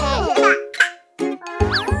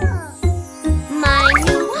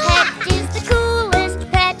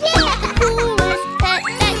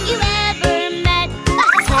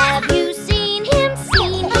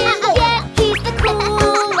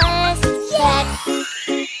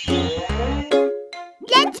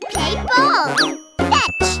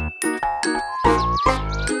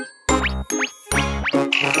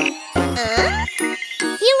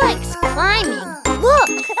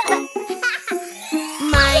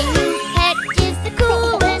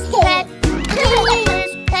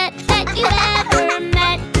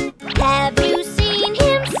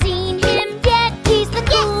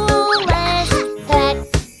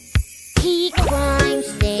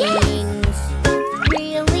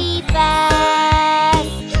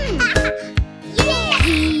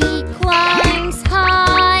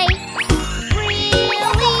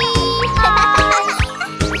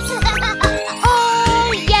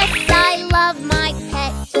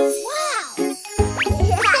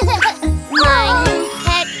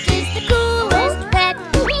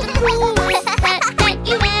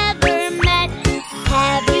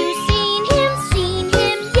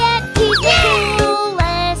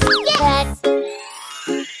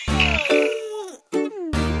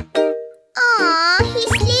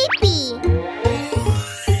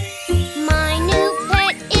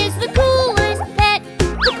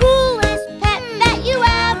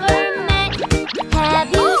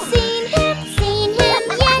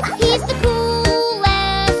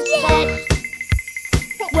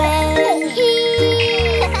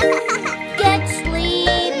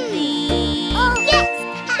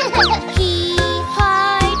 He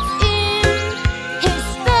hides in his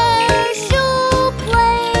special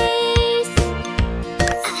place.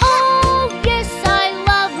 Oh, yes, I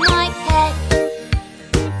love my pet.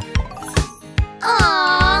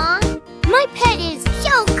 Aww, my pet is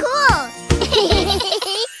so cool.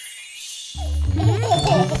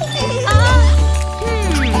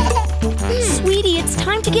 Sweetie, it's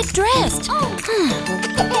time to get dressed.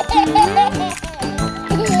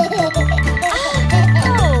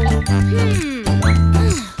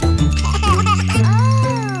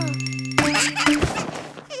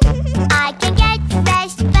 I can get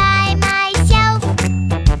dressed by myself.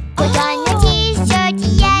 Put on a t-shirt,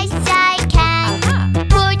 yes I can.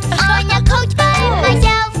 Put on a coat by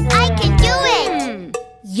myself, I can do it.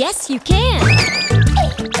 Yes, you can.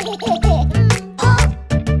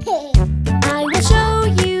 I will show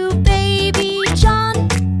you, Baby John,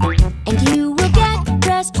 and you will get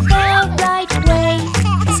dressed the right way.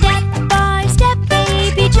 Step by step,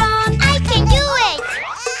 Baby John. I can do it.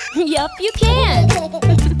 Yup, you can.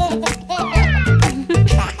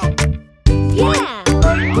 Yeah.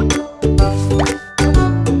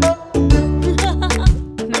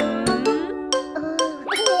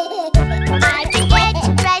 I can get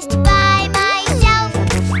dressed by myself.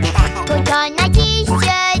 Put on a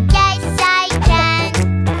t-shirt, yes I can.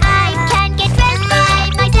 I can get dressed by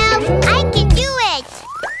myself, I can do it.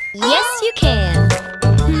 Yes, you can.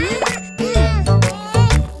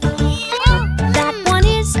 That one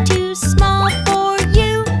is too small for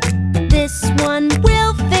you. This one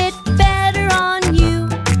will fit better on you.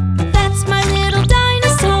 That's my little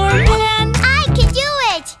dinosaur man. I can do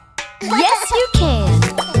it. Yes, you can.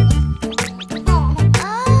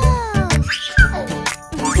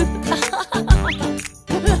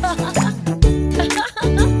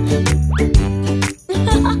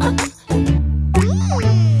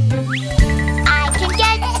 I can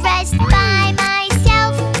get dressed by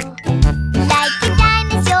myself. Like a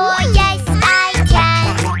dinosaur, yes I can.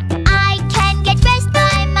 I can get dressed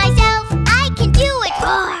by myself, I can do it.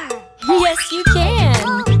 Yes, you can.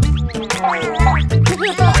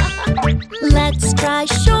 Let's try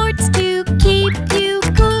shorts to keep you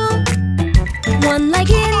cool. One leg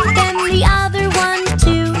in, then the other one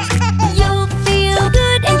too. You'll feel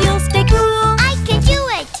good and you'll stay cool. I can do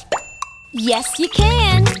it. Yes, you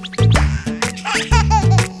can.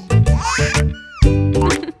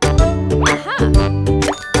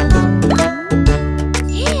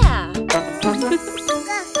 Yeah.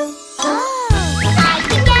 I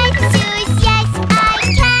can get shoes, yes I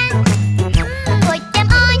can. Put them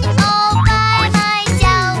on all by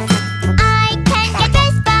myself. I can get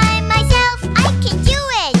dressed by myself, I can do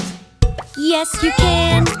it. Yes, you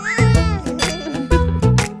can.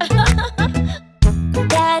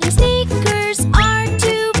 Daddy sneakers are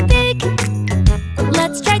too big.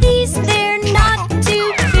 Let's try these, they're not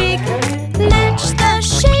too big. Match the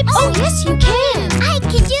shape. Oh, yes, you can. I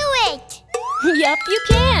can do it. Yup, you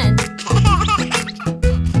can.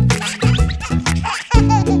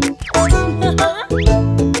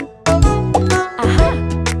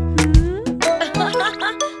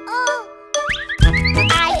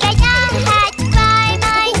 I get a hat by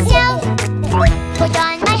myself. Put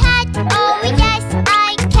on my hat, oh yes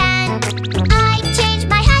I can. I change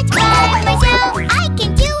my hat by myself, I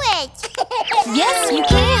can do it. Yes, you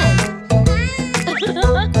can.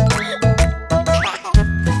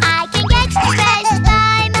 I can get dressed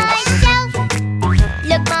by myself.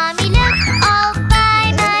 Look, mommy, look, all by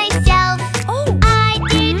myself. Oh, I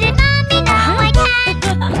did it, mommy, now I can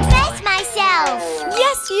dress myself.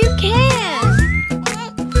 yes, you can.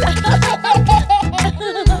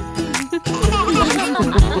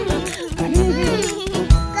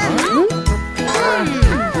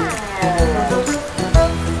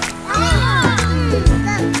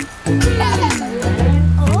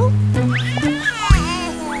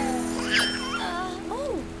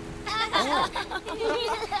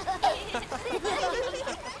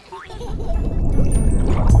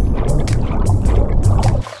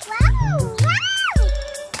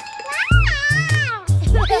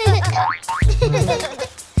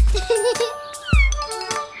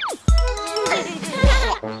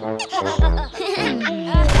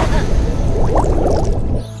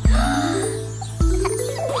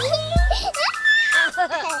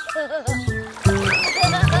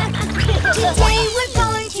 Today we're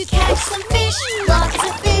going to catch some fish. Lots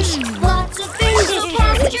of fish, lots of fish. So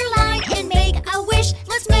cast your line and make a wish.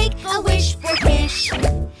 Let's make a wish for fish.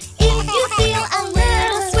 If you feel a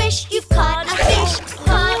little swish, you've caught a fish.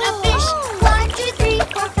 Caught a fish. 1, 2, 3,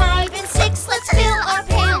 4, 5, and 6. Let's fill our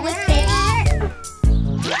pail with fish.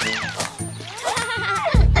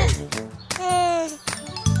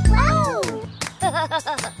 Today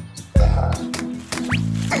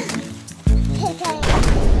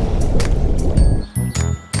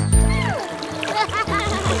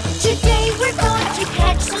we're going to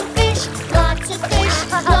catch some fish. Lots of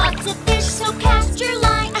fish, so cast your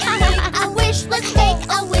line and make a wish. Let's make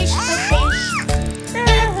a wish for fish.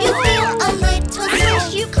 If you feel a little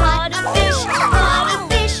fish, you caught a fish. 1,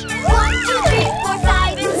 2, 3, 4,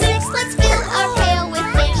 5, and 6. Let's fill our pail with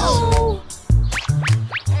fish.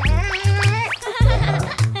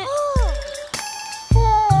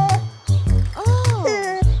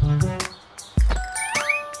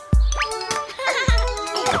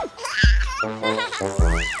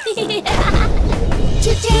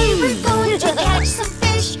 Today we're going to catch some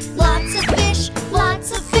fish. Lots of fish,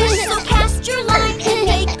 so cast your line and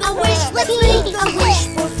make a wish. Let's make a wish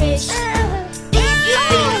for fish. If you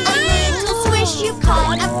feel a little swish, you've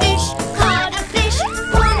caught a fish.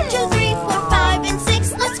 1, 2, 3, 4, 5, and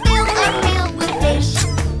 6. Let's fill our pail with fish.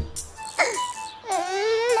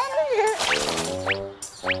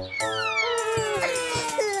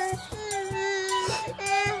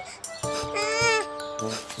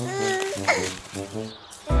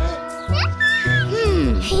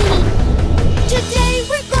 Today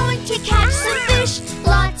we're going to catch some fish.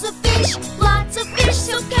 Lots of fish,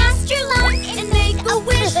 so cast your line and make a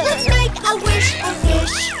wish. Let's make a wish for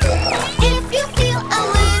fish. If you feel a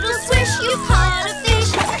little swish, you caught a fish.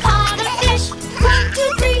 1,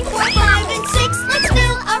 2, 3, 4, 5, and 6. Let's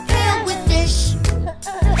fill our pail with fish.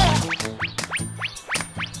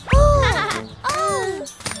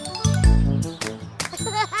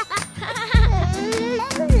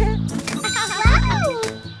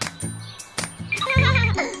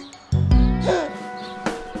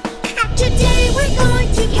 Today we're going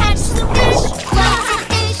to catch some fish.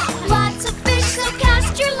 Lots of fish, so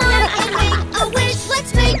cast your line and make a wish.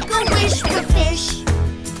 Let's make a wish for fish.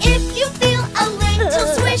 If you feel a little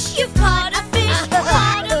swish, you've caught a fish.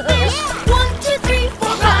 1, 2, 3, 4,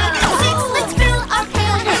 5, and 6. Let's fill our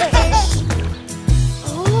pail with fish.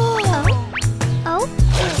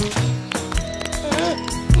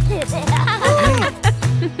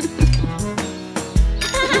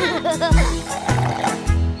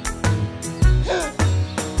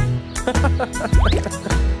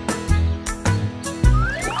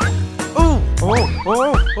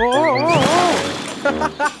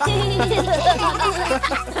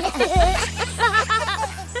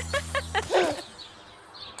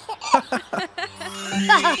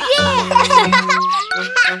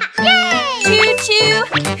 Choo-choo!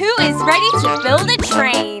 Who is ready to build a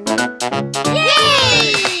train?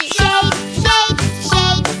 Yay! Shape,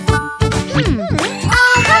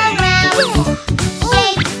 all around.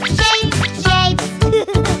 Shape.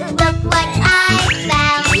 Look what I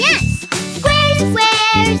found. Yes!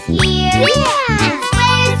 Squares here. And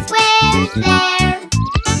squares there.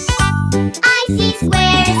 I see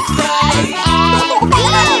squares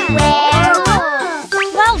everywhere.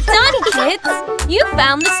 Well done, kids! You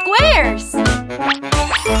found the squares!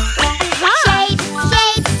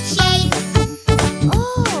 Shape.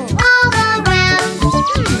 All around.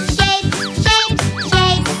 Shape.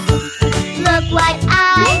 Look what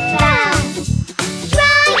I found.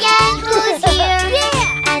 Triangles here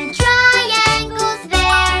and triangles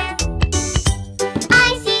there. I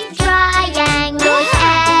see triangles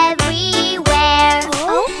everywhere.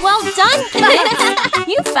 Well done, kids!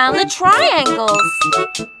 You found the triangles!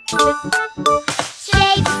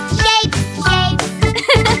 Shape.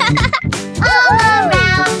 All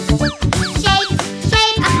around. Shape.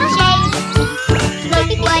 Look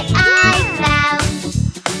what I found.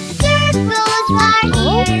 Circles are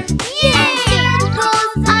here. And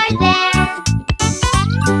circles are there.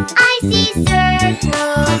 I see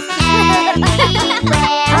circles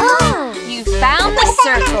everywhere. You found the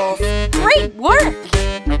circles! Great work!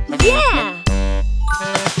 Yeah!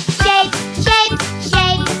 Shape.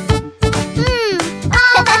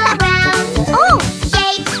 All around.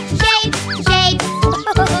 Shape.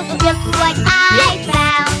 Look what I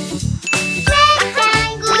found.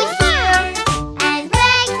 Rectangles here and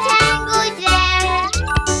rectangles there.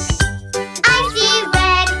 I see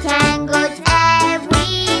rectangles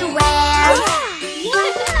everywhere.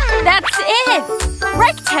 That's it!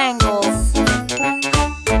 Rectangles!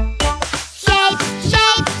 Shape.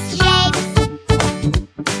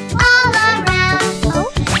 All around.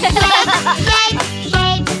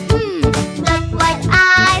 Shape. Look what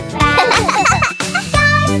I found.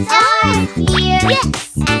 Stars here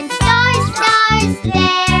and stars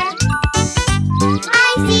there. I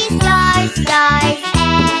see stars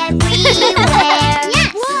everywhere.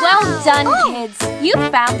 Well done, kids! You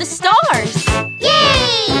found the stars! Yay!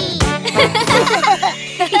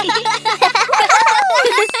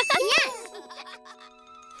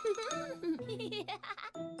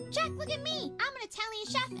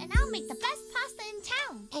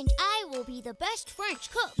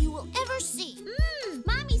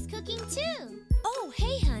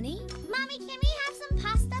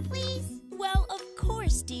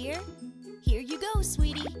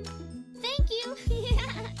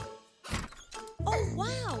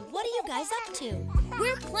 back to?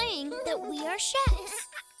 We're playing that we are chefs.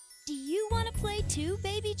 Do you want to play too,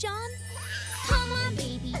 Baby John? Come on,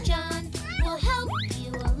 Baby John, we'll help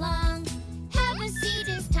you along. Have a seat,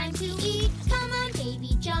 it's time to eat. Come on,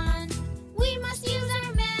 Baby John, we must use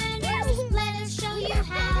our manners. Let us show you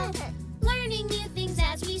how. Learning new things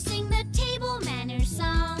as we sing the table manners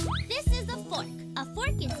song. This is a fork. A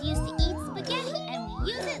fork is used to eat spaghetti, and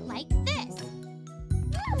we use it like this.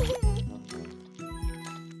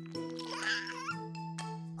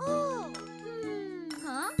 Oh.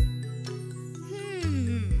 Huh?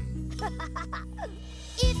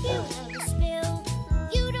 If you have a spill,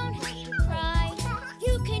 you don't have to cry.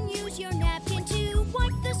 You can use your napkin to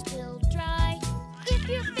wipe the spill dry. If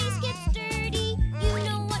your face gets dirty, you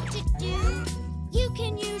know what to do. You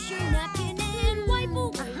can use your napkin and wipe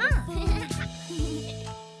away the food.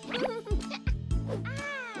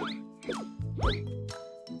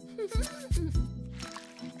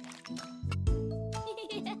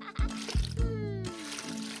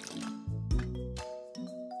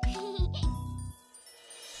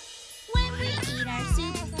 When we eat our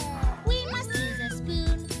soup, we must use a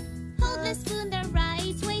spoon. Hold the spoon the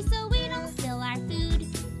right way so we don't spill our food.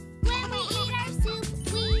 When we eat our soup,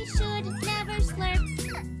 we should never slurp.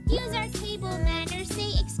 Use our table manners,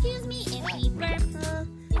 say excuse me if we burp.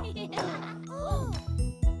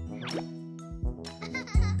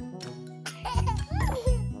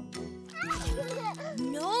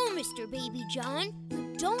 No, Mr. Baby John.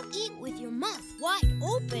 Don't eat with your mouth wide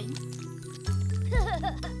open.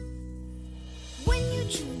 When you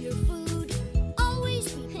chew your food,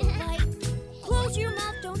 always be polite. Close your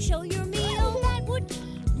mouth, don't show your meal, that would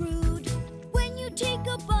be rude. When you take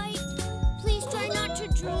a bite, please try not to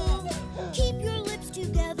drool. Keep your lips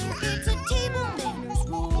together, it's a table manners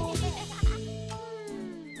rule.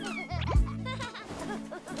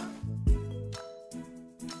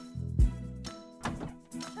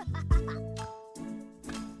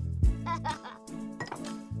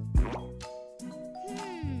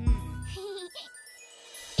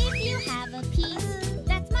 If you have a piece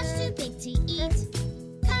that's much too big to eat,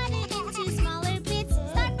 cut it into smaller bits,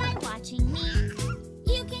 start by watching me.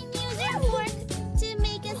 You can use your fork to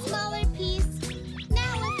make a smaller piece.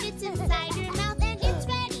 Now it fits inside your mouth and it's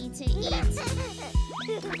ready to eat.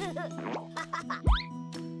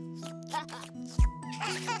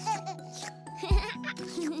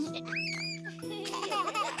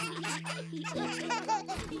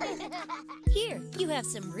 Here, you have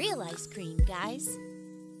some real ice cream, guys.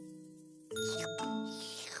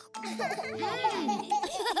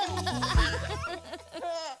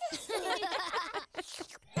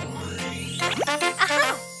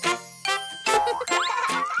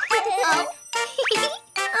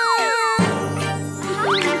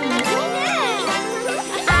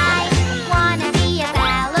 I wanna be a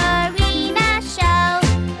ballerina, show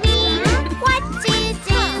me what to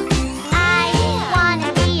do. I wanna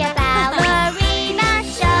be a ballerina,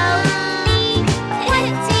 show me what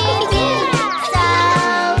to do. So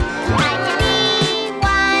I can be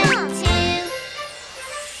one, two.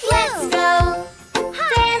 Let's go,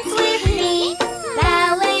 dance with me.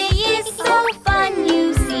 Ballet is so fun, you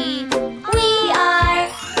see. We are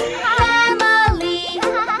family.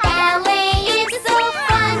 Ballet is so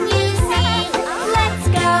fun, you see. Let's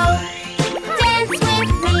go, dance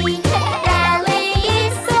with me. Ballet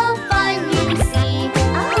is so fun, you see.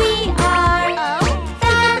 We are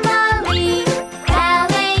family.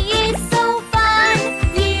 Ballet is so fun,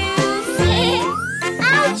 you see.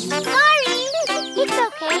 Ouch, sorry. It's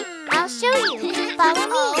okay. I'll show you. Follow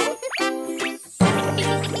me.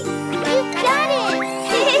 You got it.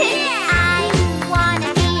 I wanna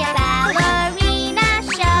be a ballerina,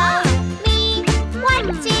 show me what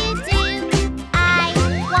to do. I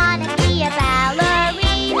wanna be a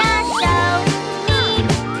ballerina, show me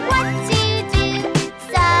what to do.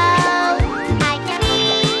 So I can be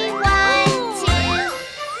one, two.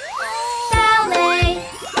 Ballet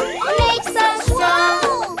makes us strong.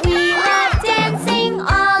 We love dancing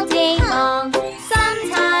all day long.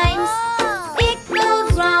 Sometimes it goes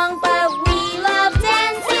wrong, but we love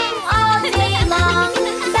dancing all day long.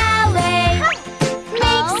 Ballet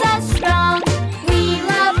makes us strong. We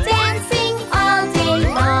love dancing all day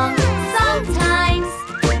long. Sometimes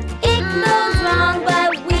it goes wrong, but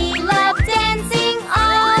we love dancing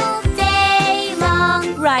all day long.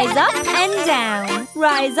 Rise up and down.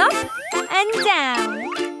 Rise up and down.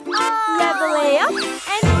 Reveille up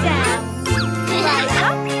and down. Rise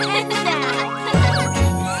up and down.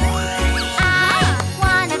 I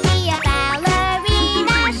wanna be a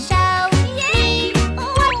ballerina, show me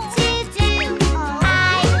what to do.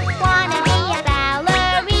 I wanna be a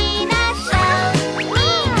ballerina, show me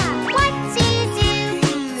what to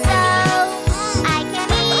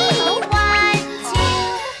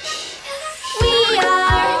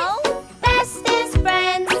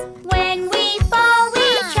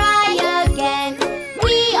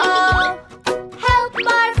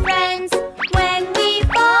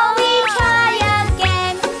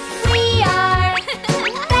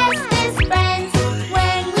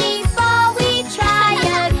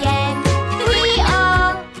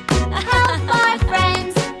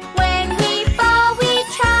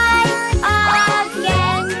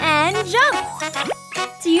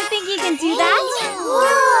and do that?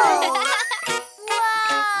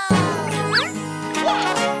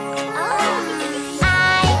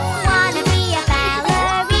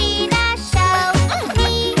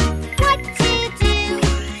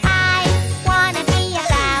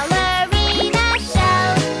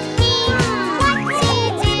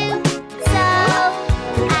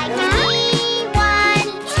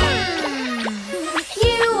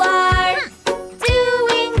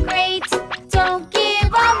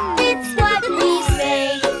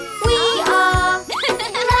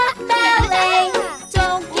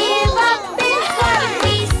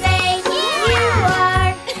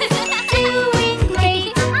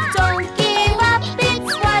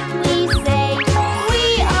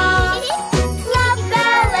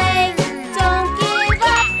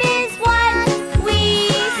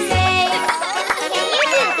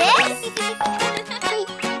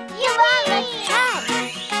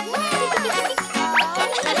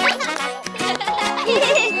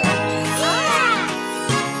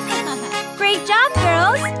 Great job,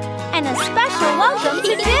 girls! And a special welcome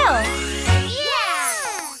to Jill!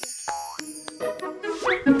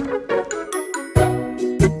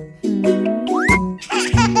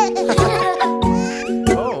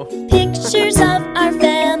 Pictures of our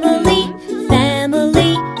family,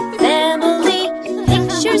 family, family.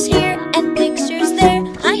 Pictures here and pictures there.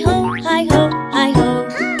 Hi-ho, hi-ho, hi-ho.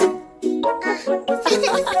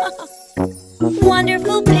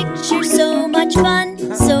 Wonderful picture, so much fun,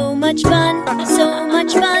 so much fun, so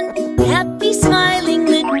much fun. Happy smiling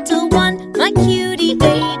little one, my cutie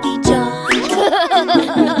baby John.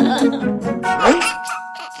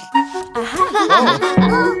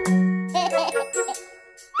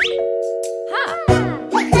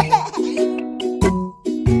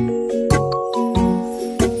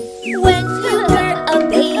 When you were a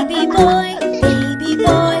baby boy, baby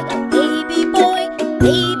boy, baby boy,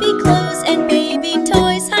 baby clothes and baby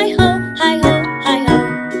toys. Hi-ho, hi-ho, hi-ho.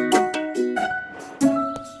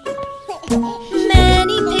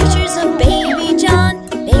 Many pictures of baby John,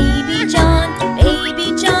 baby John, baby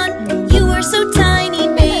John. You were so tiny,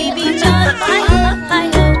 baby John. Hi-ho,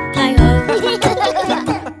 hi-ho, hi-ho.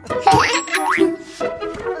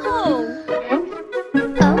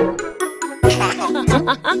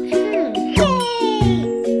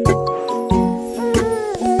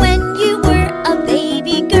 When you were a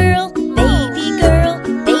baby girl, baby girl,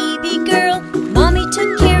 baby girl, mommy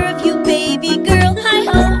took care of you, baby girl.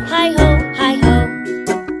 Hi-ho, hi-ho, hi-ho.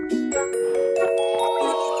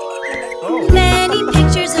 Many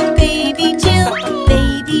pictures of baby Jill,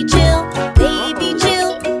 baby Jill, baby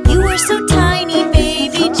Jill. You were so tiny,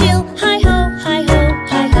 baby Jill. Hi-ho, hi-ho,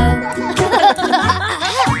 hi-ho.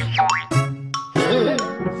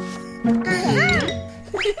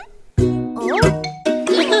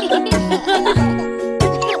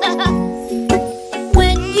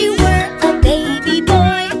 When you were a baby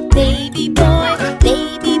boy, baby boy,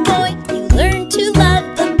 baby boy, you learned to love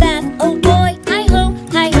the bath, oh boy. Hi-ho,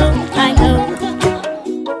 hi-ho, hi-ho.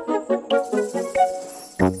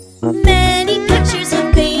 Many pictures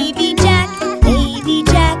of baby Jack, baby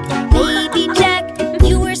Jack, baby Jack.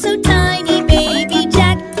 You were so tiny, baby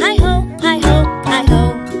Jack. Hi-ho, hi-ho, hi-ho.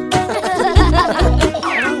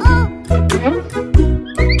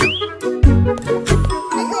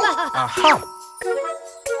 Aha!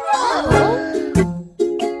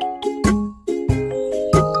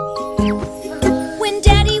 When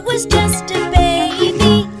Daddy was just a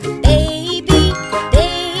baby, baby,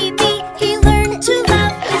 baby, he learned to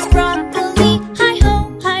love his broccoli. Hi-ho,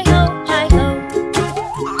 hi-ho, hi-ho.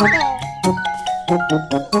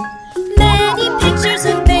 Many pictures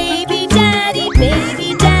of baby Daddy,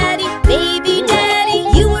 baby Daddy, baby Daddy.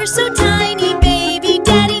 You were so tiny, baby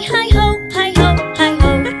Daddy. Hi-ho, hi-ho, hi-ho.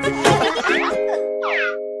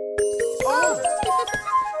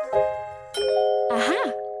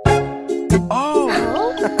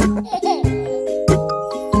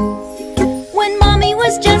 When Mommy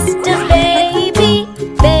was just a baby,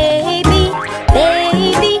 baby,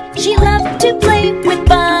 baby, she loved to play with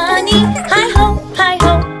Bunny. Hi-ho,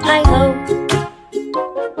 hi-ho, hi-ho.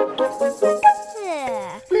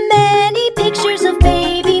 Many pictures of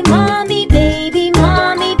baby Mommy, baby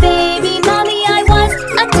Mommy, baby Mommy. I was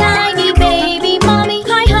a tiny baby Mommy.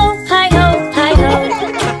 Hi-ho, hi-ho, hi-ho.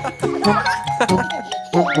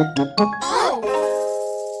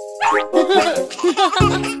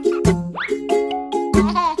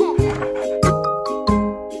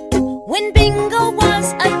 When Bingo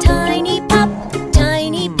was a tiny pup,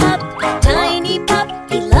 tiny pup, tiny pup,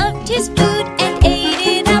 he loved his food and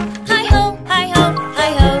ate it up. Hi-ho, hi-ho,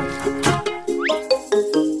 hi-ho.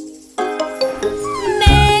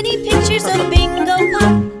 Many pictures of Bingo.